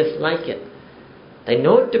 but they dislike it. They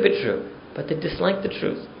know it to be true, but they dislike the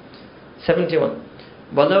truth. 71.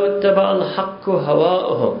 وَلَوْ اتَّبَعَ الْحَقُّ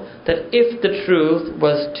هَوَاءُهُمْ. That if the truth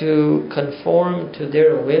was to conform to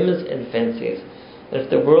their whims and fancies, that if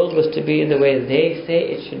the world was to be the way they say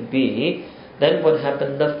it should be, then what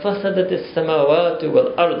happened? لَفَسَدَتِ السَّمَاوَاتُ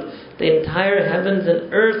وَالْأَرْضِ. The entire heavens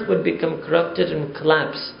and earth would become corrupted and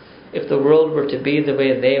collapse if the world were to be the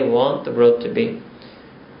way they want the world to be.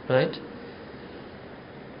 Right?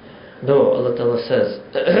 No, Allah Ta'ala says,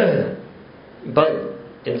 but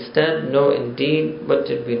instead, no, indeed, what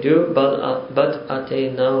did we do? But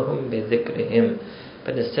ataynahum bi dhikrihim.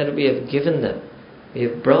 But instead we have given them. We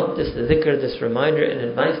have brought this dhikr, this reminder and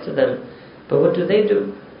advice to them. But what do?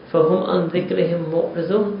 فَهُمْ عَنْ ذِكْرِهِمْ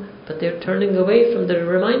مُعْرِضُونَ. But they're turning away from the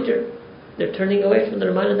reminder. They're turning away from the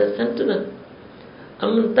reminder that's sent to them.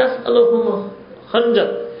 أَمْ تَسْأَلُهُمْ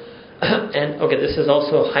خَرْجًا. And okay, this is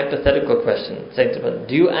also a hypothetical question.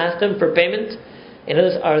 Do you ask them for payment? In other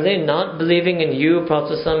words, are they not believing in you,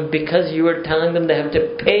 Prophet ﷺ, because you are telling them they have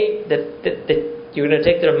to pay, that you're going to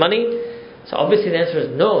take their money? So obviously the answer is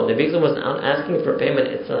no. The Nabi was not asking for payment.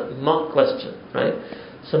 It's a mock question, right?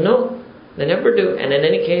 So no, they never do. And in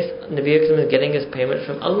any case, the Nabi is getting his payment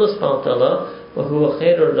from Allah subhanahu wa ta'ala. وَهُوَ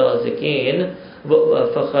خَيْرُ الرَّازِقِينَ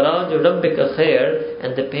فَخَرَاجُ رَبِّكَ خَيْرٌ.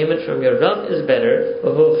 And the payment from your Rabb is better.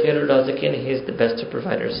 وَهُوَ خَيْرُ الرَّازِقِينَ. He is the best of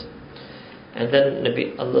providers. And then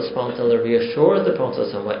Allah subhanahu wa ta'ala reassures the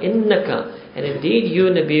Prophet وَإِنَّكَ. And indeed you,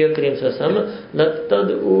 Nabi Kareem sallallahu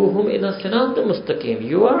لَتَدْعُوهُمْ إِلَى صِرَاطٍ مُسْتَقِيمٍ.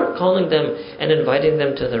 You are calling them and inviting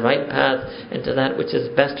them to the right path and to that which is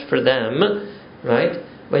best for them, right?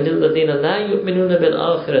 وَإِنَّ الَّذِينَ لَا يُؤْمِنُونَ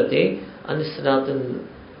بِالْآخِرَةِ عَنِ الصِّرَاطِ.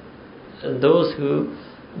 And those who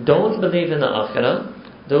don't believe in the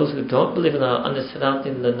akhirah, those who don't believe in the an-sirat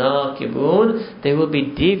lanakibun, they will be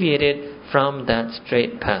deviated from that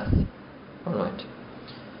straight path. Alright.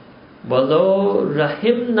 وَلَوْ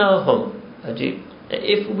رَحِمْنَاهُمْ. Ajib.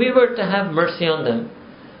 If we were to have mercy on them,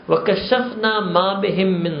 وَكَشَفْنَا مَا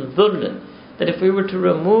بِهِمْ مِنْ ذُلٍّ. That if we were to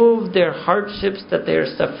remove their hardships that they are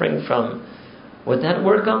suffering from, would that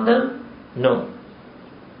work on them? No.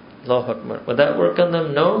 Allahu Akbar. Would that work on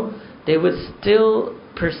them? No. They would still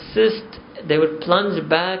persist. They would plunge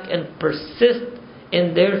back and persist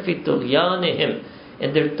in their fitughyanihim.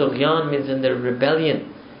 In their tughyan means in their rebellion.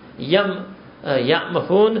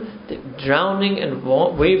 Ya'mahun, drowning and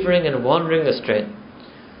wavering and wandering astray.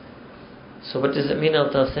 So what does it mean?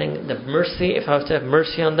 Allah is saying the mercy, if I was to have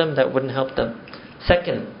mercy on them, that wouldn't help them.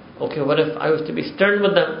 Second, okay, what if I was to be stern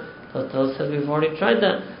with them? Allah says we've already tried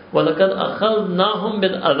that. وَلَقَدْ أَخَذْنَاهُمْ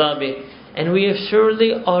بِالْعَذَابِ. And we have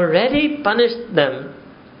surely already punished them.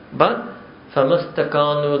 But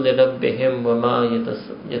فَمَسْتَكَانُوا لِرَبِّهِمْ وَمَا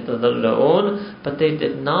يَتَضَرَّعُونَ. But they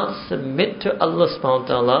did not submit to Allah subhanahu wa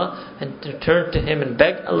ta'ala and to turn to Him and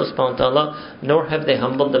beg Allah subhanahu wa ta'ala, nor have they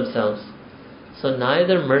humbled themselves. So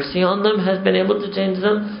neither mercy on them has been able to change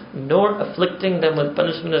them, nor afflicting them with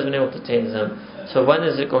punishment has been able to change them. So when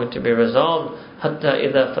is it going to be resolved? حَتَّى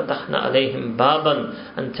إِذَا فَتَحْنَا عَلَيْهِمْ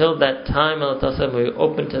بَابًا. Until that time, Allah said, we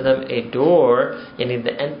open to them a door,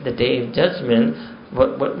 the day of judgment.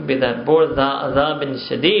 What would be that door? ذَا عَذَابٍ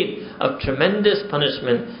شَدِيدٍ, of tremendous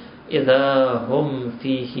punishment. إِذَا هُمْ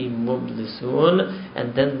فِيهِ مُبْلِسُونَ.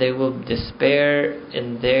 And then they will despair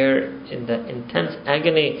in the intense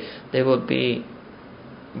agony. They will be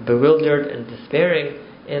bewildered and despairing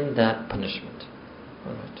in that punishment.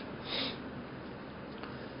 Alright.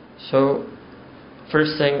 So,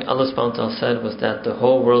 first thing Allah subhanahu wa ta'ala said was that the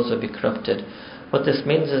whole world will be corrupted. What this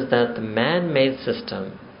means is that the man-made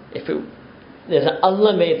system, there's an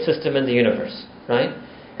Allah-made system in the universe, right?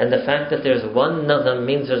 And the fact that there's one nazam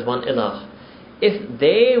means there's one ilah. If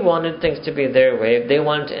they wanted things to be their way, if they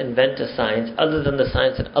wanted to invent a science other than the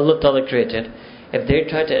science that Allah Ta'ala created, if they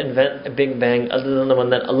tried to invent a Big Bang other than the one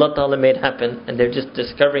that Allah Ta'ala made happen, and they're just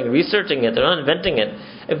researching it, they're not inventing it.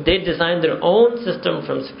 If they designed their own system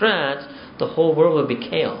from scratch, the whole world would be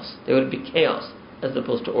chaos. There would be chaos as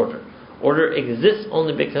opposed to order. Order exists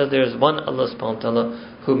only because there is one Allah subhanahu wa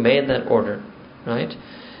ta'ala who made that order, right?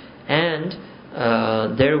 And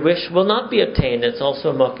their wish will not be obtained. It's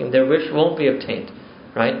also mocking. Their wish won't be obtained,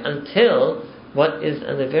 right? Until what is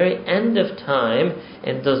in the very end of time,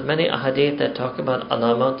 in those many ahadith that talk about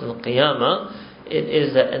alamat al-qiyamah, it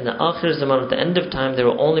is that in the akhir zaman, at the end of time, there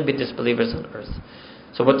will only be disbelievers on earth.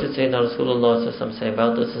 So what did Sayyidina Rasulullah say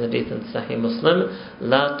about this hadith in Sahih Muslim?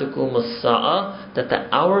 La tukum as-sa'a, that the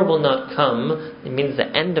hour will not come. It means the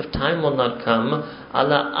end of time will not come.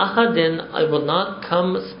 Ala ahadin, I will not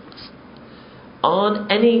come on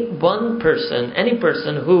any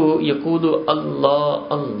person who yaqulu Allah,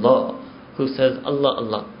 Allah, who says Allah,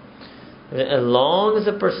 Allah. As long as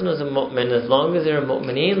a person is a mu'min, as long as there are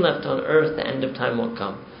mu'mineen left on earth, the end of time won't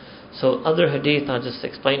come. So other hadith, I'll just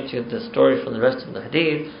explain to you the story from the rest of the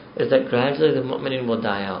hadith, is that gradually the mu'mineen will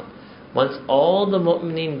die out. Once all the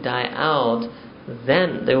mu'mineen die out,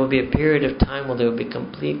 then there will be a period of time where there will be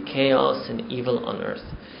complete chaos and evil on earth.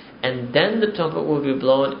 And then the trumpet will be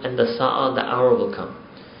blown and the sa'ah, the hour will come.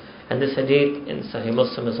 And this hadith in Sahih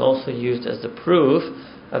Muslim is also used as the proof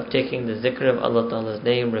of taking the zikr of Allah Ta'ala's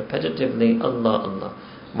name repetitively, Allah, Allah.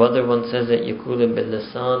 Whether one says it يقول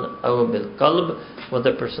باللسان أو بالقلب,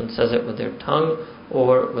 whether a person says it with their tongue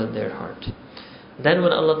or with their heart. Then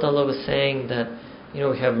when Allah Ta'ala was saying that, we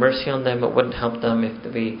have mercy on them, it wouldn't help them.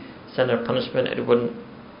 If we send our punishment, it wouldn't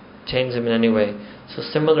change them in any way. So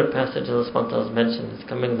similar passage Allah subhanahu wa ta'ala has mentioned, it's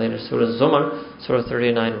coming later, Surah Zumar, Surah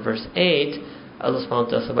 39 verse 8. Allah subhanahu wa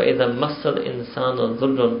ta'ala said, وَإِذَا مَسَّ الْإِنسَانَ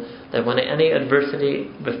ضُرٌّ, that when any adversity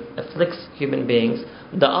afflicts human beings,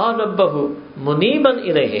 دَعَا رَبَّهُ مُنِيبًا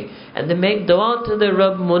إِلَيْهِ, and they make dua to their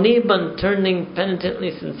Rabb, مُنِيبًا, turning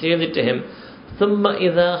penitently, sincerely to Him. ثُمَّ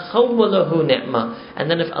إِذَا خَوَّلَهُ نِعْمَةً, and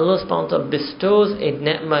then if Allah subhanahu wa ta'ala bestows a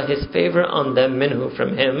ni'mah, His favor on them, minhu,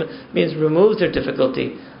 from Him, means removes their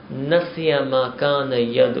difficulty, نَسِيَ مَا كَانَ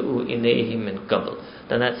يَدْعُو إِلَيْهِ مِنْ قَبْلِ,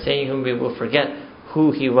 then that saying whom we will forget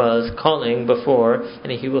who he was calling before,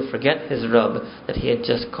 and he will forget his Rabb that he had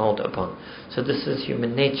just called upon. So this is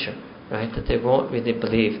human nature, right? That they won't really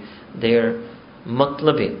believe. They're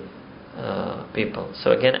matlabi people.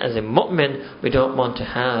 So again, as a mu'min, we don't want to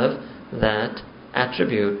have that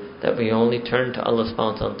attribute that we only turn to Allah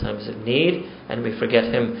subhanahu wa ta'ala in times of need and we forget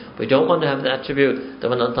Him. We don't want to have the attribute that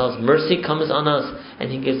when Allah's mercy comes on us and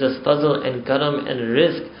He gives us fazl and karam and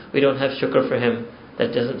rizq, we don't have shukr for Him.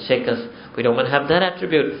 That doesn't shake us. We don't want to have that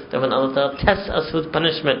attribute that when Allah Ta'ala tests us with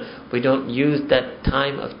punishment, we don't use that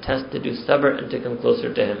time of test to do sabr and to come closer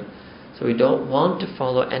to Him. So we don't want to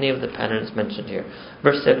follow any of the patterns mentioned here.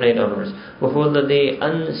 Verse 7 8 onwards. وَهُوَ الَّذِي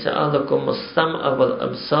أَنْشَأَ لَكُمُ السَّمْعَ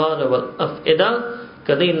وَالْأَبْصَارَ وَالْأَفْئِدَةَ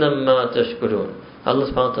قَلِيلًا مَا تَشْكُرُونَ. Allah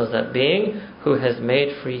subhanahu wa ta'ala is that being who has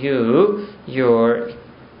made for you your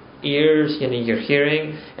ears, your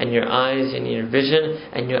hearing, and your eyes, your vision,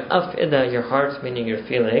 and your afida, your hearts, meaning your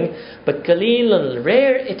feeling. But qalilan,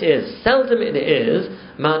 rare it is, seldom it is,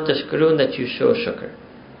 ma tashkurun, that you show shukr.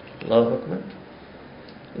 Allahu Akbar.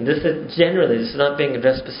 This is not being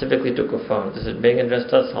addressed specifically to kuffar. This is being addressed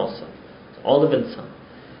to us also. It's all of insan.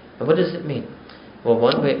 And what does it mean? Well,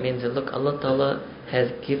 one way it means that, look, Allah Ta'ala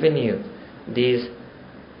has given you these,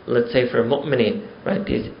 let's say for mu'mineen, right,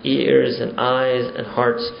 these ears and eyes and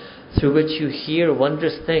hearts through which you hear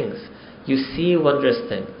wondrous things, you see wondrous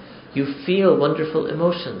things, you feel wonderful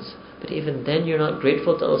emotions, but even then you're not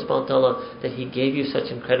grateful to Allah subhanahu wa ta'ala that He gave you such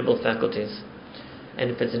incredible faculties. And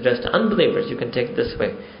if it's addressed to unbelievers, you can take it this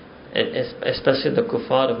way, and especially the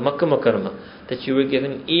kuffar of Makkah Mukarramah, that you were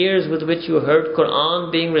given ears with which you heard Quran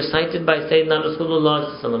being recited by Sayyidina Rasulullah sallallahu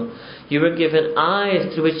alaihi wasallam. You were given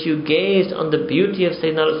eyes through which you gazed on the beauty of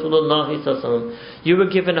Sayyidina Rasulullah sallallahu alaihi wasallam. You were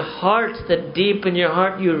given a heart that deep in your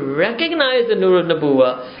heart you recognize the Nur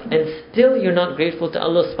al-Nabuwah, and still you're not grateful to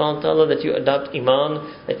Allah subhanahu wa ta'ala that you adopt Iman,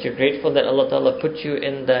 that you're grateful that Allah ta'ala put you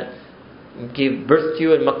in that, gave birth to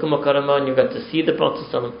you in Makkah Mukarramah, and you got to see the Prophet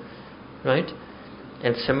sallallahu alaihi wasallam, right?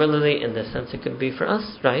 And similarly, in this sense, it could be for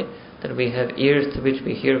us, right? That we have ears to which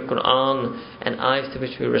we hear Quran, and eyes to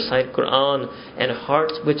which we recite Quran, and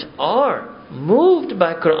hearts which are moved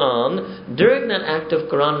by Quran during that act of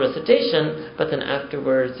Quran recitation, but then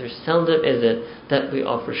afterwards, there seldom is it that we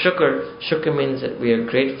offer shukr. Shukr means that we are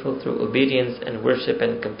grateful through obedience and worship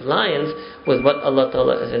and compliance with what Allah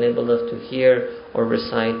Ta'ala has enabled us to hear or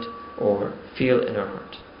recite or feel in our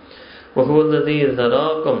heart. وَهُوَ الَّذِي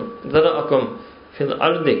ذَرَأَكُمْ fil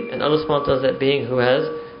ardi, and Allah subhanahu wa ta'ala is that being who has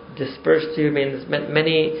dispersed you, means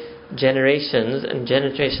many generations and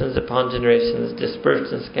generations upon generations,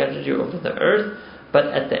 dispersed and scattered you over the earth, but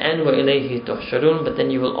at the end وَإِلَيْهِ تُحْشَرُونَ, but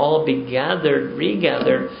then you will all be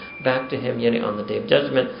regathered back to Him on the Day of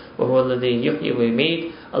Judgment. وَهُوَ الَّذِي يُحْيِي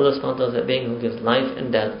وَيُمِيتُ, Allah subhanahu wa ta'ala is that being who gives life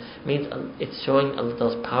and death, means it's showing Allah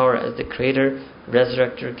Ta'ala's power as the creator,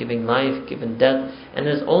 resurrector, giving life, giving death, and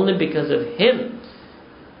it's only because of Him.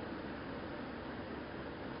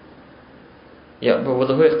 Yeah, but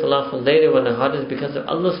وَلَهُ اخْتِلَافُ اللَّيْلِ وَالنَّهَارِ is because of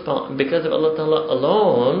Allah Ta'ala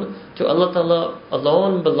alone. To Allah Ta'ala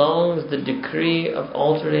alone belongs the decree of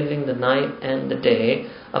alternating the night and the day.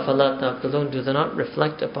 أَفَلَا تَعْقِلُونَ, do they not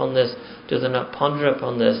reflect upon this? Do they not ponder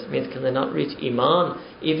upon this? Means, can they not reach Iman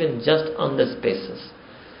even just on this basis?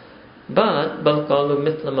 But بَلْ قَالُوا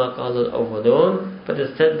مِثْلَ مَا قَالَ الْأَوَّلُونَ, but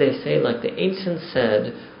instead they say like the ancients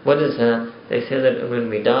said. What is that? They say that when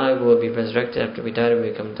we die, we will be resurrected. After we die, we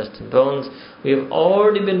become dust and bones. We have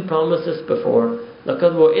already been promised this before.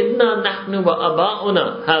 لَقَدْ وَإِذْنَا نَحْنُ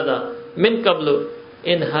وَأَبَاؤُنَا هَذَا مِنْ قَبْلُ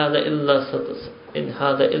إِنْ هَذَا إِلَّا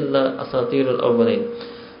أَسَاطِيرُ الْأَوَّلِينَ.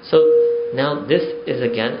 So now this is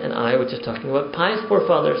again an ayah which is talking about pious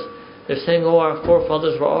forefathers. They're saying, our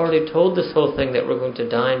forefathers were already told this whole thing that we're going to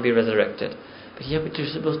die and be resurrected. But you're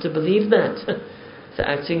supposed to believe that. So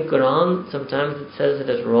actually in Quran, sometimes it says it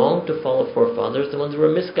is wrong to follow forefathers, the ones who were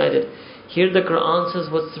misguided. Here the Quran says,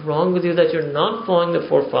 what's wrong with you that you're not following the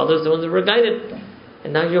forefathers, the ones who were guided?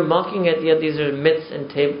 And now you're mocking at, yeah, these are myths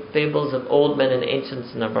and fables of old men and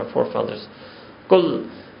ancients and of our forefathers. Qul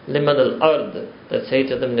liman al-ard, that say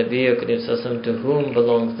to them, Nabiya Kareem Sallallahu, to whom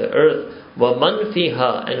belongs the earth, wa man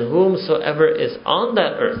fiha, and whomsoever is on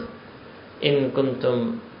that earth, in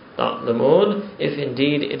kuntum ta'lamun, if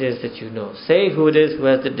indeed it is that you know. Say who it is who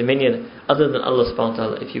has the dominion other than Allah subhanahu wa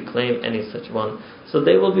ta'ala, if you claim any such one. So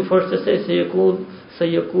they will be forced to say,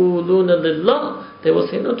 Sayakuluna lillah. They will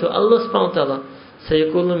say, no, to Allah subhanahu wa ta'ala.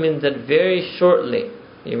 Sayakulun means that very shortly.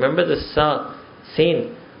 You remember the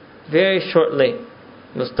scene? Very shortly.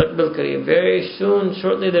 Mustaqbil Kareem. Very soon,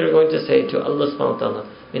 shortly they are going to say to Allah subhanahu wa ta'ala.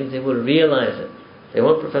 Means they will realize it. They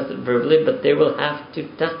won't profess it verbally, but they will have to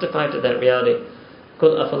testify to that reality.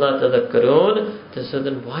 Qul afala tadhakkarun. So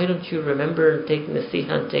then why don't you remember and take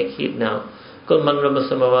nasiha and take heed now? Qul man rabba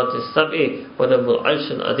samawati sab'i wa rabbul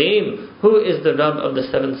arshil adim. Who is the Rabb of the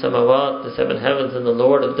 7 samawat, the 7 heavens, and the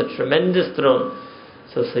Lord of the tremendous throne?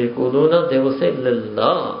 So sayquluna, they will say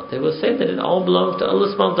lillah. They will say that it all belongs to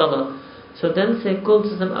Allah subhanahu wa ta'ala. So then say qul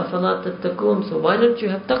to them afala tattaqun. So why don't you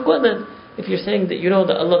have taqwa then? If you're saying that you know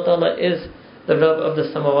that Allah ta'ala is the Rabb of the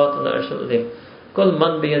samawat and the arshil adim. Qul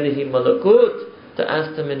man biyadihi malakut. To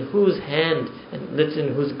ask them in whose hand and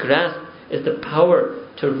in whose grasp is the power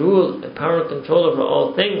to rule, the power and control over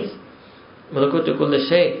all things. Malakutu kulli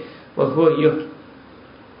shay wa huwa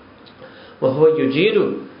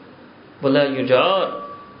yujiru wa la yujar.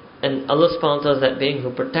 And Allah subhanahu wa ta'ala is that being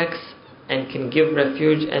who protects and can give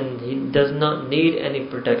refuge, and He does not need any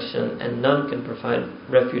protection, and none can provide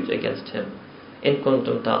refuge against Him. In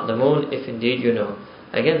kuntum ta'lamun, if indeed you know.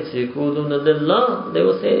 Again, sayquluna lillah. They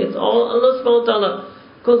will say it's all Allah subhanahu wa ta'ala.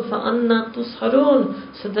 Qul fa'anna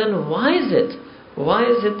tusharun. So then why is it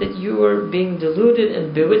that you are being deluded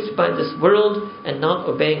and bewitched by this world and not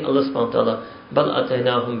obeying Allah subhanahu wa ta'ala? Bal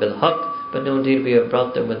ataynahum bil haqq. But no, indeed we have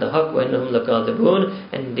brought them with the haqq, wa innahum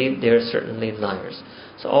lakadibun, and indeed they are certainly liars.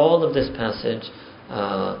 So all of this passage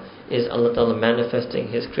is Allah ta'ala manifesting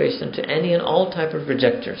His creation to any and all type of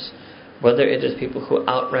rejectors. Whether it is people who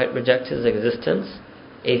outright reject His existence,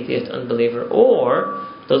 atheist, unbeliever, or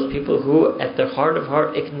those people who at their heart of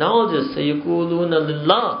heart acknowledges sayaquluna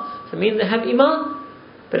lillah. So it means they have iman,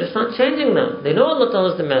 but it's not changing them. They know Allah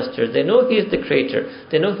Ta'ala is the master, they know He is the creator,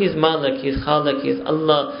 they know He's Malik, He's Khalik, He's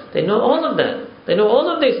Allah, they know all of that, they know all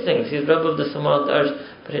of these things. He's Rabb of the Samawat Arsh,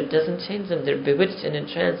 but it doesn't change them. They're bewitched and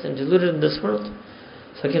entranced and deluded in this world.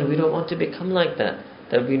 So again, we don't want to become like that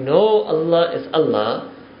we know Allah is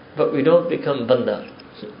Allah, but we don't become banda.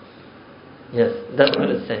 Yes, that's what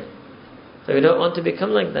it's saying. So we don't want to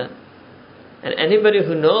become like that. And anybody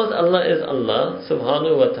who knows Allah is Allah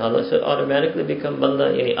subhanahu wa ta'ala should automatically become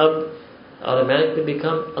banda, yani abd, automatically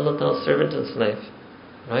become Allah Ta'ala's servant and slave.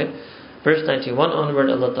 Right? Verse 91 onward,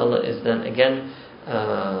 Allah Ta'ala is then again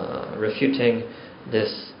refuting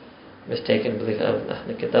this mistaken belief of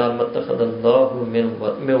Ahl Kitab. Mattakhadallahu min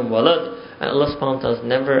walad. And Allah subhanahu wa ta'ala has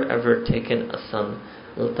never ever taken a son.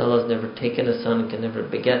 Allah Ta'ala has never taken a son, can never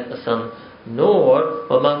beget a son, nor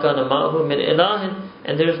وَمَا كَانَ مَعَهُ مِنْ إِلَهٍ,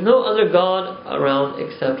 and there is no other God around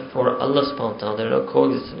except for Allah subhanahu wa ta'ala. There are no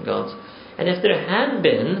coexistent gods. And if there had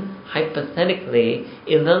been, hypothetically,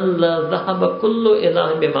 إِذَنْ لَذَهَبَ كُلُّ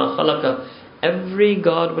إِلَهٍ بِمَا خَلَقَ, every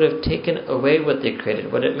God would have taken away what they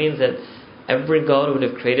created. What it means that every God would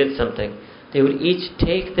have created something. They would each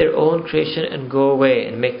take their own creation and go away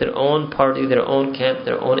and make their own party, their own camp,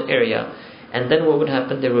 their own area. And then what would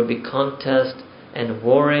happen? There would be contest and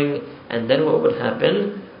warring. And then what would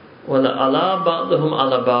happen? وَلَعَلَى بَعْضُهُمْ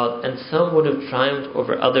عَلَى بَعْضٍ, and some would have triumphed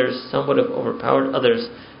over others, some would have overpowered others,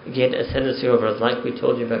 gained ascendancy over us, like we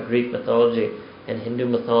told you about Greek mythology and Hindu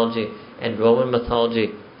mythology and Roman mythology.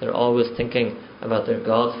 They're always thinking about their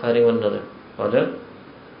gods fighting one another. Raja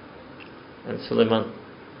and Suleiman.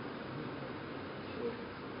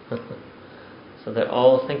 So they're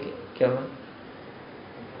all thinking. Kya?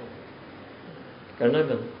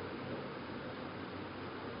 Karnagan.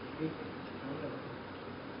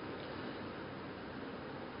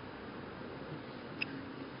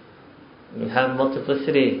 You have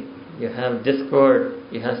multiplicity, you have discord,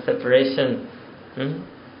 you have separation.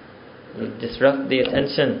 You disrupt the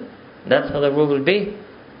attention. That's how the world would be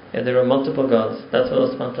if there were multiple gods. That's what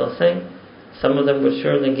Allah subhanahu wa ta'ala is saying. Some of them would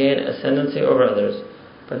surely gain ascendancy over others.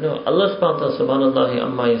 But no, Allah subhanahu wa ta'ala, subhanallahi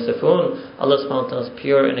amma yasifun, Allah subhanahu wa ta'ala is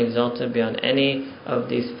pure and exalted beyond any of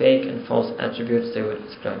these fake and false attributes they would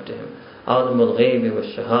ascribe to Him. Alimul ghaybi wa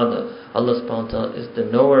shahada. Allah subhanahu wa ta'ala is the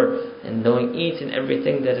knower, and knowing each and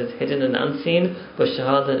everything that is hidden and unseen, wa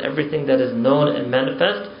shahada, and everything that is known and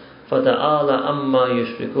manifest. Fata'ala amma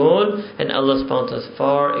yushrikun, and Allah subhanahu wa ta'ala is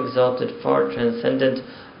far exalted, far transcendent,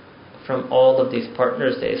 from all of these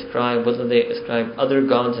partners they ascribe, whether they ascribe other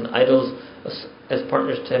gods and idols as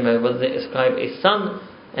partners to him, and whether they ascribe a son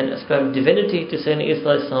and ascribe divinity to Sayyidina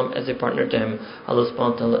Isa as a partner to him. Allah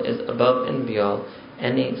subhanahu wa ta'ala is above and beyond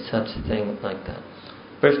any such thing like that.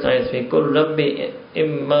 Verse 9, قُلْ رَبِّ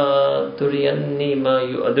إِمَّا تُرِيَنِّي مَا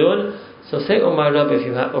يُؤَدُونَ. So say, oh my Rabb, if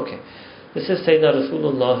you have... Okay, this is Sayyidina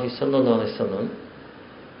Rasulullah sallallahu alayhi wa sallam.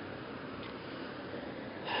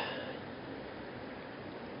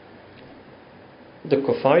 The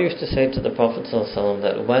kuffar used to say to the Prophet ﷺ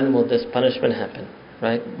that when will this punishment happen?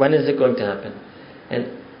 Right? When is it going to happen? And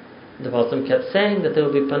the Prophet kept saying that they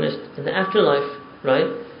will be punished in the afterlife, right?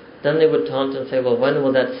 Then they would taunt and say, well, when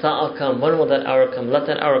will that sa'ah come? When will that hour come? Let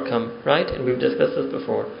that hour come, right? And we've discussed this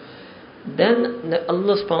before. Then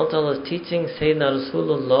Allah subhanahu wa ta'ala is teaching Sayyidina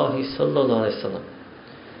Rasulullah sallallahu alayhi wa sallam.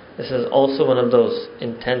 This is also one of those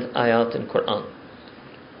intense ayat in Quran.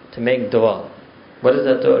 To make dua. What is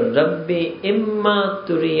that dua? Rabbi imma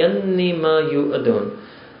turiyanni ma yu'adun.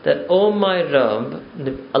 That, oh my Rabb,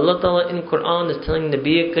 Allah ta'ala in Quran is telling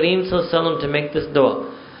Nabi Kareem sallallahu alayhi wa sallam to make this dua.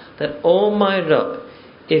 That, oh my Rabb,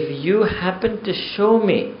 if you happen to show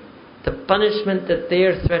me the punishment that they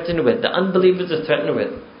are threatened with, the unbelievers are threatened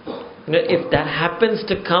with, if that happens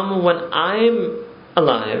to come when I'm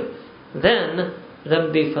alive, then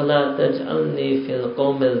Rabbi fala taj'alni fil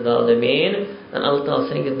qawmil zalimeen. And Allah Ta'ala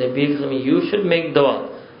saying to Nabi, you should make dua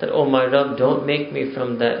that, oh my Rabb, don't make me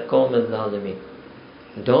from that qawmil zalimeen.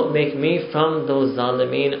 Don't make me from those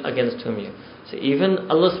zalimeen against whom you. So even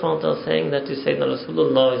Allah subhanahu wa ta'ala saying that to Sayyidina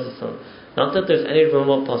Rasulullah, not that there's any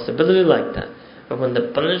remote possibility like that, but when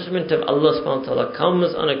the punishment of Allah subhanahu wa ta'ala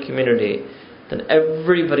comes on a community, then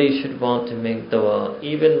everybody should want to make dua.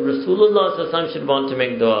 Even Rasulullah should want to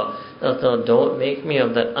make dua. Allah, don't make me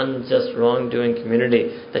of that unjust wrongdoing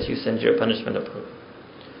community that you send your punishment upon.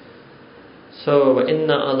 So, وَإِنَّ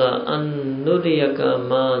عَلَىٰ أَن نُرِيَكَ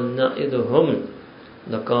مَا نَعِدُهُمْ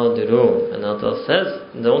لَقَادِرُونَ. And Allah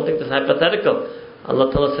says, don't think this is hypothetical.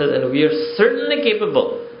 Allah Ta'ala says, and we are certainly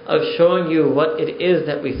capable of showing you what it is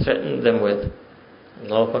that we threaten them with.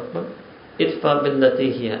 Allahu Akbar. Idfa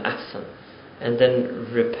billati hiya ahsan. And then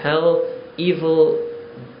repel evil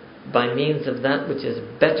by means of that which is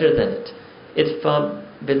better than it. Idfa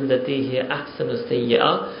billati hiya ahsanu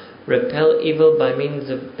sayyi'ah. Repel evil by means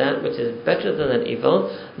of that which is better than that evil.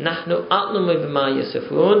 Nahnu a'lamu bima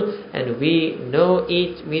yasifun. And we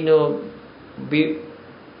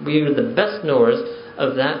are the best knowers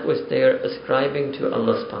of that which they are ascribing to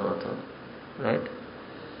Allah subhanahu wa ta'ala. Right?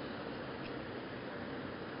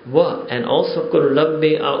 What? And also, قُلْ رَبِّ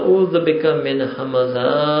أَعُوذُ بِكَ مِنْ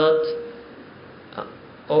هَمَزَاتِ.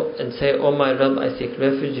 And say, oh my Rabb, I seek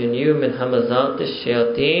refuge in you, مِنْ هَمَزَاتِ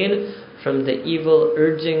الشَّيَاطِينِ, from the evil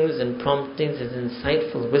urgings and promptings and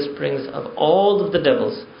insightful whisperings of all of the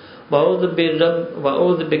devils. وَأَعُوذُ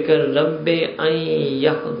بِكَ رَبِّ أَنْ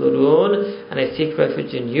يَحْضُرُونَ. And I seek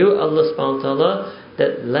refuge in you, Allah subhanahu wa ta'ala,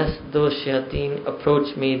 that lest those shayateen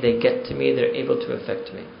approach me, they get to me, they're able to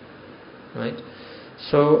affect me. Right?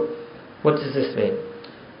 So, what does this mean?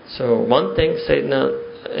 So, one thing,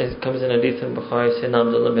 it comes in Hadith in Bukhari, Sayyidina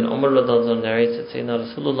Abdullah bin Umar narrates that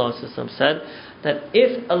Sayyidina Rasulullah said that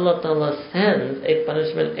if Allah Ta'ala sends a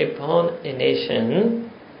punishment upon a nation,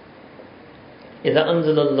 إِذَا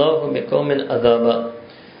أَنزَلَ اللَّهُ بِقَوْمٍ أَذَابًا.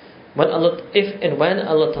 When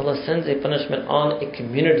Allah Ta'ala sends a punishment on a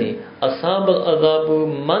community, أَصَابَ الْأَذَابُ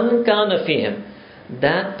مَنْ كَانَ فِيهِمْ.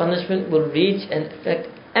 That punishment will reach and affect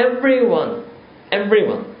everyone.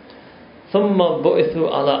 ثُمَّ بُعِثُوا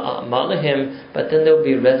عَلَىٰ أَعْمَالِهِمْ. But then they will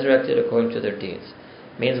be resurrected according to their deeds.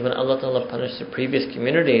 Means when Allah Ta'ala punished the previous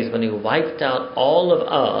communities, when He wiped out all of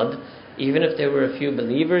Ad, even if there were a few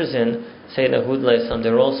believers in Sayyidina Hud, they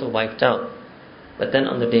were also wiped out. But then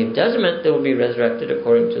on the Day of Judgment, they will be resurrected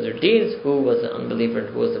according to their deeds, who was the unbeliever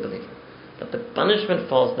and who was the believer. But the punishment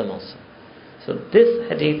falls them also. So this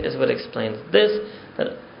hadith is what explains this,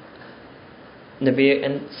 that Nabi,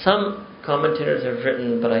 and some commentators have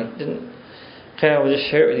written, but I will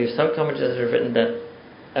just share it with you. Some commentators have written that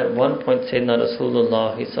at one point Sayyidina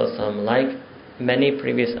Rasulullah, like many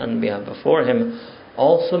previous Anbiya before him,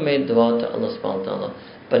 also made dua to Allah subhanahu wa ta'ala,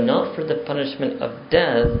 but not for the punishment of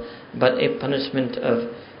death, but a punishment of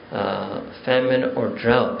famine or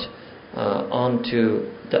drought onto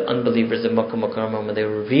the unbelievers of Makkah Mukarramah when they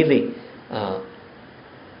were really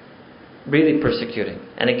persecuting.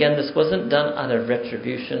 And again, this wasn't done out of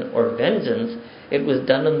retribution or vengeance. It was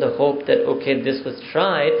done in the hope that, okay, this was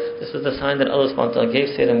tried. This was the sign that Allah subhanahu wa ta'ala gave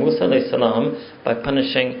Sayyidina Musa alayhi salam by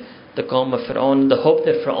punishing the Qawm of Fir'aun. The hope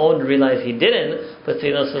that Fir'aun realized he didn't, but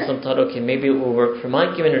Sayyidina Rasulullah thought, okay, maybe it will work for my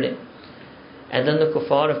community. And then the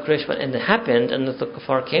kuffar of Quraysh, and it happened, and the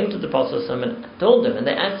kuffar came to the Prophet and told him, and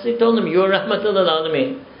they actually told him, "You are rahmatul lil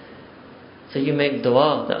alameen." So you make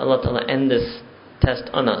dua that Allah Ta'ala end this test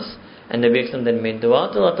on us. And Nabi Islam then made dua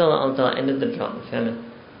to Allah Ta'ala ended the drought and famine.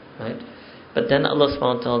 Right? But then Allah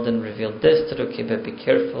subhanahu wa ta'ala then revealed this to okay, but be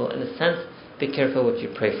careful. In a sense, be careful what you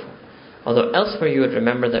pray for. Although elsewhere you would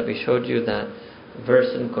remember that we showed you that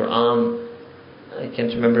verse in Quran, I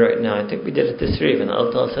can't remember right now, I think we did it this year even.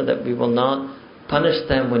 Allah Ta'ala said that we will not punish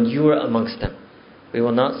them when you are amongst them. We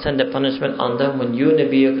will not send a punishment on them when you,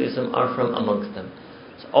 Nabi Islam, are from amongst them.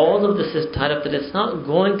 So all of this is tied up that it's not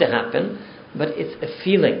going to happen, but it's a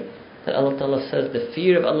feeling that Allah Ta'ala says the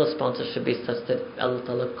fear of Allah's sponsor should be such that Allah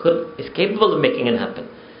Ta'ala is capable of making it happen.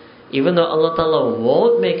 Even though Allah Ta'ala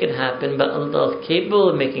won't make it happen, but Allah Ta'ala is capable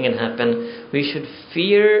of making it happen, we should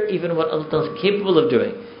fear even what Allah Ta'ala is capable of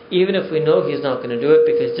doing, even if we know He's not going to do it,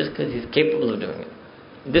 because He's capable of doing it.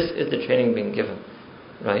 This is the training being given,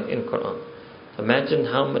 right, in Quran. So imagine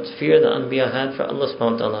how much fear the Anbiya had for Allah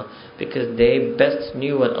subhanahu wa ta'ala, because they best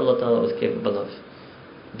knew what Allah Ta'ala was capable of.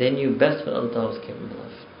 They knew best what Allah Ta'ala was capable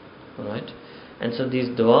of. Alright? And so these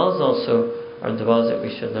du'as also are du'as that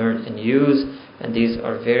we should learn and use, and these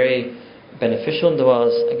are very beneficial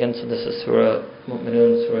du'as. Again, so this is Surah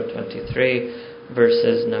Mu'minun, Surah 23,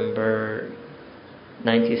 verses number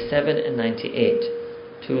 97 and 98.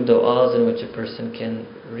 Two du'as in which a person can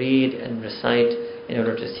read and recite in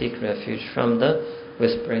order to seek refuge from the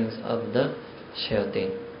whisperings of the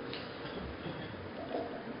shayateen.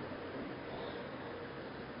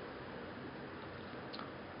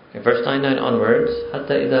 Okay, verse 99 onwards.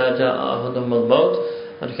 Hatta idha ja'a ahadumul maut.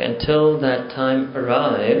 Okay, until that time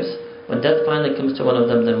arrives, when death finally comes to one of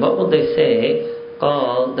them, then what will they say?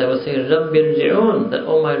 Qal, they will say, Rabbi irji'un, that,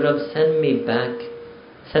 oh my Rabb, send me back.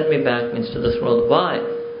 Send me back means to this world. Why?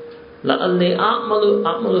 لَأَلِّي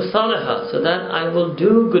أَعْمَلُ صَالِحًا, so that I will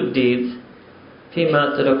do good deeds.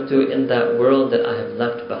 فِيمَا تَرَكْتُ, in that world that I have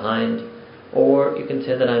left behind. Or you can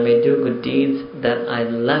say that I may do good deeds that I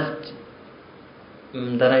left,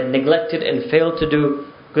 that I neglected and failed to do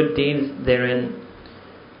good deeds therein.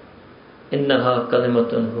 إِنَّهَا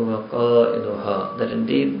كَلِمَةٌ هُوَ قَائِلُهَا, that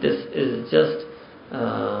indeed this is just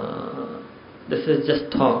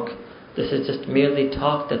talk. This is just merely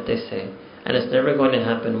talk that they say, and it's never going to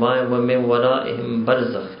happen. Why? وَمِن وَرَائِهِمْ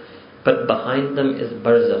بَرْزَخْ, but behind them is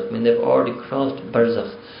barzakh. I mean, they've already crossed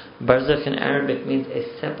barzakh. Barzakh in Arabic means a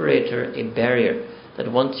separator, a barrier,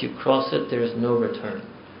 that once you cross it, there is no return.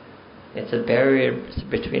 It's a barrier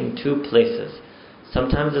between two places.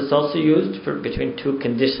 Sometimes it's also used for between two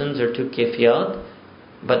conditions or two kayfiyat,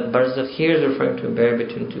 but barzakh here is referring to a barrier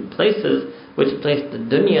between two places, which place the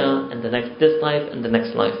dunya and this life and the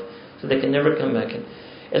next life. So they can never come back in.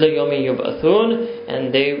 إِلَى يَوْمِ يُبْعَثُونَ,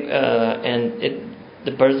 and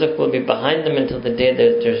the barzakh will be behind them until the day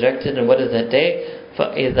they're resurrected. And what is that day?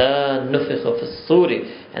 فَإِذَا نُفِخَ فِي الصُّورِ,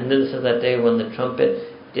 and this is that day when the trumpet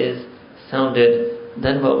is sounded.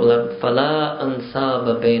 Then what will happen? فَلَا أَنْسَابَ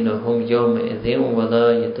بَيْنَهُمْ يَوْمَئِذٍ وَلَا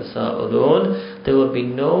يَتَسَاءَلُونَ, there will be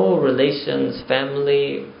no relations,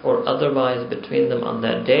 family or otherwise, between them on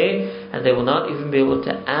that day, and they will not even be able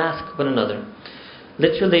to ask one another.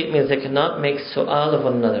 Literally, it means they cannot make su'al of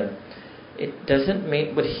one another. It doesn't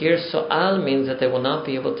mean, but here su'al means that they will not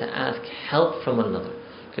be able to ask help from one another.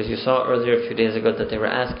 Because you saw earlier a few days ago that they were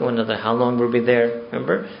asking one another, how long were we there?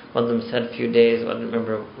 Remember? One of them said a few days, one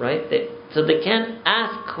remember, right? So they can't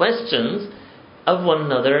ask questions of one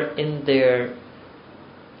another in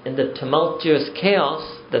the tumultuous chaos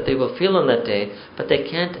that they will feel on that day, but they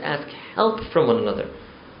can't ask help from one another.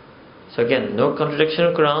 So again, no contradiction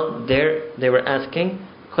in the Quran. There they were asking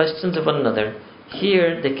questions of one another.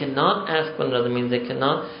 Here they cannot ask one another, means they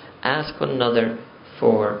cannot ask one another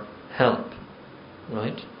for help.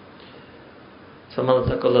 Right? فَمَنْ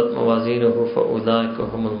ثَقُلَتْ مَوَازِينُهُ فَأُولَٰئِكَ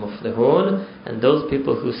هُمُ الْمُفْلِحُونَ, and those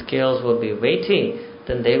people whose scales will be weighty,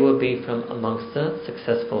 then they will be from amongst the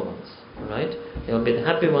successful ones. Right? They will be the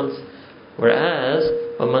happy ones. Whereas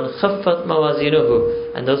وَمَنْ خَفَّتْ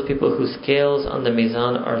مَوَازِينُهُ, and those people whose scales on the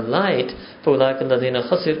mizan are light, فَأُولَٰئِكَ الَّذِينَ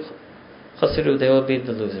خَسِرُوا, they will be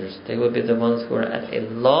the losers. They will be the ones who are at a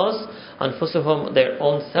loss. أَنفُسُهُمْ, their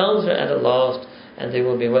own selves are at a loss, and they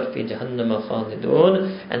will be what? فِي جَهَنَّمَ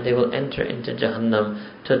خَالِدُونَ, and they will enter into Jahannam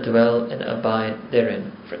to dwell and abide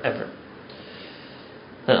therein forever.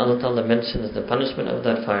 And Allah Ta'ala mentions the punishment of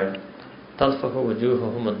that fire. تَلْفَهُ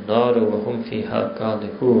وُجُوهُهُمُ النَّارُ وَهُمْ فِيهَا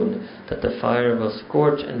كَالِحُونَ, that the fire will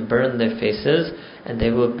scorch and burn their faces, and they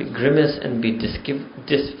will be grimace and be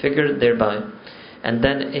disfigured thereby. And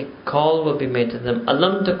then a call will be made to them.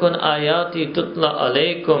 أَلَمْ تَكُنْ آيَاتِي تُتْلَى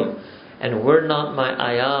عَلَيْكُمْ, and were not my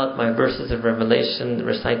ayat, my verses of revelation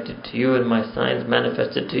recited to you and my signs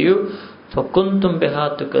manifested to you, فَكُنْتُمْ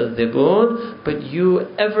بِهَا تُكَذِّبُونَ, but you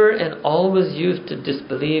ever and always used to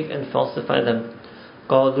disbelieve and falsify them.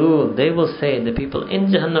 قَالُوا, they will say, the people in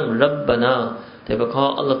Jahannam, رَبَّنَا, they will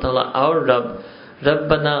call Allah Ta'ala our Rabb,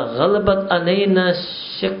 رَبَّنَا غَلَبَتْ عَلَيْنَا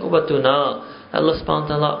شِقْوَتُنَا, Allah subhanahu wa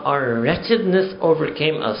ta'ala, our wretchedness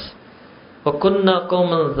overcame us. وَكُنَّا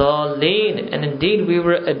قَوْمًا ضَالِّينَ, and indeed we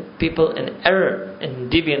were a people in error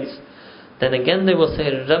and deviance. Then again they will say,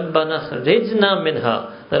 رَبَّنَا خْرِجْنَا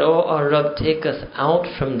مِنْهَا, that, oh our Rabb, take us out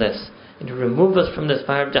from this, and remove us from this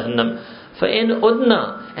fire of Jahannam. فَإِنْ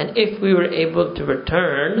أُدْنَا, and if we were able to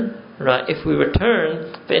return, right, if we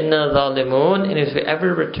return, فَإِنَّا ظَالِمُونَ, and if we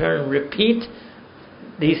ever return, repeat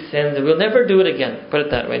these sins, we'll never do it again. Put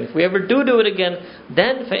it that way. If we ever do it again,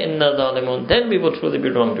 then فَإِنَّا ظَالِمُونَ, then we will truly be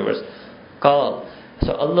wrongdoers. Qal.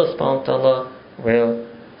 So Allah subhanahu wa ta'ala will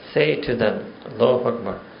say to them, Allahu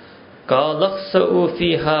Akbar, قَالَ اخْسَئُوا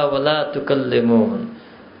فِيهَا وَلَا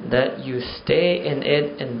تُكَلِّمُونَ, that you stay in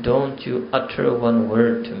it and don't you utter one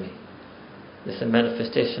word to me. This is a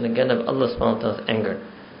manifestation again of Allah subhanahu wa ta'ala's anger.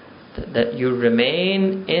 That you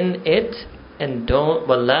remain in it and don't,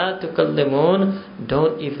 وَلَا تُكَلِّمُونَ,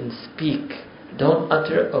 don't even speak. Don't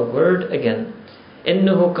utter a word again.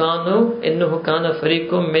 إِنَّهُ كَانَ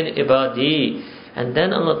فَرِيقٌ مِّنْ عِبَادِي. And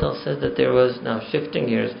then Allah Ta'ala says that there was, now shifting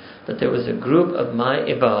gears, that there was a group of my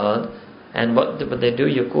ibad, and what did they do?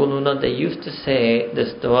 يَقُولُونَ, they used to say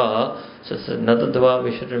this dua. So this is another dua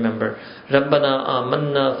we should remember. رَبَّنَا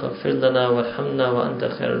آمَنَّا فَاغْفِرْ لَنَا وَارْحَمْنَا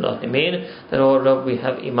وَأَنْتَ خَيْرُ الرَّاحِمِينَ, that, oh Rabb, we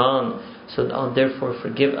have iman, so therefore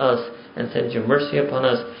forgive us and send your mercy upon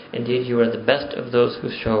us. Indeed, you are the best of those who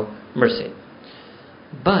show mercy.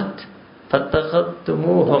 But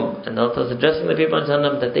فَاتَّخَذْتُمُوهُمْ, and Allah is addressing the people in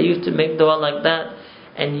Jahannam, that they used to make dua like that,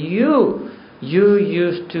 and you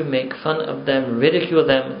used to make fun of them, ridicule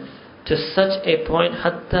them, to such a point,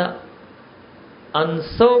 hatta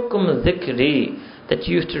ansawkum dhikri, that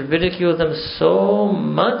you used to ridicule them so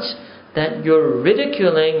much that your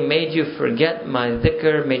ridiculing made you forget my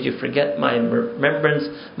dhikr, made you forget my remembrance,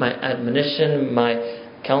 my admonition, my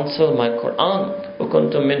counsel, my Quran.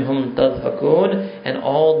 وَكُنْتُم مِّنْهُمْ تَضْحَكُونَ, and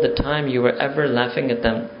all the time you were ever laughing at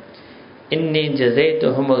them. إِنِّي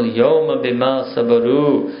جَزَيْتُهُمُ الْيَوْمَ بِمَا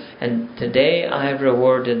صَبَرُوا, and today I have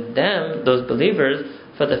rewarded them, those believers,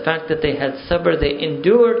 for the fact that they had sabr, they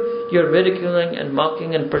endured your ridiculing and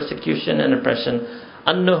mocking and persecution and oppression.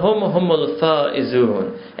 أَنَّهُمْ هُمُ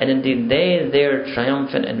الْفَائِزُونَ, and indeed they are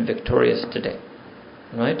triumphant and victorious today.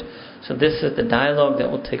 Right? So this is the dialogue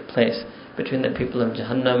that will take place between the people of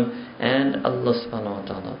Jahannam and Allah subhanahu wa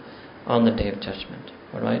ta'ala on the Day of Judgment.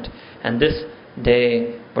 Alright? And this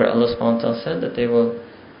day where Allah subhanahu wa ta'ala said that they will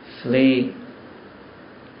flee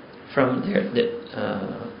from their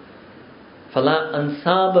فَلَا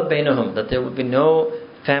أَنْسَابَ بَيْنَهُمْ, that there will be no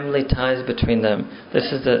family ties between them.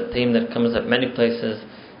 This is the theme that comes up many places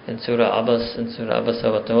in Surah Abbas,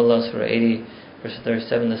 Abasa wa Tawalla, Surah 80, verse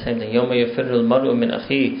 37, the same thing. يَوْمَ يَفِرُّ الْمَرْءُ مِنْ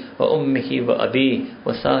أَخِيهِ وَأُمِّهِ وَأَبِيهِ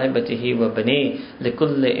وَصَاحِبَتِهِ وَبَنِيهِ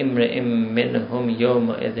لِكُلِّ إِمْرِئٍ مِّنْهُمْ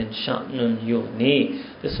يَوْمَئِذٍ شَأْنٌ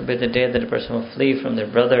يُغْنِيهِ. This will be the day that a person will flee from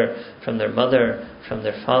their brother, from their mother, from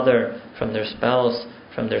their father, from their spouse,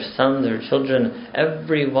 from their sons, their children.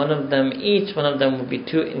 Every one of them, each one of them will be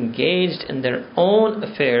too engaged in their own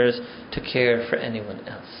affairs to care for anyone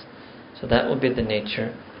else. So that will be the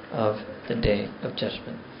nature of the Day of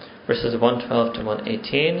Judgment. Verses 112 to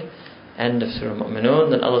 118, end of Surah Mu'minun.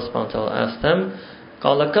 Then Allah subhanahu wa ta'ala asked them,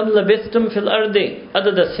 قَالَ كَمْ لَبِثْتُمْ فِي الْأَرْضِ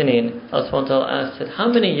عَدَدَ السِّنِينَ. Allah subhanahu wa ta'ala asked,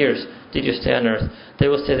 how many years did you stay on earth? They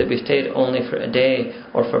will say that we stayed only for a day,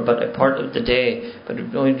 or for but a part of the day, but we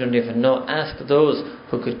don't even know. Ask those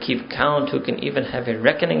who could keep count, who can even have a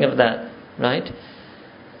reckoning of that, right?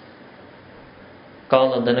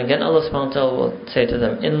 قَالَ, then again Allah subhanahu wa ta'ala will say to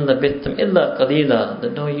them, إِن لَبِثْتُمْ إِلَّا قَلِيلًا,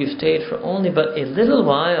 that no, you stayed for only but a little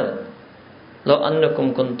while. لَوْ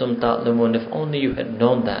أَنَّكُمْ كُنْتُمْ تَعْلَمُونَ, if only you had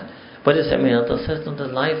known that. What does that mean? Allah says that the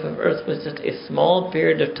life of earth was just a small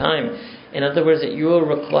period of time. In other words, that you were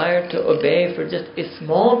required to obey for just a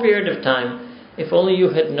small period of time. If only you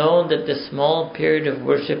had known that this small period of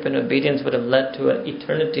worship and obedience would have led to an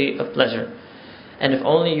eternity of pleasure. And if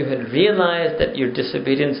only you had realized that your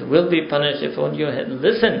disobedience will be punished, if only you had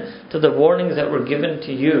listened to the warnings that were given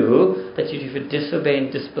to you, that if you disobey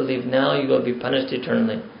and disbelieve now, you will be punished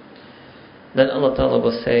eternally. Then Allah Ta'ala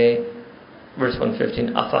will say, verse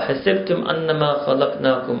 115, أَفَحَسِبْتُمْ أَنَّمَا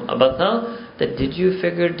خَلَقْنَاكُمْ أَبَثًا, that did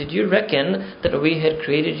you reckon that we had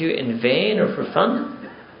created you in vain or for fun?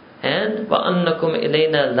 And وَأَنَّكُمْ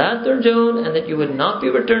إِلَيْنَا لَا تُرْجَعُونَ, and that you would not be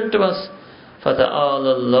returned to us.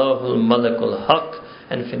 فَتَعَالَى اللَّهُ الْمَلَكُ الْحَقُّ,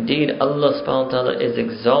 And if indeed Allah subhanahu wa ta'ala is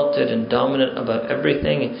exalted and dominant above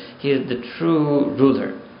everything, He is the true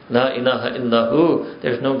ruler. La ilaha illahu,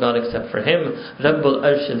 there is no God except for Him. Rabbul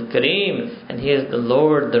Arshil Kareem, and He is the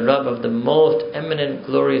Lord, the Rabb of the most eminent,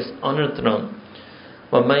 glorious, honored throne.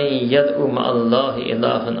 وَمَن يَدْعُ مَعَ اللَّهِ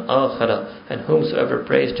إِلَهًا آخَرَ, and whomsoever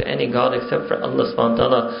prays to any God except for Allah subhanahu wa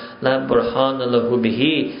ta'ala, لَا بُرْهَانَ لَهُ بِهِ,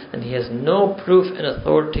 and he has no proof and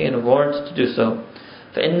authority and warrants to do so.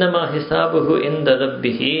 فَإِنَّمَا حِسَابُهُ عِنْدَ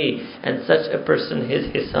رَبِّهِ, and such a person, his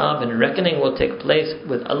hisab and reckoning will take place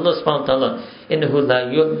with Allah subhanahu wa ta'ala. إِنَّهُ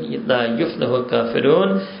لَا يُفْلَهُ الْكَافِرُونَ,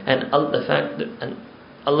 and the fact that, and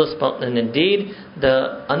Allah subhanahu, and indeed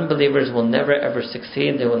the unbelievers will never ever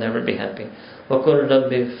succeed, they will never be happy. وَقُلْ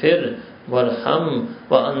رَبِّ اغْفِرْ وَارْحَمْ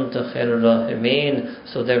وَأَنْتَ خَيْرُ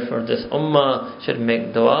الرَّاحِمِينَ. So therefore this ummah should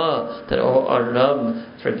make dua that, O our Rabb,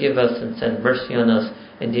 forgive us and send mercy on us.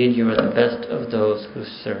 Indeed, you are the best of those who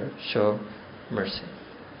show mercy.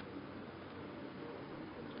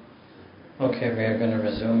 Okay, we are going to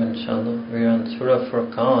resume inshallah. We are on Surah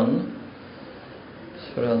Furqan,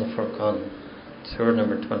 Surah Al-Furqan, Surah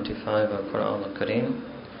number 25 of Quran Al-Kareem.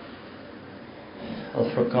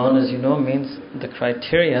 Al-Furqan, as you know, means the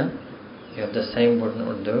criteria. You have the same word in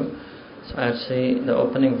Urdu. So actually, the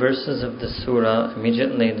opening verses of the surah,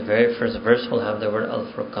 immediately the very first verse will have the word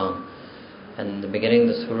Al-Furqan. And the beginning of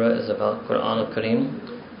the surah is about Quran Al-Kareem,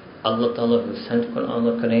 Allah Ta'ala who sent Quran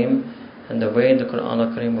Al-Kareem, and the way the Quran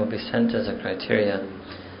Al-Kareem will be sent as a criteria.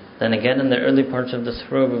 Then again in the early parts of the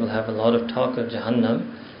surah we will have a lot of talk of Jahannam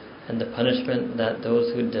and the punishment that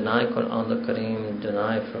those who deny Quran Al-Kareem,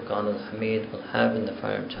 deny Furqan Al-Hamid will have in the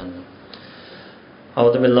fire of Jahannam.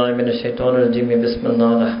 أعوذ بالله من الشيطان الرجيم بسم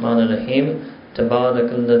الله الرحمن الرحيم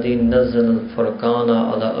تبارك الذي نزل الفرقان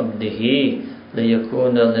على عبده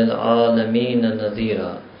لِيَكُونَ لِلْعَالَمِينَ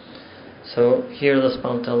نَذِيرًا. So here Allah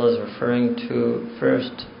subhanahu wa ta'ala is referring to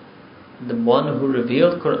first the one who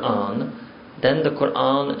revealed Quran, then the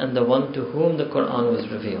Quran, and the one to whom the Quran was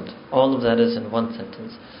revealed. All of that is in one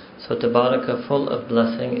sentence. So Tabaraka, full of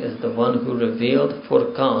blessing, is the one who revealed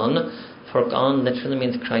Furqan. Furqan literally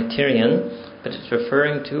means criterion, but it's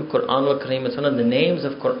referring to Quran al-Kareem. It's one of the names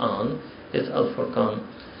of Quran is Al-Furqan.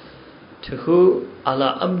 To who?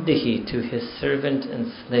 Ala abdihi, to his servant and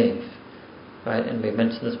slave. Right? And we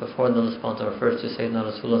mentioned this before, and Allah subhanahu wa ta'ala refers to Sayyidina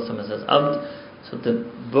Rasulullah as Abd. So the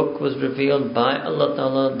book was revealed by Allah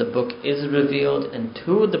Ta'ala, the book is revealed, and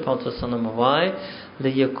to the Prophet ﷺ. Why?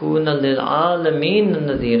 لِيَكُونَ لِلْعَالَمِينَ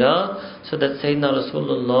نَذِيرًا, so that Sayyidina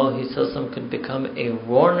Rasulullah could become a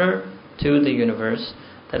warner to the universe.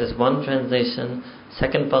 That is one translation.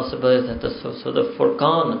 Second possibility is that the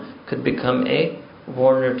Furqan could become a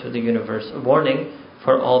warner to the universe, a warning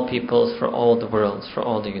for all peoples, for all the worlds, for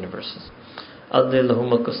all the universes. And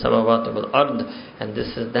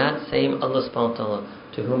this is that same Allah subhanahu wa ta'ala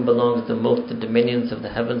to whom belongs the dominions of the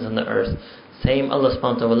heavens and the earth. Same Allah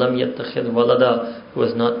subhanahu wa ta'ala who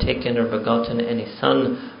has not taken or begotten any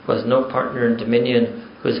son, who has no partner in dominion,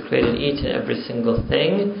 who has created each and every single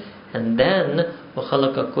thing. And then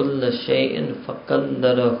وَخَلَقَ كُلَّ شَيْءٍ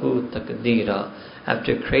فَقَدَّرَهُ تَقْدِيرًا.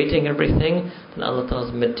 After creating everything, then Allah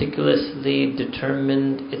Ta'ala meticulously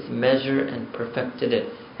determined its measure and perfected it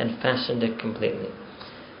and fashioned it completely.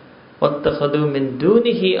 وَاتَّخَذُوا مِن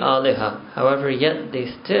دُونِهِ آلِهَةً. However, yet they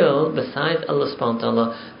still, besides Allah subhanahu wa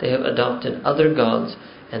ta'ala, they have adopted other gods,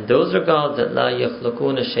 and those are gods that لَا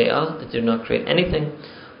يَخْلُقُونَ شَيْئًا, that do not create anything.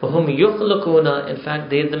 وَهُمْ يُخْلُقُونَ, in fact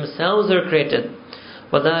they themselves are created.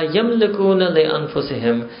 وَلَا يَمْلِكُونَ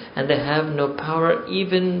لِأَنفُسِهِمْ, and they have no power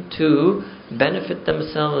even to benefit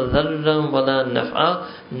themselves, ذَرًّا وَلَا نَفْعًا,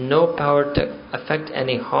 no power to affect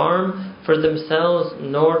any harm for themselves,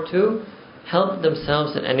 nor to help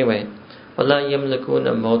themselves in any way. وَلَا يَمْلِكُونَ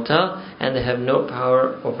مَوْتًا, and they have no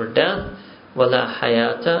power over death. وَلَا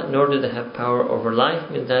حَيَاةً, nor do they have power over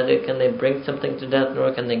life, means neither can they bring something to death,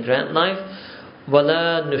 nor can they grant life.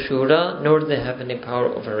 وَلَا نُشُورًا, nor do they have any power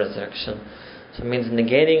over resurrection. So it means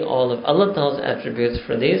negating all of Allah Ta'ala's attributes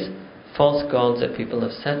for these false gods that people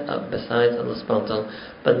have set up besides Allah subhanahu wa ta'ala.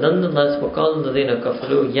 But nonetheless, وَقَالَ الَّذِينَ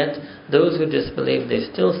كَفَرُوا, yet those who disbelieve, they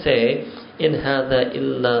still say, إِنْ هَذَا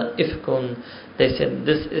إِلَّا إِفْكٌ, they said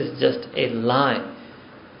this is just a lie,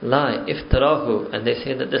 iftarahu, and they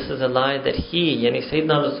say that this is a lie that he, yani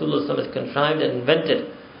Sayyidina Rasulullah has contrived and invented.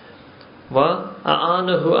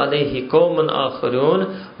 وَأَعَانَهُ عَلَيْهِ قَوْمٌ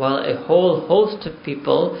آخَرُونَ, while a whole host of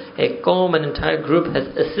people, a qawm, an entire group, has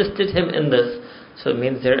assisted him in this. So it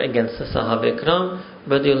means they're against the Sahaba Ikram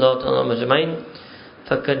radiyallahu ta'ala majma'in.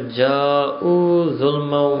 فَقَدْ جَاءُوا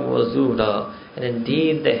ظُلْمًا وَزُورًا, and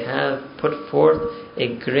indeed they have put forth a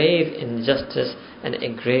grave injustice and a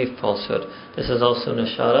grave falsehood. This is also an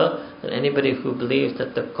ishara that anybody who believes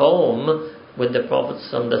that the Qawm with the Prophet,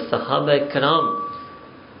 the Sahaba Kiram,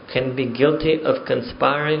 can be guilty of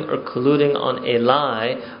conspiring or colluding on a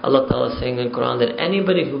lie. Allah Ta'ala is saying in the Quran that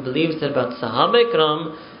anybody who believes that about Sahaba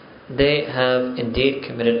Ikram, they have indeed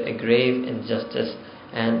committed a grave injustice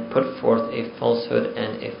and put forth a falsehood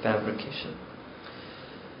and a fabrication.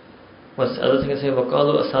 What's the other thing I say?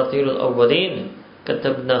 وَقَالُوا أَسَاطِيرُ الْأَوَّلِينَ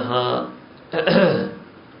كَتَبَهَا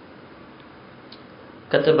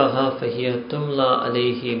فَهِيَ تُمْلَى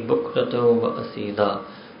عَلَيْهِ بُكْرَةً وَأَصِيلًا.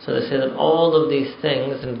 So they say that all of these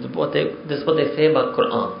things, and this is what they say about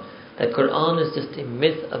Quran, that Quran is just a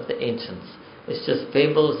myth of the ancients. It's just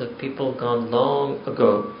fables of people gone long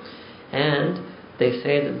ago. And they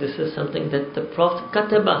say that this is something that the Prophet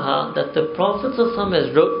Katabaha, that the Prophet has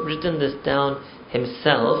written this down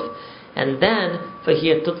himself, and then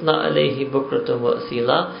فَهِيَ تُتْلَى عَلَيْهِ بُكْرَةً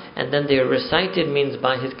وَأَصِيلًا, and then they are recited, means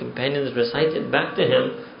by his companions, recited back to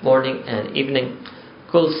him morning and evening.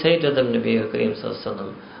 قُلْ say to them, Nabi Kareem Sallallahu Alaihi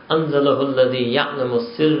Wasallam, أَنزَلَهُ الَّذِي يَعْلَمُ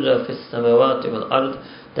السِّرَّ فِي السَّمَوَاتِ وَالْأَرْضِ,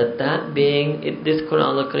 that being, this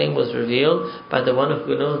Quran al-Kareem was revealed by the one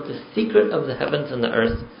who knows the secret of the heavens and the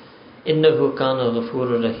earth. إِنَّهُ كَانَ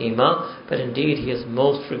غَفُورًا رَحِيمًا, but indeed he is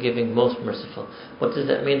most forgiving, most merciful. What does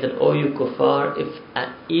that mean? That, O you kuffar, if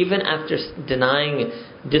even after denying,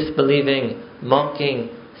 disbelieving, mocking,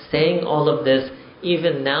 saying all of this,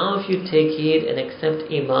 even now if you take heed and accept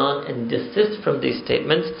Iman and desist from these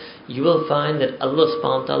statements, you will find that Allah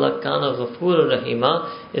subhanahu wa ta'ala kana ghafura rahima,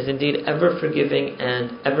 is indeed ever forgiving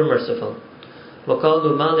and ever merciful.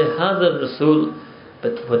 وَقَالُوا مَا لِهَذَا الرَّسُولِ,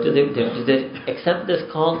 but what do they accept this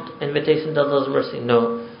call, invitation to Allah's mercy?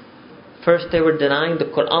 No. First they were denying the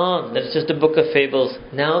Quran, that it's just a book of fables.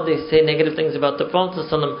 Now they say negative things about the Prophet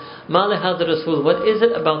ﷺ. مَا لِهَذَا الرَّسُولِ, what is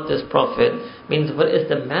it about this Prophet? Means what is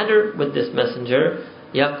the matter with this messenger?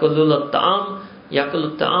 يَأْكُلُ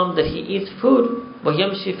الطَّعَامِ, that he eats food.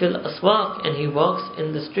 وَيَمْشِي فِي الْأَسْوَاقِ, and he walks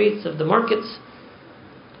in the streets of the markets.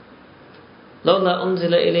 لَوْلَا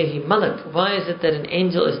أُنزِلَ إِلَيْهِ مَلَكٌ, why is it that an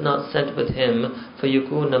angel is not sent with him?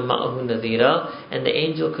 فَيُكُونَ مَعَهُ نَذِيرًا, and the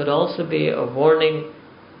angel could also be a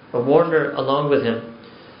warner along with him.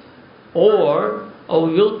 Or أَوْ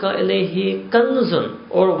يُلْقَى إِلَيْهِ كَنْزٌ,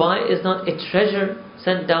 or why is not a treasure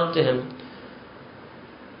sent down to him?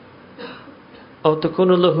 أَوْ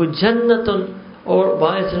تَكُونُ لَهُ جَنَّةٌ, or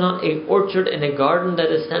why is there not an orchard and a garden that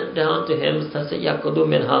is sent down to him,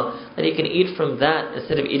 that he can eat from that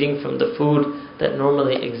instead of eating from the food that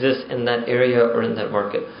normally exists in that area or in that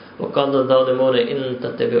market. And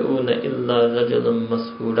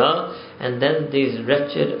then these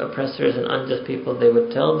wretched oppressors and unjust people, they would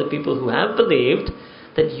tell the people who have believed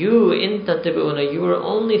that you are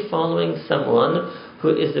only following someone who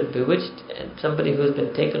is a bewitched, somebody who has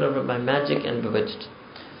been taken over by magic and bewitched.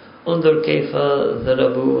 انظر كيف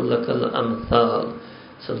ضربوا لك الأمثال.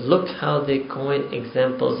 So look how they coin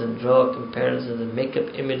examples and draw comparisons and make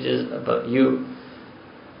up images about you.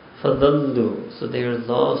 فَضَلُّوا, so they are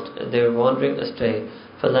lost, they are wandering astray.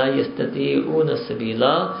 فَلَا يَسْتَطِيعُونَ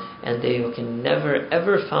سَبِيلًا, and they can never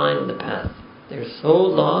ever find the path. They are so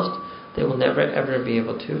lost, they will never ever be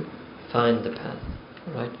able to find the path.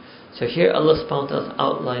 Alright? So here Allah subhanahu wa ta'ala is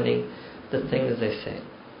outlining the things they say.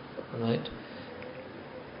 Alright?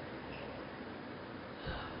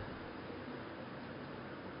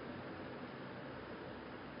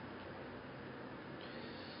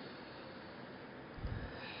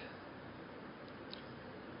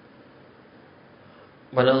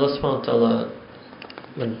 When Allah subhanahu wa ta'ala,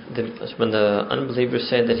 when the unbelievers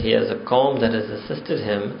say that he has a qawm that has assisted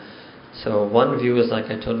him, so one view is,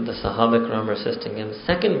 like I told you, the Sahaba Ikram are assisting him.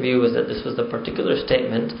 Second view is that this was the particular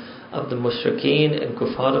statement of the mushrikeen and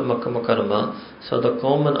kuffar of Makkah Mukarramah. So the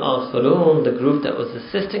qawm al-akharun, the group that was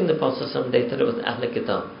assisting the Prophet, they thought it was Ahl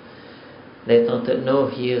Kitab. They thought that no,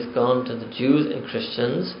 he has gone to the Jews and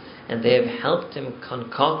Christians and they have helped him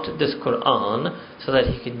concoct this Quran so that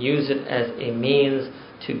he can use it as a means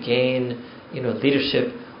to gain,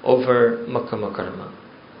 leadership over Makkah Mukarramah.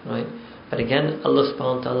 Right? But again, Allah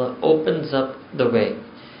subhanahu wa ta'ala opens up the way.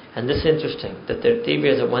 And this is interesting, that their theory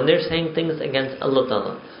is that when they're saying things against Allah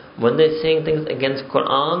ta'ala, when they're saying things against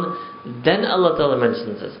Quran, then Allah ta'ala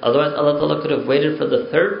mentions this. Otherwise Allah ta'ala could have waited for the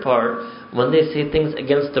third part, when they say things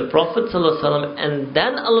against the Prophet sallallahu alaihi wasallam, and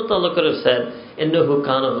then Allah ta'ala could have said, Innahu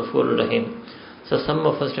kana ghafurur rahim. So some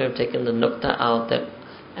of us have taken the nukta out that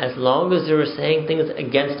as long as they were saying things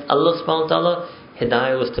against Allah subhanahu wa ta'ala,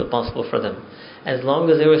 hidayah was still possible for them. as long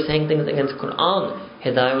as they were saying things against Quran,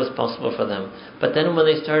 Hidayah was possible for them. But then when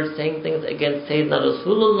they started saying things against Sayyidina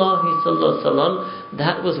Rasulullah sallallahu alaihi wasallam,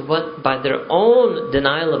 that was what, by their own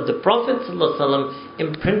denial of the Prophet sallallahu alaihi wasallam,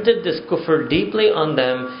 imprinted this kufr deeply on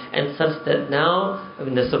them, and such that now,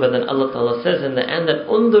 then Allah Ta'ala says in the end that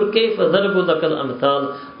Undur kayfa darabu lakal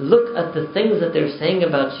amthal, look at the things that they're saying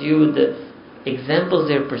about you, the examples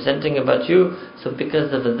they're presenting about you. So because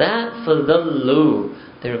of that, fadallu,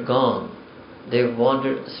 they're gone, they've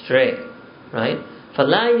wandered astray, right?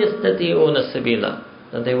 فَلَا يَسْتَطِيعُونَ سَبِيلًا,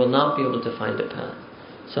 that they will not be able to find a path.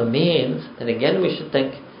 So it means that again we should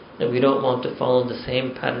think that we don't want to follow the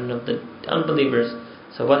same pattern of the unbelievers.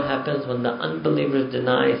 So what happens when the unbelievers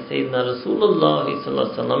deny Sayyidina Rasulullah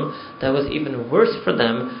sallallahu alaihi wasallam? That was even worse for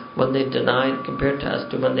them when they denied, compared to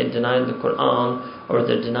us, to when they denied the Quran or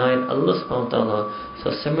they denied Allah subhanahu wa ta'ala.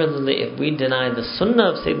 So similarly, if we deny the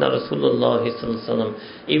Sunnah of Sayyidina Rasulullah sallallahu alaihi wasallam,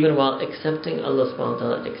 even while accepting Allah subhanahu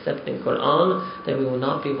wa ta'ala, accepting Quran, then we will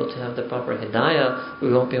not be able to have the proper hidayah.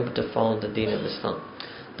 We won't be able to follow the deen of Islam.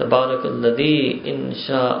 تبارك الذي إن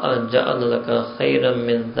شاء جعل لك خيرا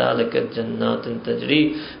من ذلك جنات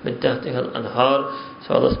تجري من تحتها الأنهار.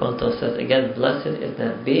 So Allah subhanahu wa ta'ala says again, blessed is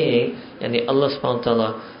that being, yani Allah subhanahu wa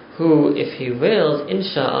ta'ala, who if He wills,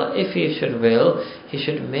 insha'a, if He should will, He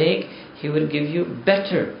should make, He would give you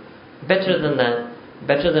better than that.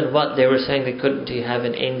 Better than what they were saying. They couldn't He have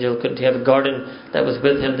an angel, couldn't He have a garden that was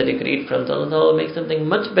with Him that He could eat from. So Allah will make something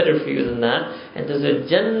much better for you than that. And there's a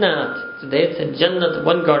jannat. Today it's a jannat,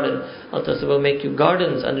 one garden. Allah will make you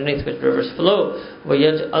gardens underneath which rivers flow.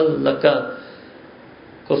 وَيَجْعَلْ لَكَ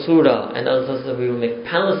قُصُورًا, and Allah we will make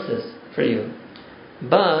palaces for you.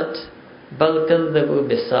 But بَلْ كَذَّبُوا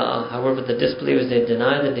بِالسَّاعَةِ, however the disbelievers, they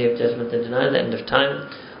deny the day of judgment, they deny the end of time.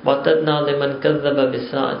 وَتَدْنَا لِمَنْ كَذَّبَ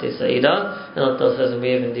بِالسَّاعَةِ سَعِيرًا, and Allah says, we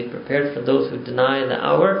have indeed prepared for those who deny the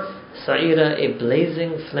hour, sa'ira, a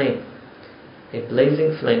blazing flame,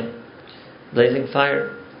 blazing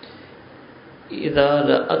fire. إِذَا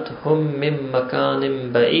رَأَتْهُمْ مِنْ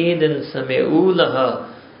مَكَانٍ بَعِيدٍ سَمِعُوا لَهَا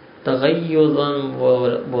تَغَيُّظًا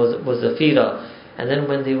وَزَفِيرًا, and then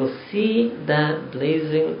when they will see that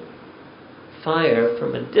blazing fire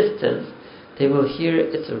from a distance, they will hear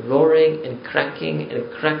its roaring and cracking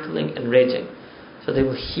and crackling and raging. So they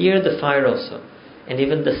will hear the fire also. And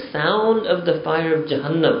even the sound of the fire of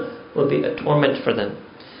Jahannam will be a torment for them.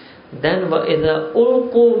 Then وَإِذَا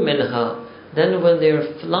أُلْقُوا مِنْهَا, then when they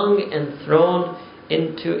are flung and thrown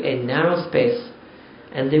into a narrow space,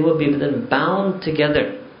 and they will be then bound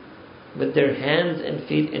together with their hands and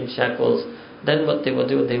feet in shackles, then what they will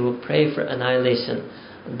do, they will pray for annihilation.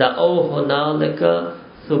 دَعَوْ هُنَالِكَ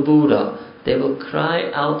ثُبُورًا, they will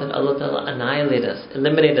cry out that Allah Ta'ala annihilate us,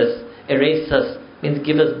 eliminate us, erase us, means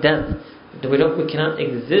give us death. We cannot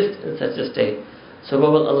exist in such a state. So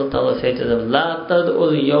what will Allah Ta'ala say to them? لَا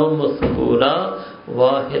تَدْعُوا الْيَوْمُ ثُبُورًا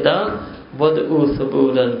وَاحِدًا وَادْعُوا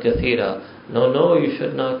ثُبُورًا كَثِيرًا. No, you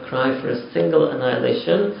should not cry for a single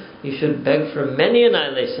annihilation. You should beg for many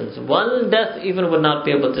annihilations. One death even would not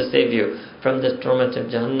be able to save you from this torment of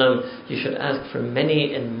Jahannam. You should ask for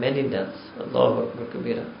many and many deaths. Allahu Akbar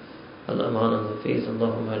Kabira. Al-Aman al-Hafiz,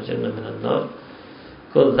 Allahumma ajirna min al-nar.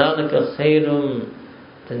 Qul dhalika khayrum.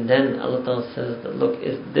 Then Allah Ta'ala says that, look,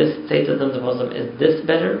 is this, say to them, the Muslim, is this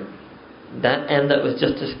better? That end that was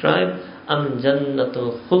just described? Am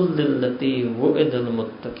jannatul khuldil lati wu'idul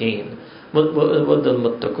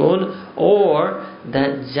muttaqun, or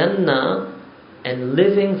that Jannah and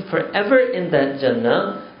living forever in that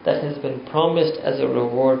Jannah that has been promised as a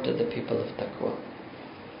reward to the people of taqwa.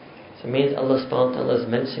 So it means Allah subhanahu wa ta'ala is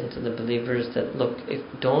mentioning to the believers that, look,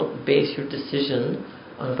 don't base your decision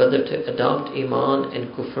on whether to adopt Iman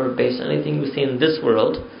and Kufr based on anything you see in this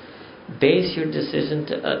world. Base your decision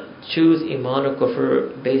to choose Iman or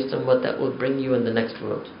Kufr based on what that will bring you in the next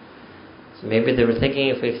world. So maybe they were thinking,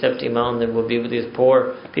 if we accept Iman, then we'll be with these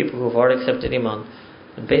poor people who have already accepted Iman.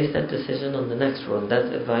 But base that decision on the next world. That's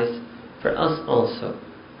advice for us also.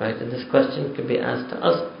 Right? And this question could be asked to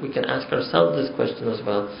us. We can ask ourselves this question as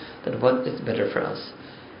well, that what is better for us?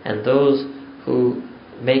 And those who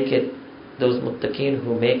make it, those muttaqeen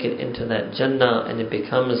who make it into that Jannah, and it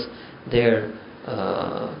becomes their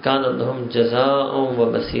كَانَ لَهُمْ جَزَاءٌ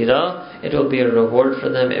وَمَسِيرًا, it will be a reward for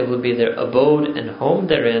them, it will be their abode and home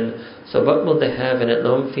therein. So what will they have in it?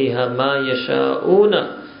 لَهُمْ فِيهَا مَا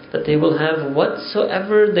يَشَاءُونَ, that they will have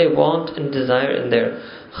whatsoever they want and desire in there.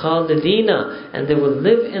 خَالِدِينَ, and they will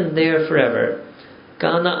live in there forever.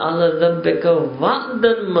 كَانَ عَلَى ذَنْبِكَ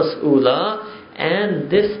وَعْدًا مَسْئُولًا, and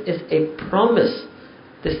this is a promise.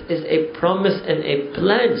 This is a promise and a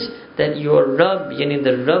pledge that your Rabb, yani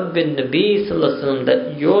the Rabb bin Nabi sallallahu alaihi wasallam,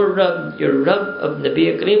 that your Rabb of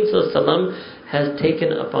Nabi Kareem sallallahu alaihi wasallam has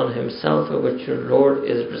taken upon himself, for which your Lord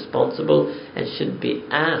is responsible and should be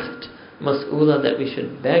asked, mas'ula, that we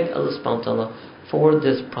should beg Allah subhanahu wa ta'ala for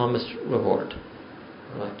this promised reward.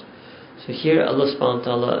 Right. So here Allah subhanahu wa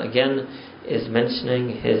ta'ala again is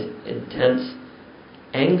mentioning His intense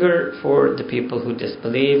anger for the people who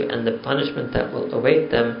disbelieve and the punishment that will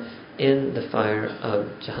await them in the fire of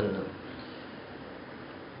Jahannam.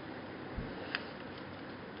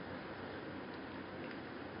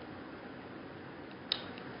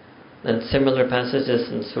 And similar passages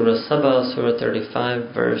in Surah Saba, Surah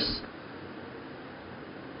 35,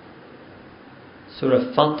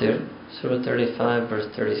 Surah Fatir, Surah 35, verse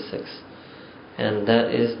 36. And that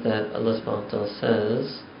is that Allah subhanahu wa ta'ala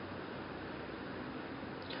says,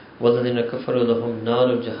 وَالَّذِينَ كَفَرُوا لَهُمْ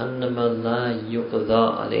نَارُ جَهَنَّمَ لَا يُقْضَى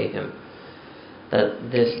عَلَيْهِمْ.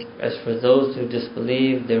 That this, as for those who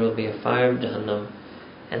disbelieve, there will be a fire of Jahannam,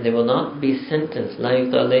 and they will not be sentenced, لَا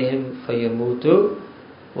يُقْضَى عَلَيْهِمْ فَيَمُوتُوا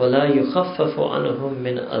وَلَا يُخَفَّفُ عَنْهُمْ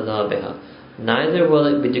مِنْ عَذَابِهَا. Neither will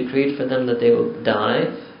it be decreed for them that they will die,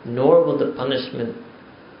 nor will the punishment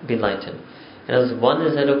be lightened. And as one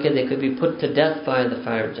is that, okay, they could be put to death by the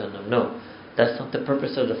fire of Jahannam. No, that's not the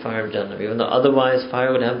purpose of the fire of Jahannam. Even though otherwise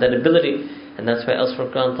fire would have that ability. And that's why elsewhere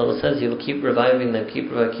Quran Allah says He will keep reviving them,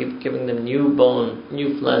 keep giving them new bone,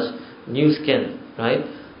 new flesh, new skin, right?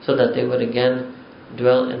 So that they would again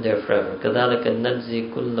dwell in there forever. كَذَلِكَ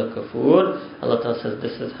نَجْزِي كُلَّ كَفُورٍ. Allah Ta'ala says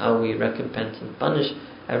this is how we recompense and punish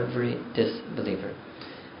every disbeliever.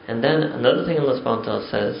 And then another thing Allah Subhanahu wa Ta'ala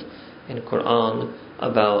says in Quran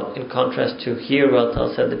about, in contrast to here where Allah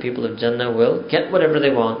Ta'ala said the people of Jannah will get whatever they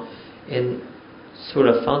want, in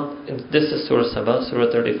Surah this is Surah Saba,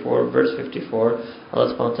 Surah 34, verse 54,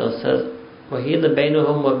 Allah Subhanahu wa Ta'ala says, وَهِيلَ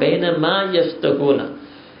بَيْنُهُمْ وَبَيْنَ مَا يَشْتَهُونَ.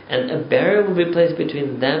 And a barrier will be placed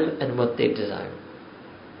between them and what they desire.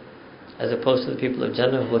 As opposed to the people of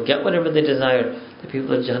Jannah who will get whatever they desire, the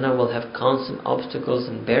people of Jannah will have constant obstacles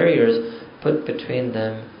and barriers put between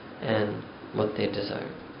them and what they desire.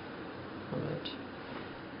 Alright.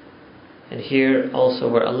 And here also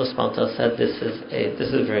where Allah subhanahu wa ta'ala said this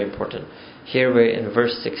is very important. Here we're in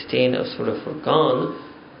verse 16 of Surah Furqan,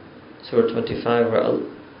 Surah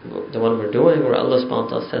 25, the one we're doing, where Allah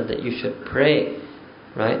subhanahu wa ta'ala said that you should pray.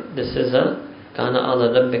 Right? This is a Kana ala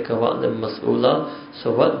rabbika wa'lam mas'ula.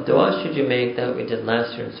 So what dua should you make? That we did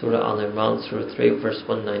last year in Surah Al Imran, Surah 3, verse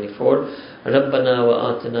 194. Rabbana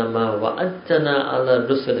wa atina ma wa'adtana ala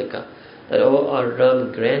rusulika. That, O our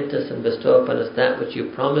Rabb, grant us and bestow upon us that which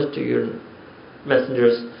you promised to your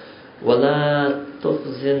messengers. Wala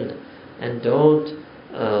tukhzin. And don't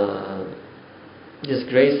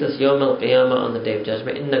disgrace us yawm al-qiyamah, on the day of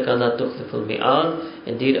judgment. Innaka la tukhliful mi'ad.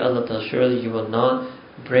 Indeed, Allah Ta'ala, surely you will not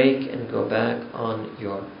break and go back on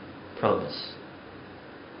your promise.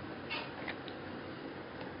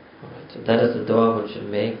 Alright, so that is the dua one should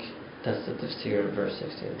make. That's the tafsir of verse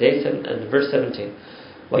 16. Day 7 and verse 17.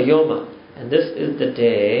 Wa yawma. And this is the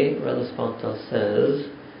day where Allah subhanahu wa ta'ala says,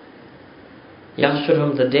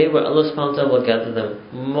 Yahshurhum, the day where Allah subhanahu wa ta'ala will gather them.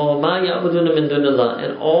 Ma ya'buduna min dunillah.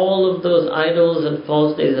 And all of those idols and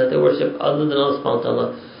false deities that they worship other than Allah subhanahu wa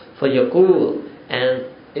ta'ala. For yaqul. And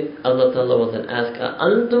Allah Ta'ala will then ask,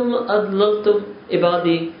 Antum adlaltum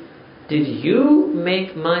ibadi. Did you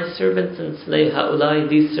make my servants enslave? Ha'ulai,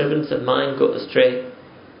 these servants of mine, go astray?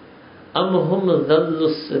 Amhum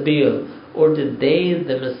dhallu sabil. Or did they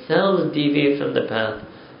themselves deviate from the path?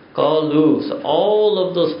 Qalu. So all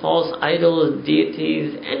of those false idols,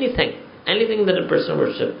 deities, anything that a person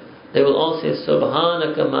worships, they will all say,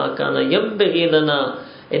 Subhanaka ma kana yambaghi lana.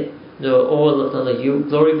 Oh Allah Ta'ala, you,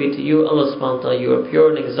 glory be to you, Allah subhanahu wa ta'ala, you are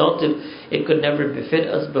pure and exalted. It could never befit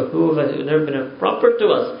us, behoove us, it would never been proper to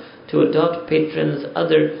us to adopt patrons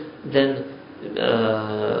other than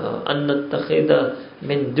an nattakhida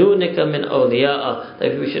min dunika min awliya'a,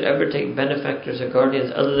 that we should ever take benefactors or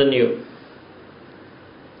guardians other than you.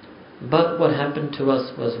 But what happened to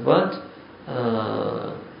us was what?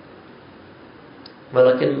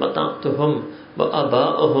 وَلَكِنْ مَتَعْتُهُمْ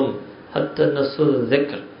وَأَبَاءُهُمْ حَتَّى نَسُوا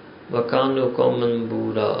الذِّكْرَ وَكَانُوا قَوْمًا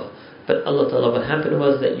بُورًا. But Allah Ta'ala, what happened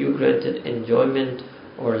was that you granted enjoyment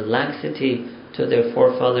or laxity to their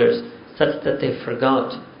forefathers, such that they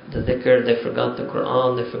forgot the dhikr, they forgot the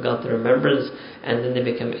Quran, they forgot the remembrance, and then they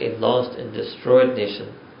became a lost and destroyed nation.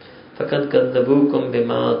 فَقَدْ كَذَّبُوكُمْ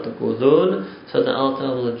بِمَا تَقُولُونَ. So then Allah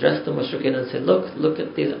Ta'ala will address the mushrikeen and say, look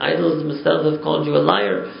at these idols themselves have called you a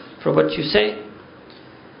liar for what you say.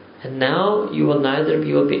 And now you will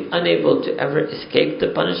be unable to ever escape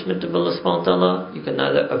the punishment of Allah subhanahu wa ta'ala. You can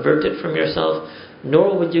neither avert it from yourself,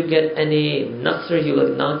 nor would you get any nasr, you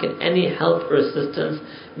will not get any help or assistance.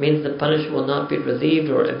 It means the punishment will not be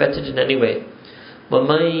relieved or abetted in any way.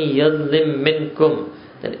 وَمَنْ يَظْلِمْ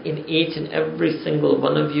مِنْكُمْ, that in each and every single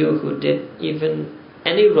one of you who did even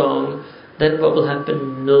any wrong, then what will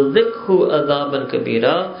happen? نُذِقْهُ عَذَابًا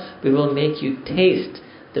كَبِيرًا, we will make you taste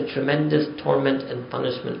the tremendous torment and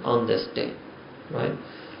punishment on this day. Right?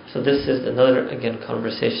 So this is another, again,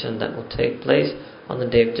 conversation that will take place on the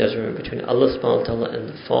Day of Judgment between Allah subhanahu wa ta'ala and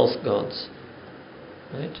the false gods.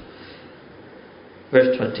 Right?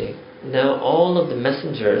 Verse 20. Now all of the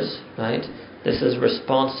messengers, right, this is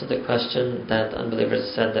response to the question that the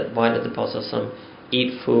unbelievers said, that why did the Prophet ﷺ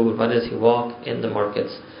eat food, why does he walk in the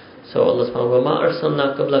markets? So Allah subhanahu wa ta'ala, وَمَا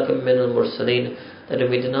أَرْسَلْنَا قَبْلَكَ مِنَ الْمُرْسَلِينَ, that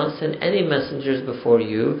we did not send any messengers before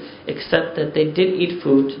you, except that they did eat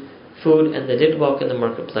food and they did walk in the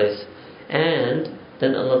marketplace. And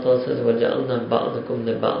then Allah Ta'ala says, وَجَعَلْنَا بَعْضَكُمْ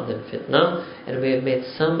لِبَعْضٍ فِتْنَةً, and we have made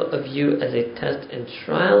some of you as a test and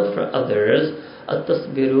trial for others.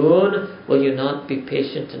 أَتَصْبِرُونَ, will you not be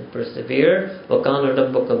patient and persevere? وَكَانَ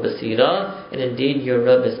رَبُّكَ بَصِيرًا, and indeed your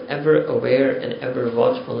Rabb is ever aware and ever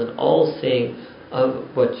watchful and all seeing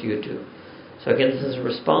of what you do. So again, this is a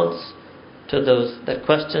response to that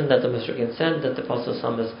question that the Mushrikeen said, that the Prophet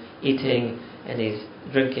ﷺ is eating and he's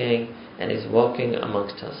drinking and he's walking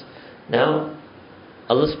amongst us. Now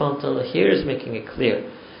Allah subhanahu wa ta'ala here is making it clear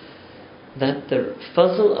that the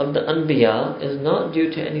fazl of the Anbiya is not due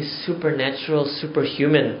to any supernatural,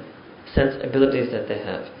 superhuman sense abilities that they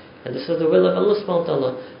have. And this is the will of Allah subhanahu wa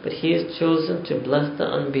ta'ala, but He has chosen to bless the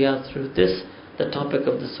Anbiya through this, the topic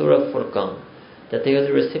of the Surah Furqan, that they are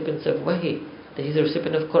the recipients of Wahi, that He's the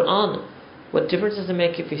recipient of Quran. What difference does it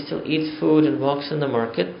make if he still eats food and walks in the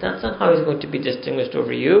market? That's not how he's going to be distinguished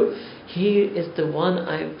over you. He is the one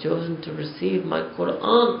I have chosen to receive my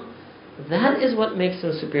Quran. That is what makes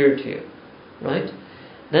him superior to you. Right?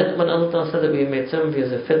 Then when Allah Ta'ala said that we made some of you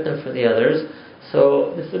as a fitna for the others,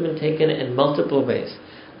 so this has been taken in multiple ways.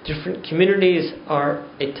 Different communities are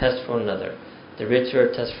a test for another. The rich are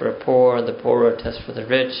a test for the poor, the poor are a test for the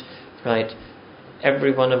rich. Right?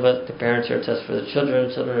 Every one of us, the parents are a test for the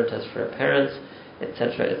children, children are a test for our parents,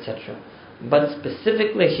 etc., etc. But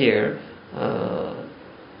specifically here,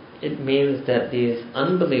 it means that these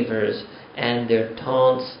unbelievers and their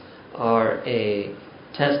taunts are a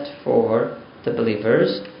test for the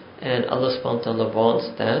believers, and Allah subhanahu wa ta'ala wants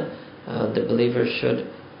that the believers should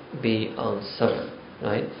be on sabr.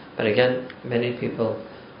 Right? But again, many people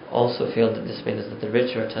also feel that this means that the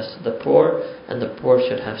rich are a test to the poor, and the poor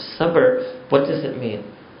should have sabr. What does it mean?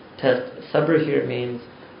 Sabr here means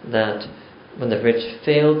that when the rich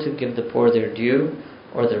fail to give the poor their due,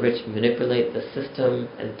 or the rich manipulate the system,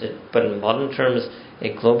 but in modern terms, a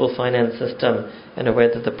global finance system, in a way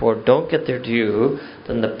that the poor don't get their due,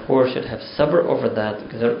 then the poor should have sabr over that,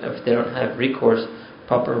 because if they don't have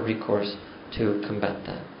proper recourse to combat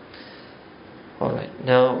that. Alright,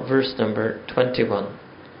 now verse number 21.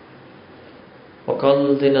 And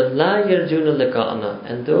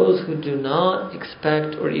those who do not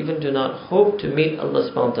expect or even do not hope to meet Allah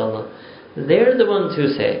subhanahu wa ta'ala, they're the ones who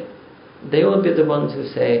say, they will be the ones who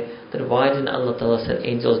say that why didn't Allah ta'ala send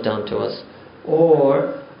angels down to us?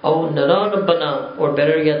 Or, oh nara rabbana, or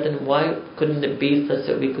better yet, then why couldn't it be such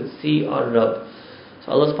that we could see our Rabb?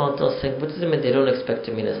 So Allah subhanahu wa ta'ala is saying, what does it mean they don't expect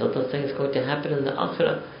to meet us? Allah ta'ala is saying it's going to happen in the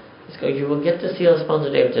akhirah. You will get to see Allah subhanahu wa ta'ala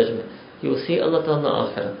on the Day of Judgment. You will see Allah ta'ala in the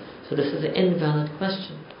akhirah. So this is an invalid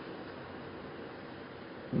question.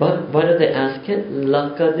 But why do they ask it?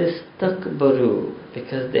 لَقَدْ اسْتَكْبَرُوا,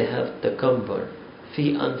 because they have takabbur.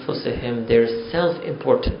 فِي أَنفُسِهِمْ, they're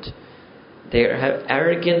self-important. They have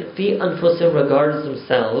arrogant, فِي أَنفُسِهِمْ, regards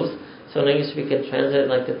themselves. So in English we can translate it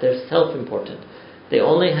like that they're self-important. They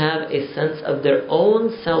only have a sense of their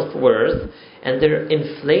own self-worth, and their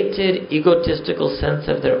inflated, egotistical sense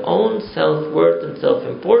of their own self-worth and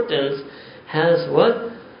self-importance has what?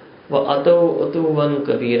 وَأَتَوْا أُتُوًّا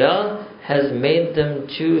كَبِيرًا, has made them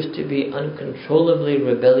choose to be uncontrollably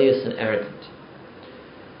rebellious and arrogant.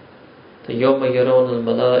 يَوْمَ يَرَوْنَ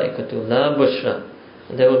الْمَلَائِكَةُ لَا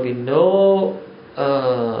بُشْرَى, there will be no,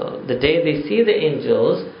 the day they see the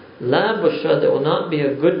angels, لَا بُشْرَى, there will not be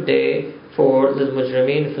a good day for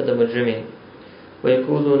لِلْمُجْرِمِينَ, for the mujrimeen.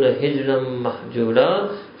 وَيَقُولُونَ هِجْرًا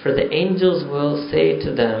مَحْجُورًا, for the angels will say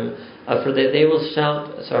to them, they will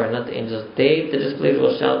shout, the disbelievers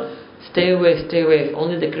will shout, stay away, if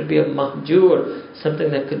only there could be a mahjur, something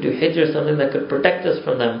that could do hijr, something that could protect us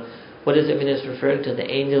from them. What does it mean? It's referring to the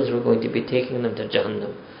angels who are going to be taking them to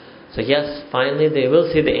Jahannam. So yes, finally they will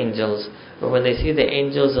see the angels, but when they see the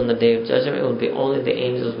angels on the Day of Judgment, it will be only the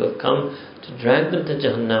angels who have come to drag them to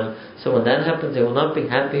Jahannam. So when that happens, they will not be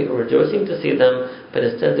happy or rejoicing to see them, but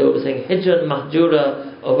instead they will be saying, Hijran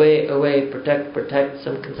mahjura, away, protect,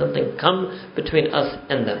 something come between us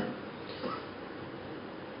and them.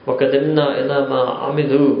 وَقَدِمْنَا إِلَى مَا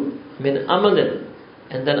عَمِلُوا مِنْ عَمَلٍ.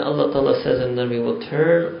 And then Allah Ta'ala says, and then we will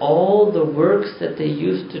turn all the works that they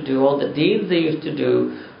used to do, all the deeds they used to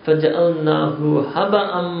do, فَجَعَلْنَاهُ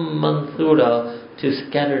هَبَأً مَنْثُورًا, to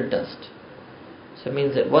scattered dust. So it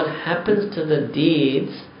means that what happens to the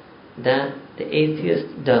deeds that the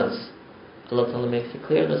atheist does, Allah Ta'ala makes it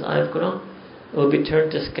clear in this ayah of Quran, it will be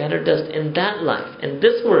turned to scattered dust in that life. In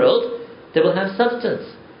this world, they will have substance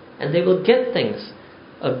and they will get things.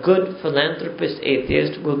 A good philanthropist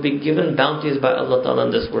atheist will be given bounties by Allah Ta'ala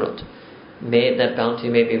in this world. That bounty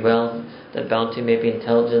may be wealth, that bounty may be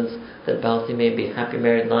intelligence, that bounty may be happy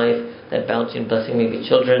married life, that bounty and blessing may be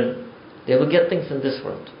children. They will get things in this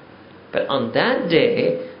world. But on that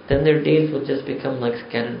day, then their deeds will just become like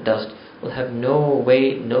scattered dust, will have no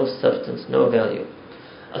weight, no substance, no value.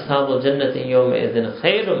 Ashabul Jannati yawma idhin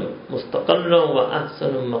khairum mustaqarran wa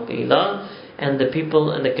ahsanum maqila. And the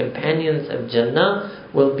people and the companions of Jannah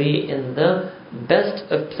will be in the best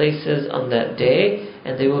of places on that day,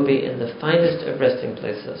 and they will be in the finest of resting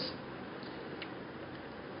places.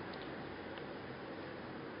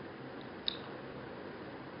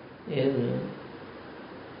 In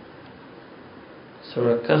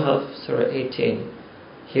Surah Kahf, Surah 18,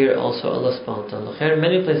 here also Allah subhanahu wa ta'ala, here in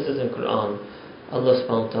many places in Quran, Allah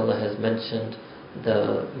subhanahu wa ta'ala has mentioned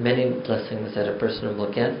the many blessings that a person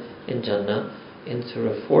will get in Jannah. In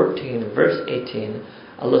Surah 14, verse 18,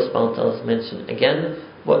 Allah subhanahu wa ta'ala has mentioned again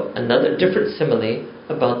another different simile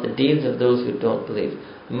about the deeds of those who don't believe.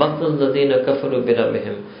 مَثَلُ الَّذِينَ كَفَرُوا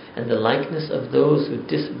بِرَبِّهِمْ, and the likeness of those who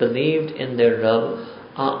disbelieved in their Rabb,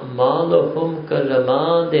 أَعْمَالُهُمْ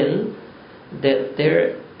كَرَمَادٍ, that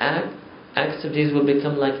their acts of deeds will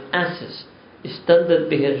become like ashes.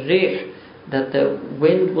 اشْتَدَّتْ بِهِ الرِّيحُ, that the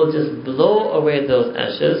wind will just blow away those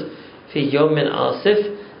ashes. فِي يَوْمٍ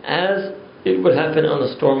عَاصِفٍ, as it would happen on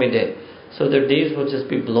a stormy day. So their deeds will just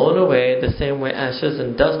be blown away the same way ashes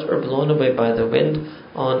and dust are blown away by the wind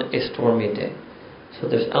on a stormy day. So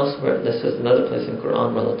there's elsewhere, this is another place in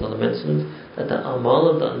Quran where Allah mentions that the amal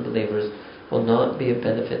of the unbelievers will not be a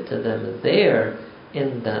benefit to them there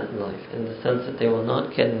in that life, in the sense that they will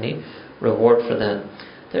not get any reward for that.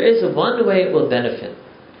 There is one way it will benefit,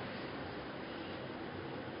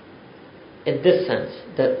 in this sense,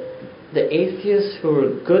 that the atheists who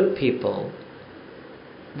are good people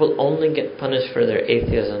will only get punished for their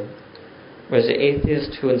atheism, whereas the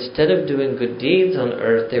atheists who, instead of doing good deeds on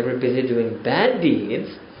earth, they were busy doing bad deeds,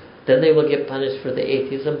 then they will get punished for the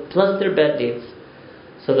atheism plus their bad deeds.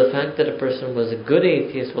 So the fact that a person was a good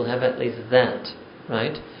atheist will have at least that,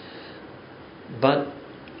 right? But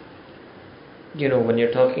when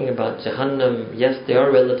you're talking about Jahannam, yes, there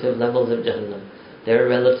are relative levels of Jahannam. There are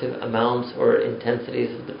relative amounts or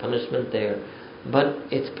intensities of the punishment there. But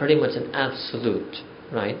it's pretty much an absolute,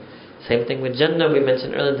 right? Same thing with Jannah, we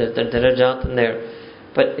mentioned earlier, there's the darajat in there.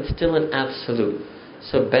 But it's still an absolute.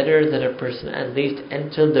 So better that a person at least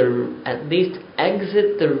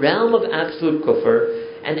exit the realm of absolute kufr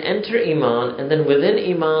and enter Iman, and then within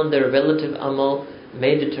Iman their relative amal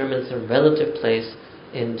may determine some relative place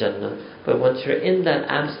in Jannah. But once you're in that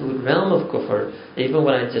absolute realm of kufr, even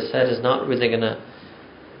what I just said is not really going to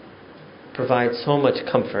provide so much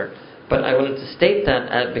comfort. But I wanted to state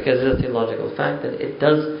that because it's a theological fact that it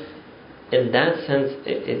does, in that sense,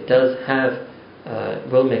 it does have,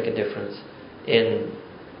 will make a difference in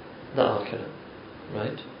the akhirah,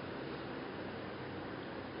 right?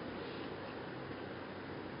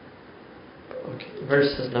 Okay,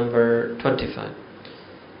 verses number 25.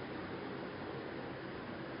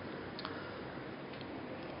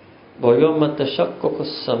 وَيَوْمَ تَشَقَّقُ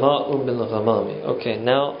السَّمَاءُ بِالْغَمَامِ. Okay,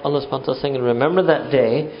 now Allah subhanahu wa ta'ala is saying, remember that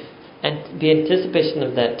day and be in anticipation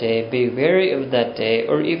of that day, be wary of that day,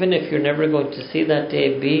 or even if you're never going to see that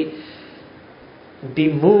day,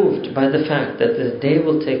 be moved by the fact that this day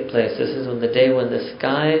will take place. This is the day when the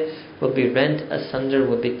sky will be rent asunder,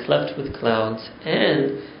 will be cleft with clouds,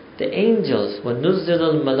 and the angels, وَنُزِّلَ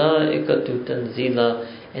الْمَلَائِكَةُ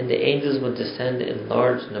تَنزِيلًا, and the angels will descend in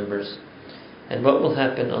large numbers. And what will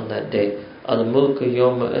happen on that day? Al-mulku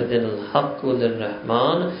yawma idhin al-haqqu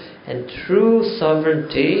lir-Rahman, and true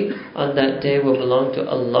sovereignty on that day will belong to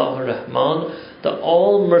Allah Rahman, the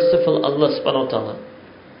all-merciful Allah subhanahu wa ta'ala.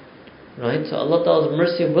 Right? So Allah Ta'ala's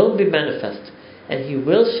mercy will be manifest, and He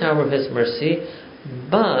will shower His mercy,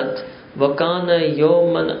 but وَكَانَ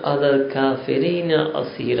يَوْمًا عَلَى الْكَافِرِينَ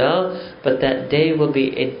أَسِيرًا, but that day will be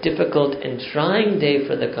a difficult and trying day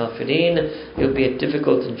for the kafirin. It will be a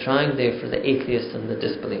difficult and trying day for the atheists and the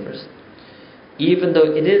disbelievers. Even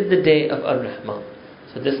though it is the day of Ar-Rahman.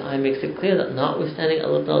 So this ayah makes it clear that notwithstanding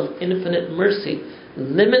Allah Ta'ala's infinite mercy,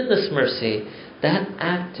 limitless mercy, that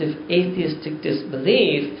active atheistic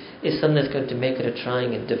disbelief is something that's going to make it a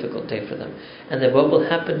trying and difficult day for them. And then what will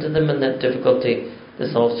happen to them in that difficulty?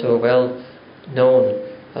 There's also a well-known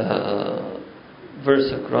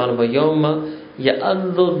verse of Quran, وَيَوْمَ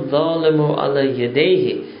يَأَلُّ الظَّالِمُ عَلَى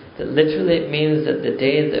يَدَيْهِ, that literally it means that the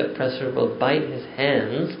day the oppressor will bite his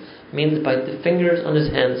hands, means bite the fingers on his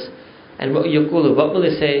hands. And what will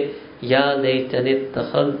he say? Ya laytani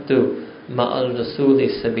ittakhadtu ma'al rasuli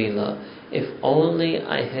sabila. If only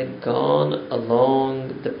I had gone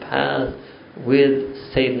along the path with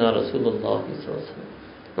Sayyidina Rasulullah.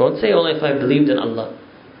 He won't say only if I believed in Allah.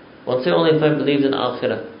 He won't say only if I believed in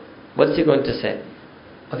Akhirah. What's he going to say?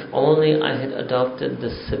 If only I had adopted the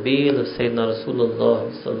sabil of Sayyidina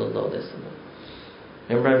Rasulullah sallallahu alaihi wasallam.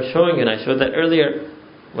 Remember, I'm showing you, and I showed that earlier.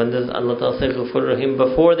 When does Allah Ta'ala say Ghafur Rahim?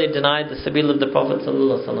 Before they denied the sabil of the Prophet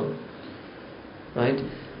sallallahu alaihi wasallam. Right?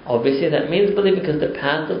 Obviously that means believe, because the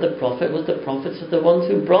path of the Prophet was the Prophets are the ones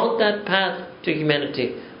who brought that path to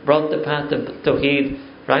humanity, brought the path of Tawheed,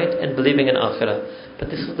 right? And believing in Akhirah. But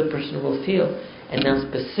this is what the person will feel. And now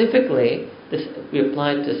specifically, this we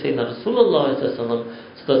applied to Sayyidina Rasulullah sallallahu alaihi wasallam.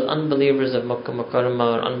 So those unbelievers of Makkah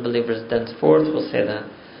Mukarramah or unbelievers thenceforth will say that.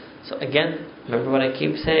 So again, remember what I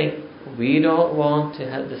keep saying. We don't want to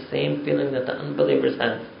have the same feeling that the unbelievers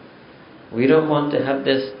have. We don't want to have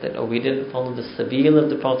this, that we didn't follow the sabil of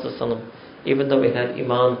the Prophet ﷺ. Even though we had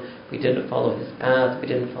iman, we didn't follow his path, we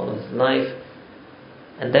didn't follow his life.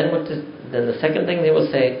 And then then the second thing they will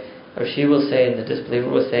say, or she will say, and the disbeliever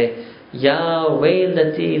will say, Ya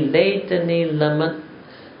waylati laytani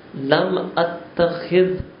lam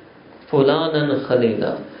attakhidh fulanan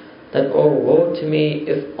khalila. That, oh, woe to me,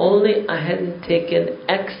 if only I hadn't taken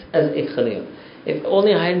X as a Khalil. If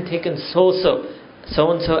only I hadn't taken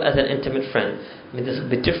so-and-so as an intimate friend. I mean, this will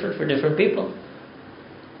be different for different people.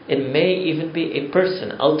 It may even be a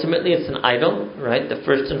person. Ultimately, it's an idol, right? The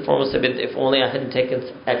first and foremost of it, if only I hadn't taken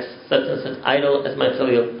X, such and such idol as my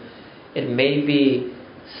Khalil. It may be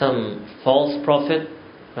some false prophet,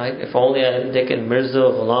 right? If only I hadn't taken Mirza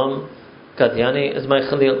Ghulam Qadiani as my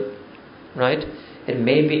Khalil, right? It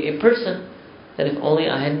may be a person, that if only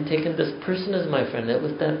I hadn't taken this person as my friend. It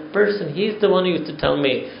was that person. He's the one who used to tell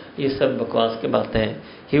me, ye sab bakwas ke baatein.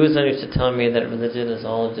 He was the one who used to tell me that religion is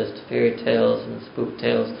all just fairy tales and spook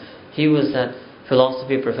tales. He was that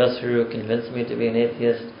philosophy professor who convinced me to be an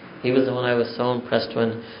atheist. He was the one I was so impressed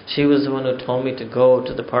when. She was the one who told me to go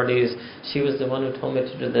to the parties. She was the one who told me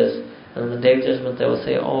to do this. And on the day of judgment they will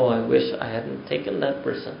say, oh, I wish I hadn't taken that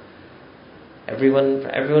person. Everyone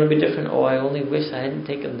will be different. Oh, I only wish I hadn't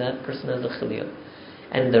taken that person as a Khalil.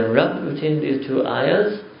 And the rub between these two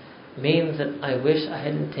ayahs means that I wish I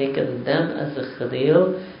hadn't taken them as a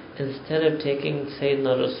Khalil instead of taking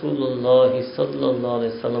Sayyidina Rasulullah sallallahu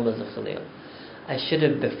alaihi wasallam as a Khalil. I should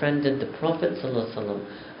have befriended the Prophet sallallahu alaihi wasallam.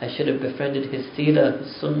 I should have befriended his seerah,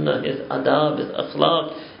 his sunnah, his adab, his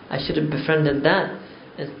akhlaq. I should have befriended that.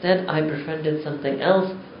 Instead, I befriended something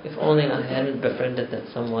else. If only I hadn't befriended that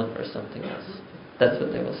someone or something else. That's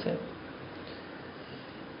what they will say.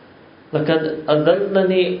 لَقَدْ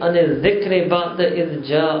أَضَلَّنِي عَنِ الذِّكْرِ بَعْدَ إِذْ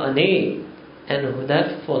جَاءَنِي. And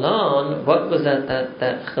that fulan, what was that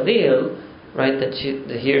Khalil, right, that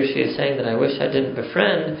he or she is saying that I wish I didn't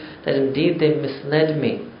befriend, that indeed they misled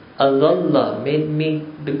me. Allah made me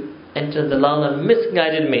enter the lala,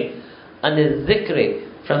 misguided me. عَنِ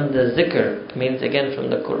الذِّكْرِ, from the zikr, means again from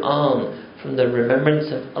the Quran, from the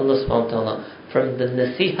remembrance of Allah subhanahu wa ta'ala, from the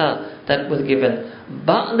nasiha that was given.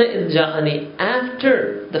 Ba'da idh ja'ani,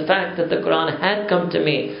 after the fact that the Quran had come to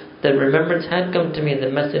me, the remembrance had come to me, the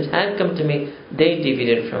message had come to me, they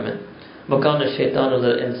deviated from it. وَكَانَ الشَّيْطَانُ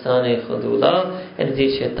لِلْإِنسَانِ خَذُولًا. And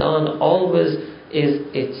indeed shaitan always is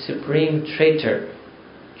a supreme traitor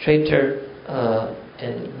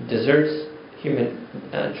and deserts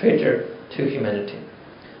traitor to humanity.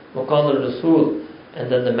 وَقَالَ الرَّسُولُ. And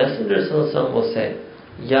then the Messenger ﷺ will say,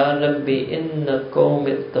 Ya Rabbi inna qawm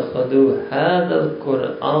ittakhadu hadha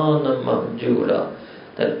al-Qur'ana mahjura.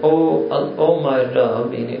 That, O my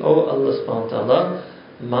Rabb, O Allah subhanahu wa ta'ala,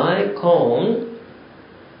 my qawm,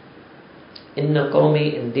 inna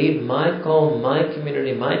qawmi, indeed my qawm, my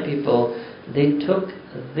community, my people, they took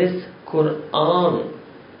this Qur'an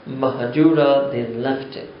mahjura, they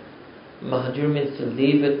left it. Mahjur means to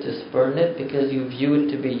leave it, to spurn it, because you view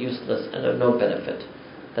it to be useless and of no benefit.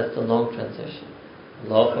 That's the long translation.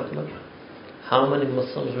 Allahu Akbar. How many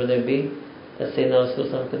Muslims will there be that Sayyidina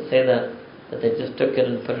Rasulullah could say that they just took it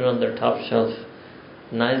and put it on their top shelf?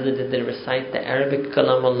 Neither did they recite the Arabic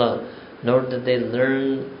Kalam Allah, nor did they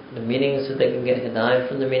learn the meaning so they can get hidayah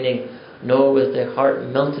from the meaning, nor was their heart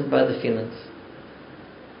melted by the feelings.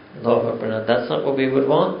 Allahu Akbar. Now that's not what we would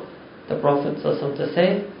want the Prophet ﷺ to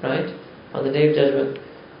say, right? On the Day of Judgment,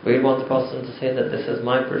 we would want the Prophet ﷺ to say that this is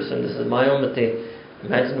my person, this is my ummati.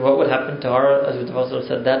 Imagine what would happen to our, as the Prophet ﷺ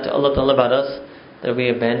said that to Allah Ta'ala about us, that we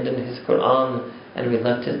abandoned His Quran and we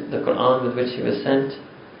left the Quran with which He was sent.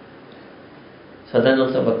 So then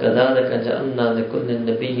also, وَكَذَلِكَ جَعَلْنَا لِكُلِّ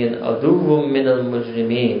نَبِيٍّ عَدُوٌّ مِّنَ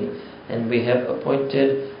الْمُجْرِمِينَ. And we have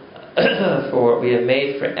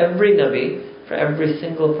made for every Nabi, for every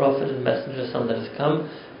single prophet and messenger son that has come,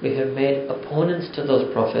 we have made opponents to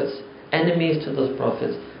those prophets, enemies to those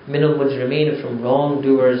prophets, مِّنَ الْمُجْرِمِينَ, from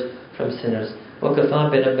wrongdoers, from sinners. وَكَفَى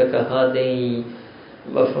بِرَبِّكَ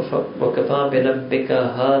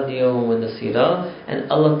هَادِيًا وَنَصِيرًا. And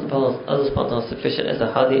Allah subhanahu wa ta'ala is sufficient as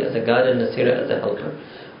a hadi, as a guide, and nasira, as a helper.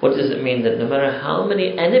 What does it mean? That no matter how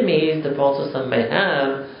many enemies the Prophet may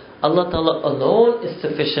have, Allah Ta'ala alone is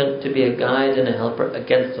sufficient to be a guide and a helper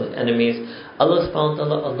against those enemies. Allah subhanahu wa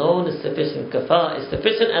ta'ala alone is sufficient. Kafa is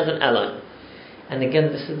sufficient as an ally. And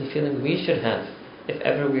again, this is the feeling we should have. If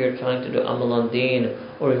ever we are trying to do amal on deen,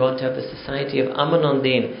 or we want to have a society of amal on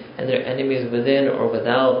deen, and there are enemies within or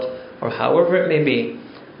without, or however it may be,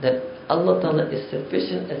 that Allah Ta'ala is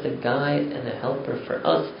sufficient as a guide and a helper for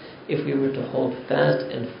us if we were to hold fast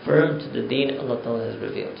and firm to the deen Allah Ta'ala has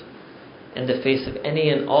revealed. In the face of any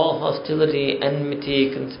and all hostility,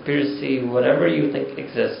 enmity, conspiracy, whatever you think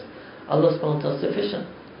exists, Allah subhanahu wa ta'ala is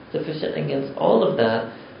sufficient against all of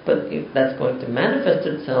that, but that's going to manifest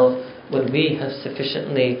itself when we have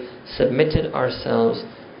sufficiently submitted ourselves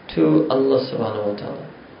to Allah subhanahu wa ta'ala.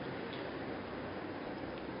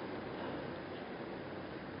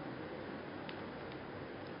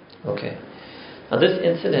 Okay. Now this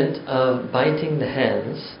incident of biting the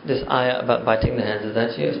hands, this ayah about biting the hands, is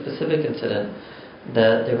actually a specific incident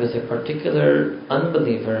that there was a particular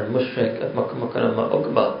unbeliever, mushrik of Makkah Mukarramah,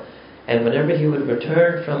 Uqba, and whenever he would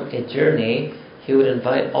return from a journey, he would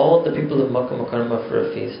invite all the people of Makkah Mukarramah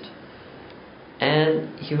for a feast.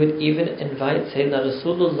 And he would even invite Sayyidina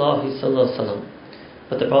Rasulullah sallallahu alaihi wasallam.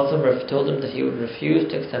 But the Prophet told him that he would refuse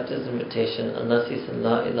to accept his invitation unless he said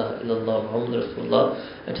La ilaha illallah Muhammad Rasulullah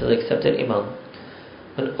until he accepted Iman.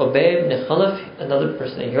 When Ubay ibn Khalaf, another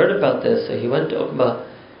person, he heard about this, so he went to Uqba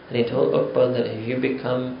and he told Uqba that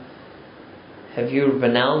have you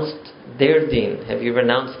renounced their deen? Have you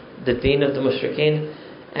renounced the deen of the mushrikeen?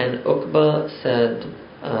 And Uqba said,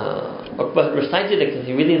 Uqba recited it because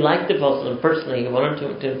he really liked the Prophet personally. He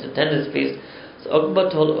wanted to attend his feast. So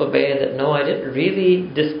Uqba told Ubay that no, I didn't really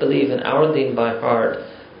disbelieve in our deen by heart.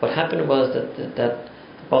 What happened was that the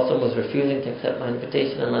Prophet was refusing to accept my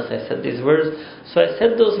invitation unless I said these words. So I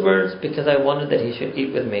said those words because I wanted that he should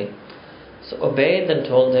eat with me. So Ubay then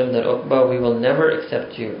told him that Uqba, we will never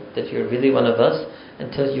accept you, that you're really one of us,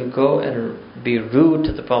 until you go and be rude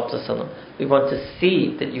to the Prophet ﷺ. We want to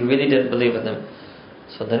see that you really didn't believe in him.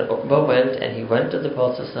 So then Uqba went and he went to the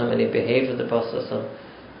Prophet ﷺ and he behaved with the Prophet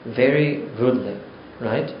ﷺ very rudely,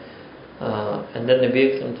 right? And then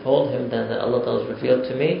Nabi Akram told him then that Allah Ta'ala has revealed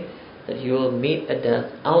to me that you will meet a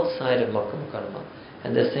death outside of Makkah Mukarramah.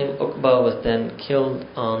 And the same Uqba was then killed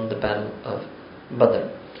on the battle of Badr.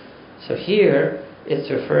 So here it's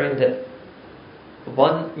referring that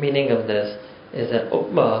one meaning of this is that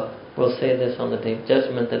Uqba will say this on the Day of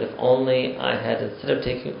Judgment, that if only I had, instead of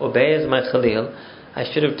taking Ubay as my Khalil, I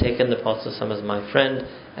should have taken the Prophet ﷺ as my friend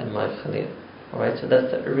and my Khalil. Alright, so that's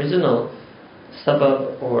the original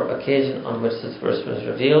sabab or occasion on which this verse was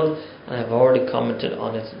revealed, and I've already commented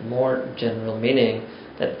on its more general meaning,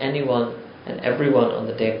 that anyone and everyone on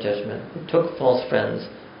the Day of Judgment who took false friends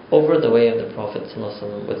over the way of the Prophet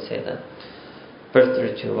ﷺ would say that. Verse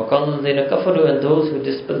 32, وَقَالَ الَّذِينَ كَفَرُوا, and those who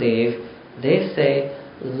disbelieve, they say,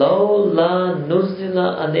 لَوْ لَا نُزِّلَ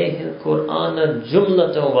عَلَيْهِ الْقُرْآنَ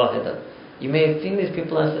جُمْلَةً وَاحِدًا. You may have seen these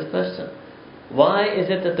people ask this question. Why is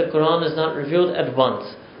it that the Quran is not revealed at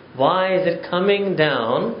once? Why is it coming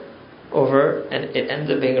down over, and it ends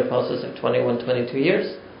up being a process of 21, 22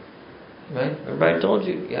 years? Right? Remember I told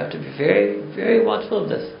you, you have to be very, very watchful of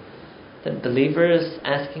this. That believers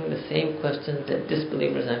asking the same questions that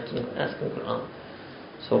disbelievers asking Quran.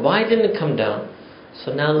 So why didn't it come down?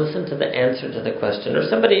 So now listen to the answer to the question. Or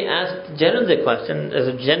somebody asked generally the question as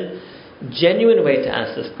a genuine way to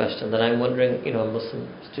ask this question that I'm wondering, a Muslim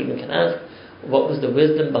student can ask. What was the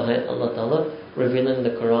wisdom behind Allah Ta'ala revealing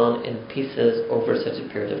the Quran in pieces over such a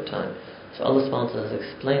period of time? So Allah subhanahu wa ta'ala has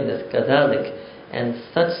explained this. كَذَلِكَ, and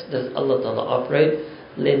such does Allah Ta'ala operate,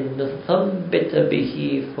 لِنُثَبِّتَ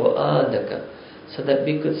بِهِ فُؤَادَكَ, so that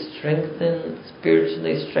we could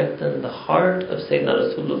spiritually strengthen the heart of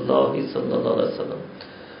Sayyidina Rasulullah sallallahu alaihi wasallam.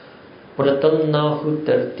 وَرَتَلْنَاهُ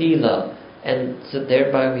تَرْتِيلًا, and so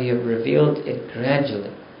thereby we have revealed it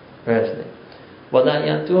gradually. وَلَا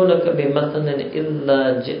يَأْتُونَكَ بِمَثَلٍ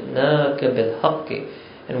إِلَّا جِئْنَاكَ بِالْحَقِّ,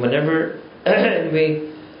 and whenever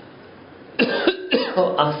we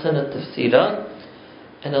أَحْسَنَ تَفْسِيرًا,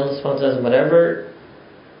 and Allah subhanahu wa ta'ala says, whatever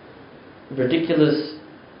ridiculous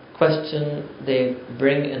question they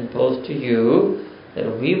bring and pose to you,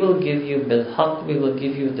 that we will give you bil-haq, we will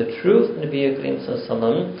give you the truth, Nabi Kareem sallallahu alaihi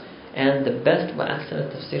wasallam, and the best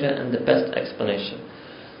wa'ahsana tafsira, and the best explanation.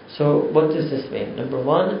 So what does this mean? Number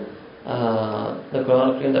one, the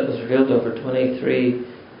Quran that was revealed over 23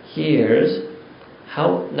 years,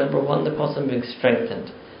 how, number one, the Prophet being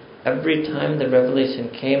strengthened. Every time the revelation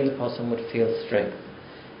came, the Prophet would feel strength.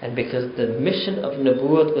 And because the mission of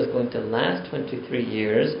Nubuwwat was going to last 23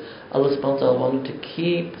 years, Allah subhanahu wa ta'ala wanted to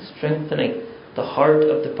keep strengthening the heart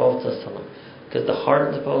of the Prophet ﷺ, because the heart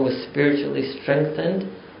of the Prophet was spiritually strengthened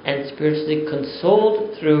and spiritually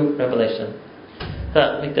consoled through revelation.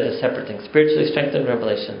 Make that a separate thing. Spiritually strengthened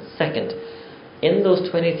revelation. Second, in those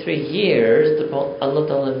 23 years, Allah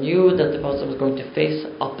Ta'ala knew that the Prophet was going to face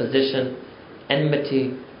opposition,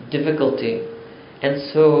 enmity, difficulty.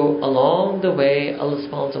 And so, along the way, Allah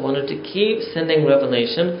subhanahu wa ta'ala wanted to keep sending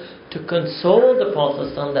revelation to console the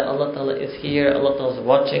Prophet that Allah Ta'ala is here, Allah Ta'ala is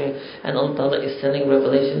watching, and Allah Ta'ala is sending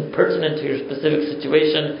revelation pertinent to your specific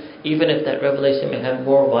situation, even if that revelation may have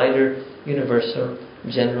more wider, universal,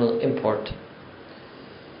 general import.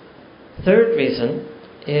 Third reason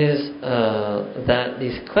is that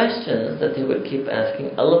these questions that they would keep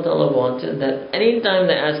asking, Allah Ta'ala wanted that anytime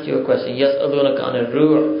they ask you a question, يَسْأَلُونَكَ عَنِ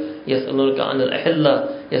الرُّوحِ, يَسْأَلُونَكَ عَنِ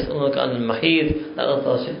الْأَحِلَّةِ, يَسْأَلُونَكَ عَنِ الْمَحِيضِ, that Allah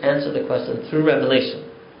Ta'ala should answer the question through revelation.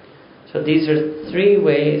 So these are three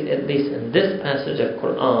ways, at least in this passage of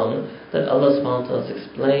Quran, that Allah subhanahu wa ta'ala has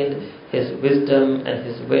explained His wisdom and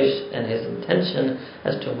His wish and His intention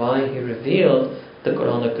as to why He revealed the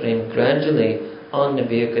Quran al-Kareem gradually on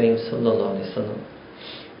Nabi Kareem sallallahu alaihi wasallam.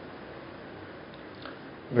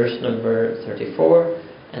 Verse number 34,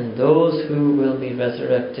 and those who will be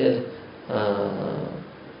resurrected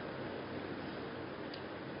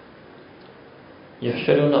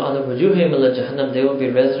يحشرون على وجوههم إلى جهنم, they will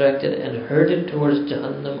be resurrected and herded towards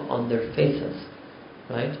Jahannam on their faces.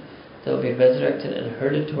 Right? They will be resurrected and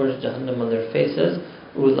herded towards Jahannam on their faces.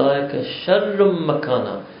 أولئك شر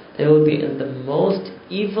مكانا, they will be in the most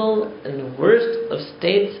evil and worst of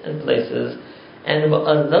states and places. And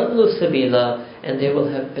وَأَضَلُّ سَبِيلًا, and they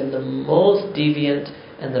will have been the most deviant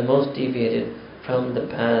and the most deviated from the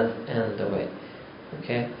path and the way.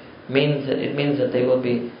 Okay? It means that they will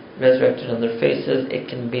be resurrected on their faces. It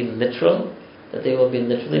can be literal, that they will be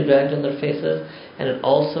literally dragged on their faces, and it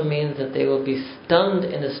also means that they will be stunned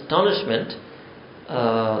in astonishment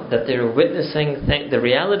that they are witnessing the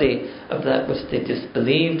reality of that which they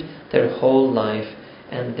disbelieved their whole life.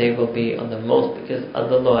 And they will be on the most, because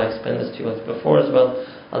Adallu, I explained this to you once before as well,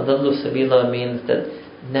 Adallu Sabila means that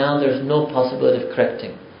now there's no possibility of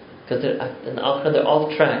correcting, because in Akhirah they're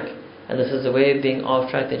off track, and this is a way of being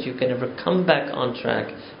off track that you can never come back on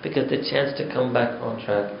track, because the chance to come back on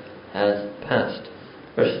track has passed.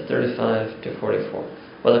 Verses 35 to 44.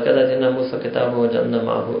 وَلَقَدْ آتَيْنَا مُوسَى الْكِتَابَ وَجَعَلْنَا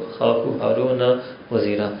مَعَهُ أَخَاهُ هَارُونَ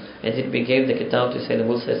وَزِيرًا. Indeed, we gave the kitab to Sayyidina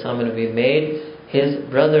Musa and we made his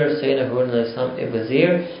brother Sayyidina Harun a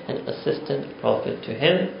wazir, an assistant prophet to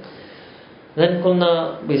him. Then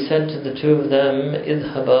قلنا, we said to the two of them,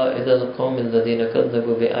 اذهبا إلى القوم الذين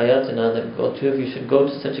كذبوا بآياتنا, that two of you should go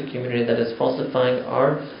to such a community that is falsifying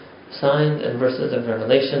our signs and verses of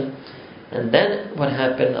revelation. And then what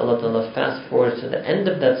happened? Allah Ta'ala fast forwards to the end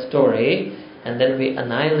of that story, and then we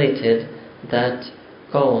annihilated that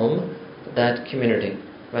qawm, that community,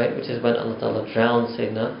 right? Which is when Allah Ta'ala drowns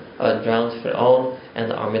Fir'aun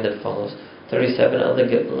and the army that follows.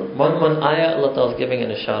 37, one ayah, Allah Ta'ala is giving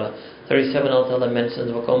an ishara. 37, Allah Ta'ala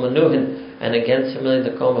mentions وَقَوْمَ نُوحٍ, and again similarly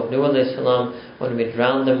the qawm of Nuh alayhi salam, when we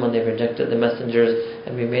drowned them, when they rejected the messengers,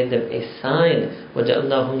 and we made them a sign.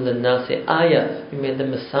 وَجَعَلْنَاهُمْ لِلنَّاسِ آيَةً, we made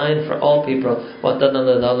them a sign for all people. وَأَعْتَدْنَا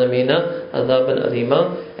لِلظَّالِمِينَ عَذَابًا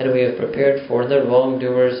أَلِيمًا, and we have prepared for the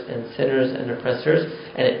wrongdoers and sinners and oppressors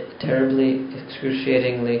a terribly,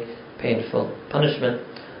 excruciatingly painful punishment.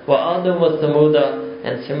 وَعَادٌ وَثَمُودَ,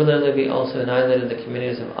 and similarly we also annihilated the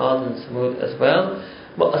communities of Ad and Samud as well.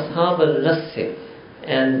 وَأَصْحَابَ الرَّسِّ,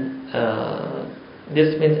 and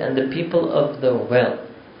this means and the people of the well,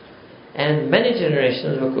 and many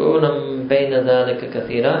generations, وَقُرُونًا بَيْنَ ذَلِكَ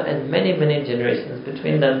كَثِيرًا, and many generations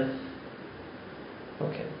between them.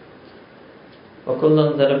 Okay.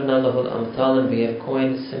 وَكُلًّا ضَرَبْنَا لَهُ الْأَمْثَالَ, and we have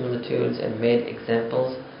coined similitudes and made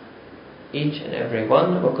examples, each and every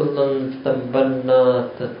one. وَكُلًّا ثَبَّرْنَا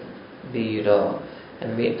تَثْبِيرًا,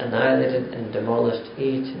 and we annihilated and demolished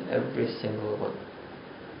each and every single one.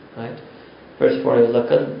 Right? Verse 40,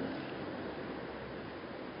 وَلَقَدْ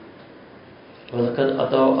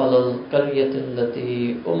أَتَوْا عَلَى الْقَرْيَةِ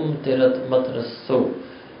الَّتِي أُمْطِرَتْ مَطْرَ السَّوْءِ.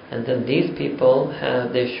 And then these people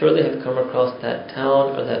they surely have come across that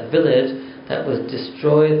town or that village that was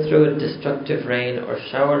destroyed through a destructive rain or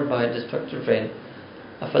showered by a destructive rain.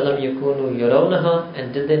 أَفَلَمْ يَكُونُوا يَرَوْنَهَا.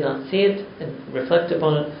 And did they not see it and reflect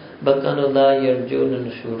upon it? بَكَانُوا لَا يَرْجُونَ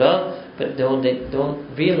نُشُورًا. But they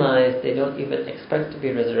don't realize, they don't even expect to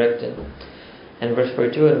be resurrected. And verse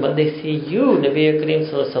 42, and when they see you, Nabi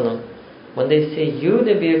Kareem Sallallahu Alaihi Wasallam, when they see you,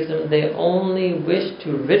 Nabi Kareem, they only wish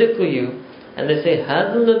to ridicule you. And they say,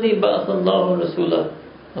 هَذَا الَّذِي بَعَثَ اللَّهُ رَسُولًا.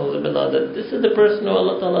 That this is the person who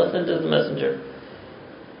Allah Ta'ala sent as the messenger.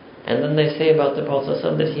 And then they say about the Prophet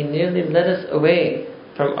that he nearly led us away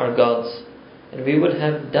from our gods. And we would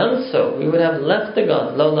have done so. We would have left the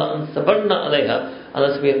gods. لَوْلَا أَن صَبَرْنَا عَلَيْهَا.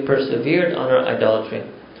 Unless we had persevered on our idolatry.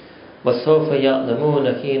 وَسَوْفَ يَعْلَمُونَ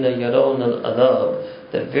حِينَ يَرَوْنَ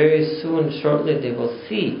الْعَذَابِ. That very soon, shortly, they will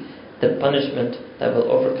see the punishment that will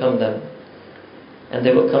overcome them. And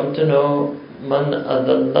they will come to know man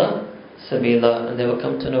adalla sabila, and they will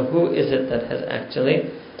come to know who is it that has actually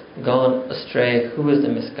gone astray, who is the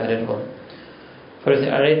misguided one.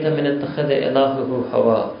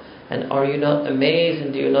 And are you not amazed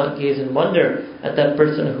and do you not gaze in wonder at that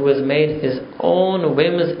person who has made his own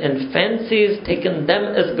whims and fancies, taken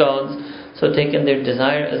them as gods? So taken their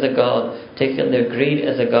desire as a god, taken their greed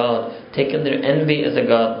as a god, taken their envy as a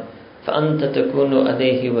god. فَأَنْتَ تَكُونُ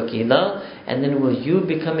عَلَيْهِ وَكِيلًا. And then will you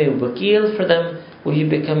become a wakil for them? Will you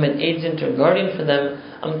become an agent or guardian for them?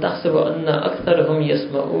 أَمْ تَحْسَبُ أَنَّ أَكْثَرَهُمْ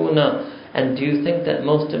يَسْمَعُونَ. And do you think that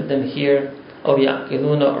most of them hear, أَوْ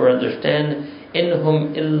يَعْقِلُونَ, or understand?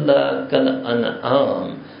 إِنْهُمْ إِلَّا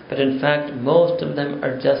كَالْأَنْعَامِ. But in fact, most of them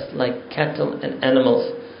are just like cattle and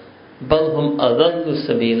animals. بَلْ هُمْ أَضَلُّ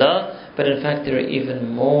سَبِيلًا. But in fact, they are even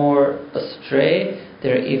more astray.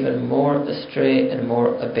 They are even more astray and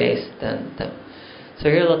more abased than them. So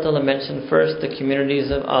here Allah Ta'ala mentioned first the communities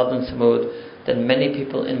of Ad and Samud, then many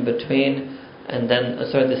people in between, and then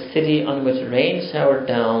the city on which rain showered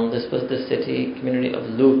down. This was the city community of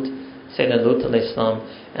Lut, Sayyidina Lut alayhi salam,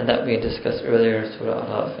 and that we discussed earlier, Surah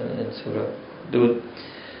Araf and in Surah Hudud.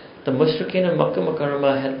 The Mushrikeen of Makkah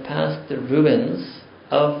Mukarramah had passed the ruins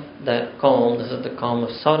of that Qawm. This is the Qawm of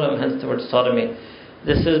Sodom, hence the word sodomy.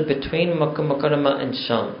 This is between Makkah Mukarramah and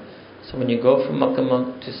Sham. So when you go from Makkah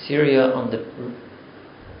to Syria on the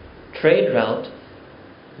trade route,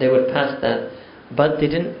 they would pass that. But they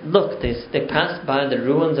didn't look. They passed by the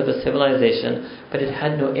ruins of a civilization, but it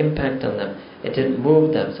had no impact on them. It didn't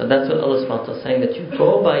move them. So that's what Allah subhanahu wa ta'ala is saying, that you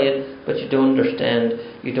go by it, but you don't understand.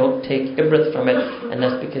 You don't take ibrat from it. And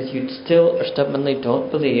that's because you still or stubbornly don't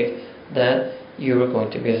believe that you are going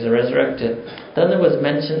to be resurrected. Then there was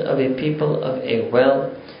mention of a people of a well.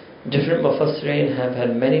 Different Mufassirin have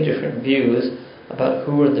had many different views about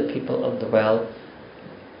who were the people of the well.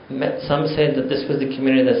 Some say that this was the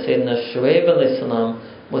community that Sayyidina Shuaib alayhi salam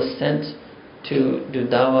was sent to do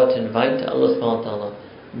da'wah, to invite to Allah subhanahu wa ta'ala.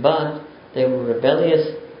 But they were rebellious,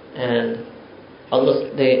 and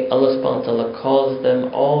Allah subhanahu wa ta'ala caused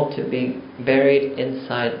them all to be buried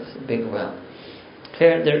inside this big well.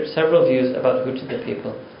 Here there are several views about who the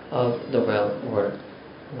people of the well were.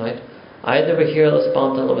 Right? Either we hear Allah subhanahu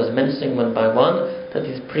wa ta'ala was mentioning one by one that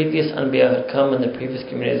these previous Anbiya had come and the previous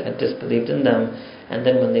communities had disbelieved in them, and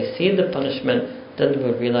then when they see the punishment, then they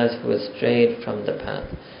will realize who has strayed from the path.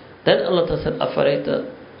 Then Allah Ta'ala said, أَفَرَيْتَ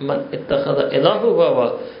مَنْ اتَّخَذَ إِلَهُ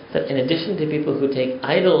هَوَى. That in addition to people who take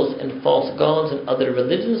idols and false gods and other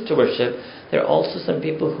religions to worship, there are also some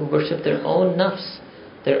people who worship their own nafs,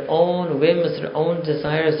 their own whims, their own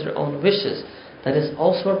desires, their own wishes. That is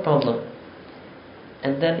also a problem.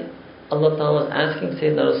 And then Allah Ta'ala is asking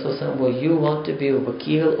Sayyidina Rasulullah, will you want to be a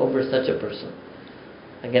wakil over such a person?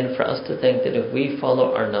 Again, for us to think that if we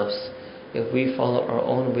follow our nafs, if we follow our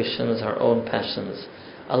own wishes, our own passions,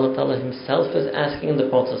 Allah Ta'ala Himself is asking the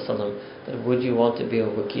Prophet ﷺ that would you want to be a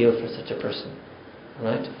wakil for such a person?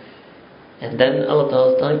 Right? And then Allah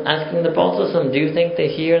Ta'ala is asking the Prophet ﷺ, do you think they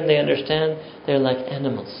hear and they understand? They're like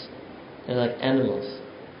animals. They're like animals.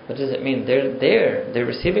 What does it mean? They're there. They're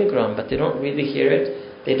receiving Quran, but they don't really hear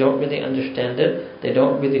it. They don't really understand it. They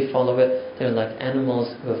don't really follow it. They're like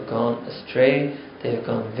animals who have gone astray. They have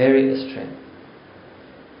gone very astray.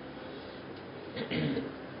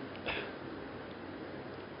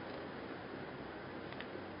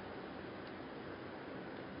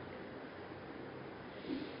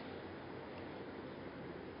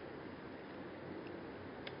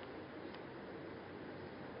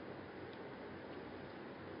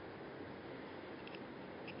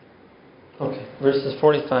 Okay, verses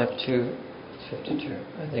 45 to 52.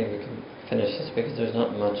 I think we can finish this because there's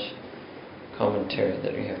not much commentary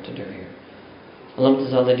that we have to do here. Allah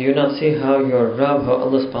Ta'ala, do you not see how your Rabb, how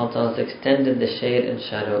Allah subhanahu wa ta'ala has extended the shade and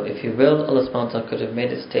shadow? If you willed, Allah subhanahu wa ta'ala could have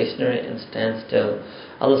made it stationary and stand still.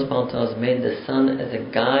 Allah subhanahu wa ta'ala has made the sun as a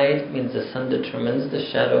guide, means the sun determines the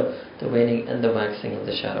shadow, the waning and the waxing of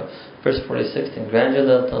the shadow. Verse 46, and gradually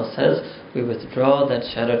Allah Ta'ala says, we withdraw that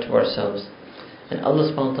shadow to ourselves. And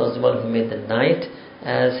Allah subhanahu wa ta'ala is the one who made the night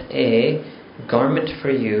as a garment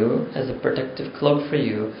for you, as a protective cloak for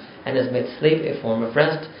you, and has made sleep a form of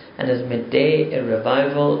rest, and has made day a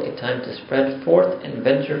revival, a time to spread forth and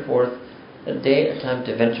venture forth, a day a time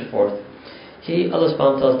to venture forth. He, Allah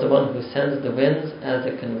subhanahu wa ta'ala, is the one who sends the winds as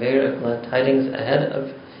a conveyor of glad tidings ahead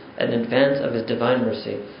of and in advance of His divine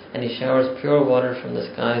mercy, and He showers pure water from the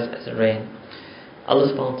skies as a rain.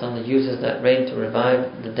 Allah subhanahu wa ta'ala uses that rain to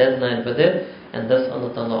revive the dead land with it, and thus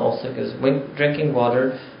Allah ta'ala also gives drinking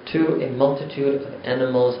water to a multitude of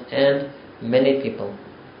animals and many people.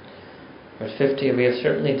 Verse 50, we have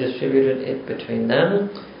certainly distributed it between them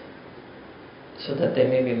so that they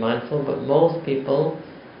may be mindful, but most people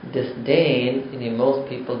disdain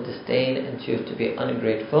and choose to be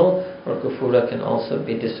ungrateful, or kufura can also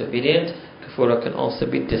be disobedient, kufura can also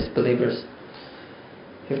be disbelievers.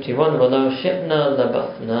 51. وَلَوْ شِئْنَا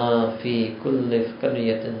لَبَثْنَا فِي كُلِّ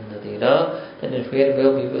قَرْيَةٍ نَذِيرًا. Then if we had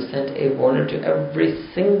will, we will send a warner to every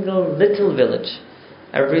single little village.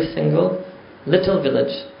 Every single little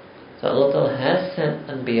village. So Allah Ta'ala has sent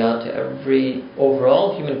Anbiya to every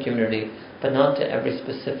overall human community, but not to every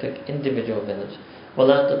specific individual village.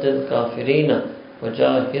 وَلَا تَطِلْ كَافِرِينَ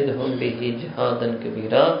وَجَاهِدْهُمْ بِهِ جِهَادًا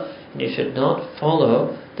كَبِيرًا. And you should not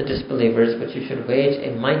follow the disbelievers, but you should wage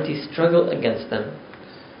a mighty struggle against them.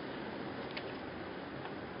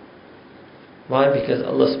 Why? Because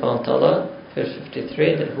Allah subhanahu wa ta'ala, verse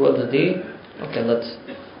 53, that huwa alladhi. Okay, let's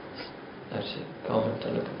actually comment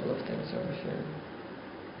on a couple of things over here.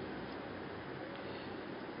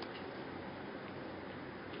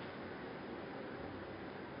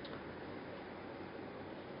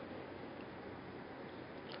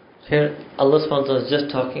 Here, Allah subhanahu wa ta'ala is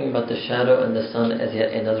just talking about the shadow and the sun as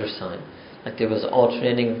yet another sign. Like there was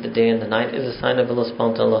alternating of the day and the night is a sign of Allah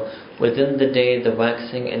subhanahu wa ta'ala. Within the day, the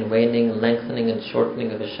waxing and waning, lengthening and shortening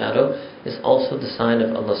of a shadow is also the sign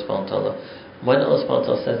of Allah subhanahu wa ta'ala. When Allah subhanahu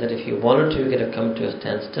wa ta'ala says that if He wanted to get it come to a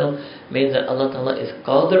standstill, means that Allah ta'ala is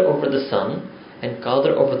qadir over the sun and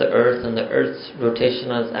qadir over the earth and the earth's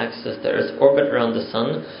rotational axis, the earth's orbit around the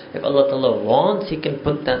sun. If Allah ta'ala wants, He can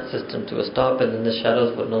put that system to a stop, and then the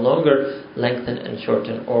shadows would no longer lengthen and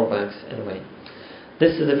shorten or wax and wane.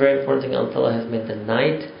 This is a very important thing. Allah Ta'ala has made the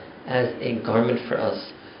night as a garment for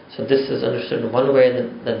us. So this is understood in one way,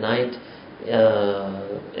 that the night,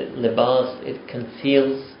 libas, it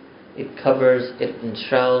conceals, it covers, it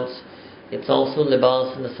enshrouds. It's also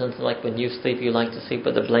libas in the sense of like when you sleep, you like to sleep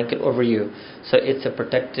with a blanket over you. So it's a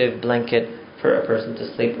protective blanket for a person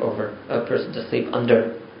to sleep over, a person to sleep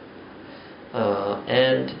under.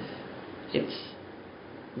 And it's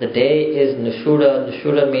the day is nushura.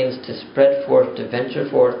 Nushura means to spread forth, to venture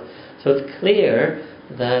forth. So it's clear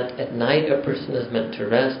that at night a person is meant to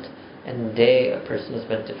rest, and day a person is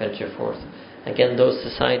meant to venture forth. Again, those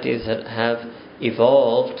societies that have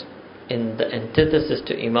evolved in the antithesis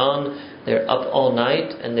to Iman, they're up all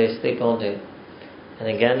night and they sleep all day. And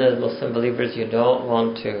again, as Muslim believers, you don't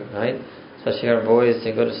want to, right? Especially our boys,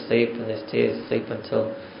 they go to sleep and they stay asleep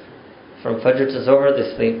until from Fajr to Zohar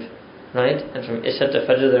they sleep. Right? And from Isha to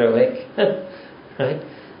Fajr they're awake. Right?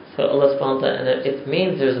 So Allah subhanahu wa ta'ala, and it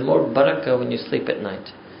means there's more barakah when you sleep at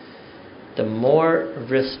night. The more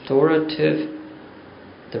restorative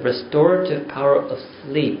power of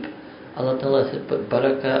sleep, Allah Ta'ala has put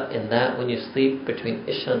barakah in that when you sleep between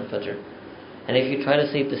Isha and Fajr. And if you try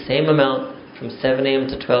to sleep the same amount from 7 a.m.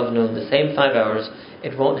 to 12 noon, the same 5 hours,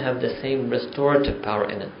 it won't have the same restorative power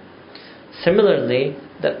in it. Similarly,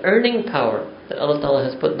 the earning power that Allah Ta'ala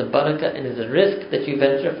has put the barakah and is a risk that you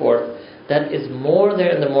venture forth, that is more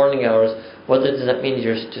there in the morning hours. Whether does that mean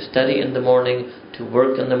you're to study in the morning, to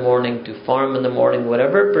work in the morning, to farm in the morning,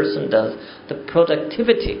 whatever a person does, the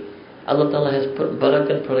productivity, Allah Ta'ala has put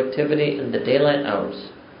barakah and productivity in the daylight hours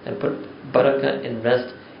and put barakah and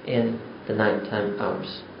rest in the nighttime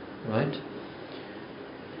hours. Right?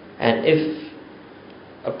 And if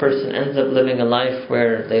a person ends up living a life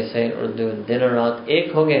where they say in Urdu, din aur raat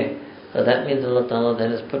ek ho gaye, so that means Allah Ta'ala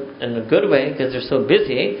then has put in a good way, because they're so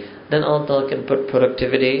busy, then Allah Ta'ala can put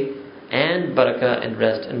productivity and barakah and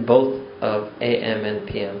rest in both of AM and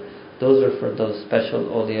PM. Those are for those special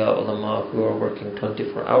awliya ulama who are working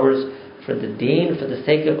 24 hours for the deen, for the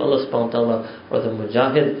sake of Allah subhanahu wa ta'ala, or the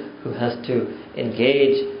mujahid who has to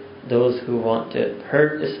engage those who want to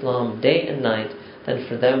hurt Islam day and night, then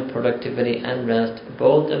for them productivity and rest,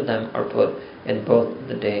 both of them are put in both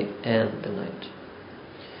the day and the night.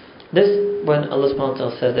 This, when Allah subhanahu wa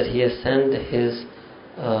ta'ala says that He has sent His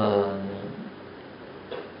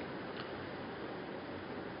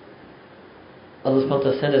Allah subhanahu wa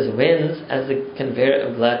ta'ala sent His winds as the conveyor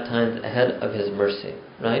of glad tidings ahead of His mercy.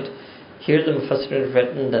 Right? Here the Mufassir have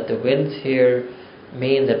written that the winds here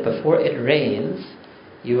mean that before it rains,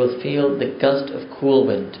 you will feel the gust of cool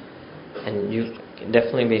wind. And you can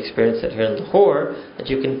definitely be experienced it here in Lahore, that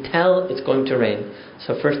you can tell it's going to rain.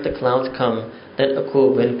 So first the clouds come, then a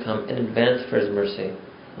cool wind come in advance for His mercy.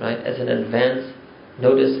 Right? As an advance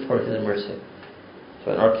notice for His mercy.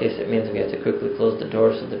 So in our case it means we have to quickly close the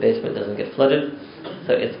door so the basement doesn't get flooded.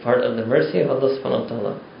 So it's part of the mercy of Allah subhanahu wa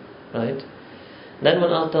ta'ala. Right? Then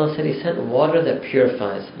when Allah ta'ala said He sent water that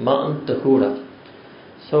purifies, ma'an tahura.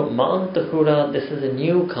 So ma'an tahura, this is a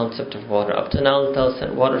new concept of water. Up to now Allah ta'ala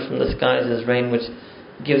sent water from the skies as rain, which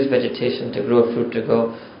gives vegetation to grow, fruit to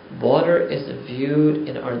grow. Water is viewed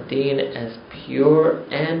in our deen as pure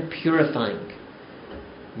and purifying.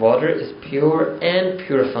 Water is pure and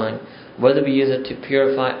purifying. Whether we use it to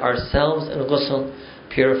purify ourselves in ghusl,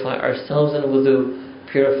 purify ourselves in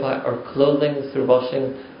wudu, purify our clothing through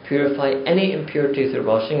washing, purify any impurity through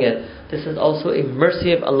washing it, this is also a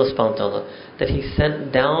mercy of Allah subhanahu wa ta'ala, that He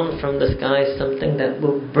sent down from the sky something that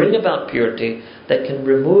will bring about purity, that can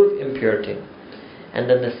remove impurity. And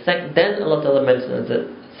then then Allah ta'ala mentions that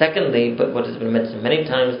secondly, but what has been mentioned many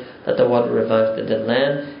times, that the water revives the dead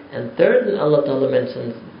land. And third, Allah ta'ala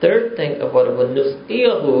mentions third thing of water,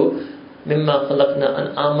 وَنُسْقِيَهُ مِمَّا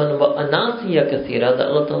خَلَقْنَا أَنْعَامًا وَأَنَاسِيَ كَثِيرًا, that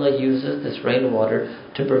Allah ta'ala uses this rainwater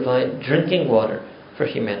to provide drinking water for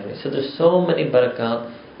humanity. So there's so many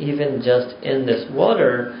barakat even just in this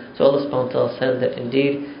water. So Allah subhanahu wa ta'ala said that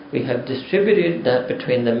indeed we have distributed that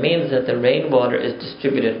between the means that the rainwater is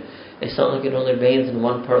distributed. It's not like it only rains in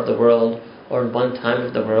one part of the world or in one time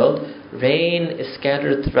of the world. Rain is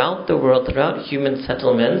scattered throughout the world, throughout human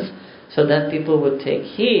settlements, so that people would take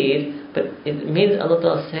heed. But it means Allah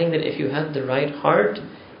Ta'ala is saying that if you have the right heart,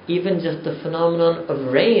 even just the phenomenon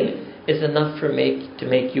of rain is enough to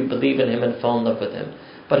make you believe in Him and fall in love with Him.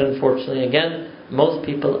 But unfortunately, again, most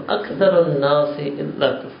people, أَكْثَرُ النَّاسِ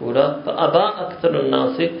إِلَّا كُفُورًا فَأَبَى أَكْثَرُ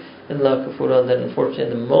النَّاسِ إِلَّا كُفُورًا, then unfortunately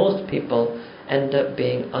the most people end up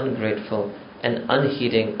being ungrateful and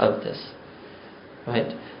unheeding of this.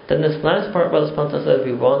 Right? Then this last part, Allah subhanahu wa ta'ala says,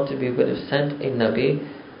 we would have sent a Nabi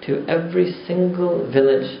to every single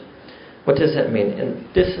village. What does that mean? And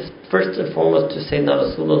this is first and foremost to say that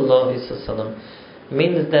Rasulullah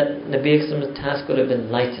means that Nabi Islam's task would have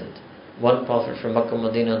been lightened. One prophet from Makkah,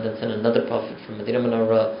 Medina, then send another prophet from Medina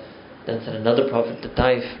Munawwara, then send another prophet to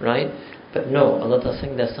Taif, right? But no, Allah Ta'ala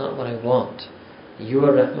saying that's not what I want. You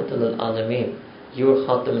are Rahmatul Alameen. You are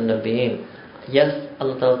Khatam al-Nabiyeen. Yes,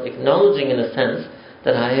 Allah Ta'ala is acknowledging in a sense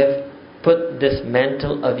that I have put this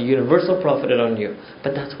mantle of universal prophet on you.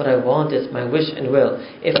 But that's what I want, it's my wish and will.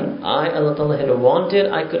 If Allah Ta'ala had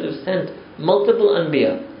wanted, I could have sent multiple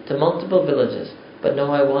Anbiya to multiple villages. But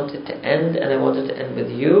no, I want it to end, and I want it to end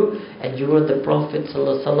with you, and you are the Prophet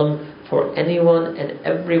ﷺ for anyone and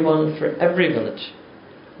everyone, for every village.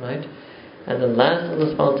 Right? And then last,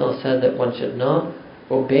 Allah subhanahu wa ta'ala said that one should not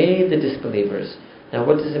obey the disbelievers. Now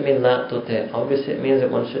what does it mean, la tuti'? Obviously it means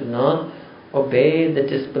that one should not obey the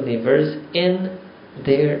disbelievers in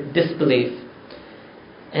their disbelief.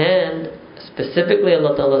 And specifically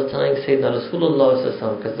Allah Ta'ala is telling Sayyidina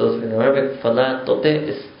Rasulullah, because those of you know Arabic, fala tuti'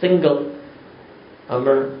 is single.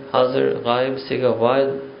 Amr, Hazir, Ghaib, Siga,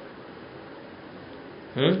 Wa'id,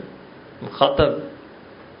 Mukhatab.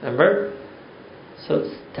 Remember? So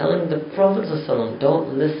it's telling the Prophet ﷺ,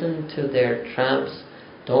 don't listen to their traps,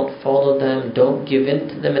 don't follow them, don't give in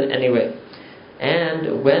to them in any way.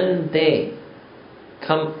 And when they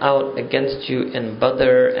come out against you in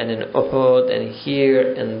Badr and in Uhud and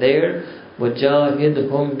here and there,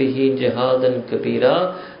 وَجَاهِدْهُمْ بِهِ جِهَادًا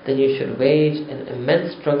كَبِيرًا, then you should wage an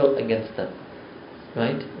immense struggle against them.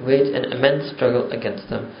 Right? Wage an immense struggle against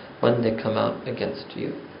them when they come out against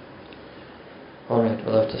you. Alright,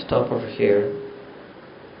 we'll have to stop over here.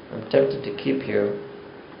 I'm tempted to keep you.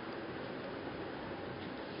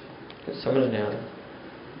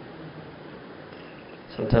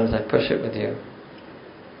 Sometimes I push it with you.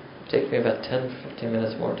 It takes me about 10-15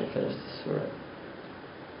 minutes more to finish the surah.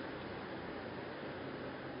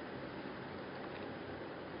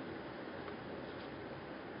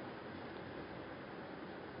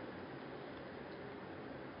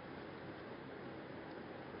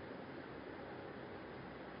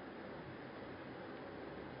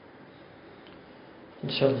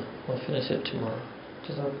 Inshallah, we'll finish it tomorrow.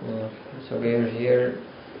 Jazakumullah. So we are here.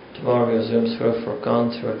 Tomorrow we resume Surah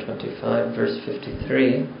Furqan, Surah 25, verse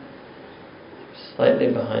 53.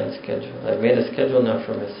 Slightly behind schedule. I've made a schedule now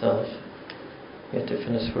for myself. We have to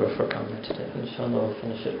finish Surah Furqan today. Inshallah, we'll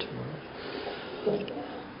finish it tomorrow.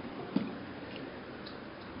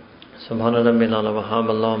 سبحان ربي الأعلى وهاب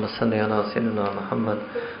اللهم صل على سيدنا محمد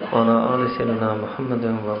وعلى آل سيدنا محمد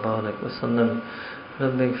وبارك وسلم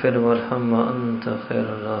رب اغفر وارحم وأنت خير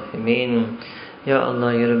الراحمين. Ya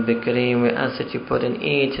Allah, Ya Rabbi Kareem, we ask that you put in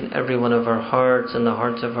each and every one of our hearts and the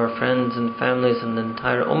hearts of our friends and families and the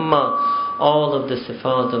entire ummah all of the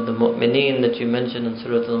sifat of the mu'mineen that you mentioned in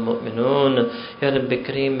Surah Al-Mu'minun. Ya Rabbi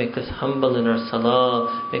Kareem, make us humble in our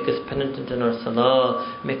salah, make us penitent in our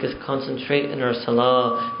salah, make us concentrate in our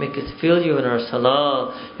salah, make us feel you in our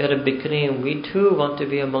salah. Ya Rabbi Kareem, we too want to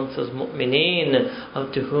be amongst those mu'mineen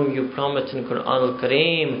of to whom you promised in Quran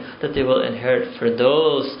Al-Kareem that they will inherit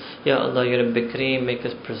Firdaus. Ya Allah, Ya Rabbi Kareem, make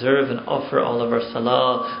us preserve and offer all of our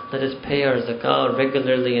salah. Let us pay our zakah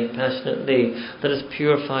regularly and passionately. Let us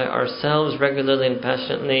purify ourselves regularly and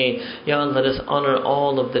passionately. Ya Allah, let us honor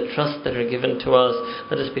all of the trusts that are given to us.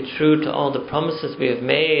 Let us be true to all the promises we have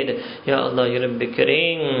made. Ya Allah, Ya Rabbi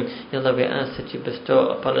Kareem, Ya Allah, we ask that you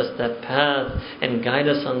bestow upon us that path and guide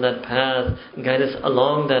us on that path, guide us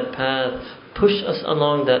along that path. Push us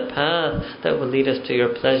along that path that will lead us to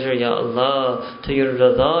your pleasure, Ya Allah, to your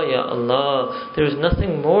rida, Ya Allah. There is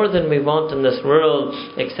nothing more than we want in this world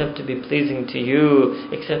except to be pleasing to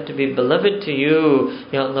you, except to be beloved to you.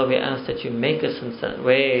 Ya Allah, we ask that you make us in that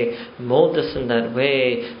way, mold us in that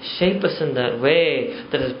way, shape us in that way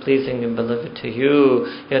that is pleasing and beloved to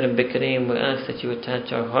you. Ya Rabbi Kareem, we ask that you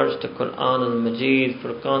attach our hearts to Quran al-Majid,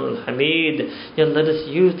 Furqan al-Hamid. Ya, let us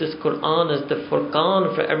use this Quran as the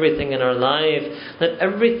Furqan for everything in our life. Let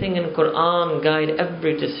everything in Quran guide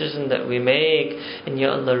every decision that we make. And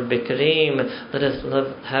Ya Allah, Rabbi Kareem, let us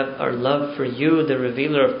have our love for you, the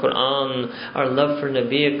revealer of Quran, our love for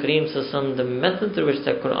Nabi Kareem Sallallahu, the method through which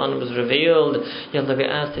that Quran was revealed. Ya Allah, we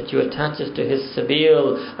ask that you attach us to his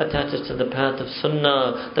sabil, attach us to the path of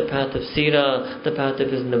Sunnah, the path of Seerah, the path of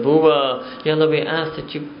his Nabuwa. Ya Allah, we ask that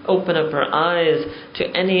you open up our eyes to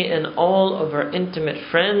any and all of our intimate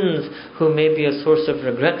friends who may be a source of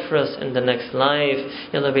regret for us in the next life.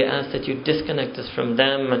 Ya Allah, we ask that you disconnect us from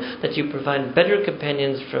them, that you provide better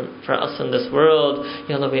companions for us in this world.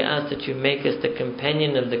 Ya Allah, we ask that you make us the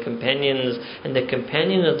companion of the companions and the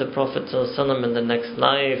companion of the Prophet ﷺ in the next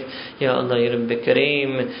life. Ya Allah, Ya Rabbi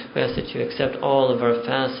Kareem, we ask that you accept all of our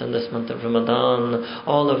fasts in this month of Ramadan,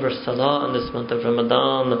 all of our salah in this month of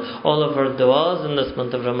Ramadan, all of our du'as in this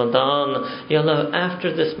month of Ramadan. Ya Allah,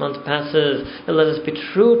 after this month passes, let us be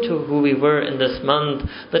true to who we were in this month.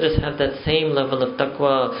 Let us have that same level of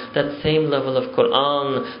taqwa, that same level of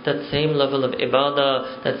Quran, that same level of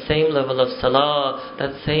ibadah, that same level of salah,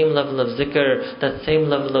 that same level of zikr, that same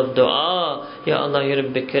level of dua. Ya Allah, Ya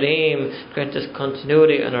Rabbi Kareem, grant us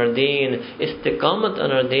continuity on our deen, istiqamat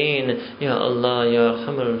on our deen. Ya Allah, Ya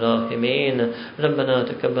Arhamar Rahimeen. ربنا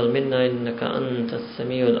تقبل منا إنك أنت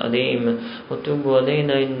السميع العليم وتوب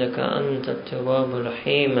علينا إنك أنت التواب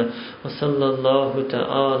الرحيم وصلى الله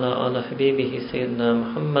تعالى على حبيبه سيدنا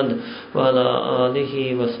محمد وعلى آله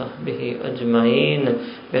وصحبه أجمعين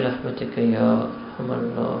برحمتك يا أرحم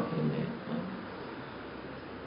الراحمين.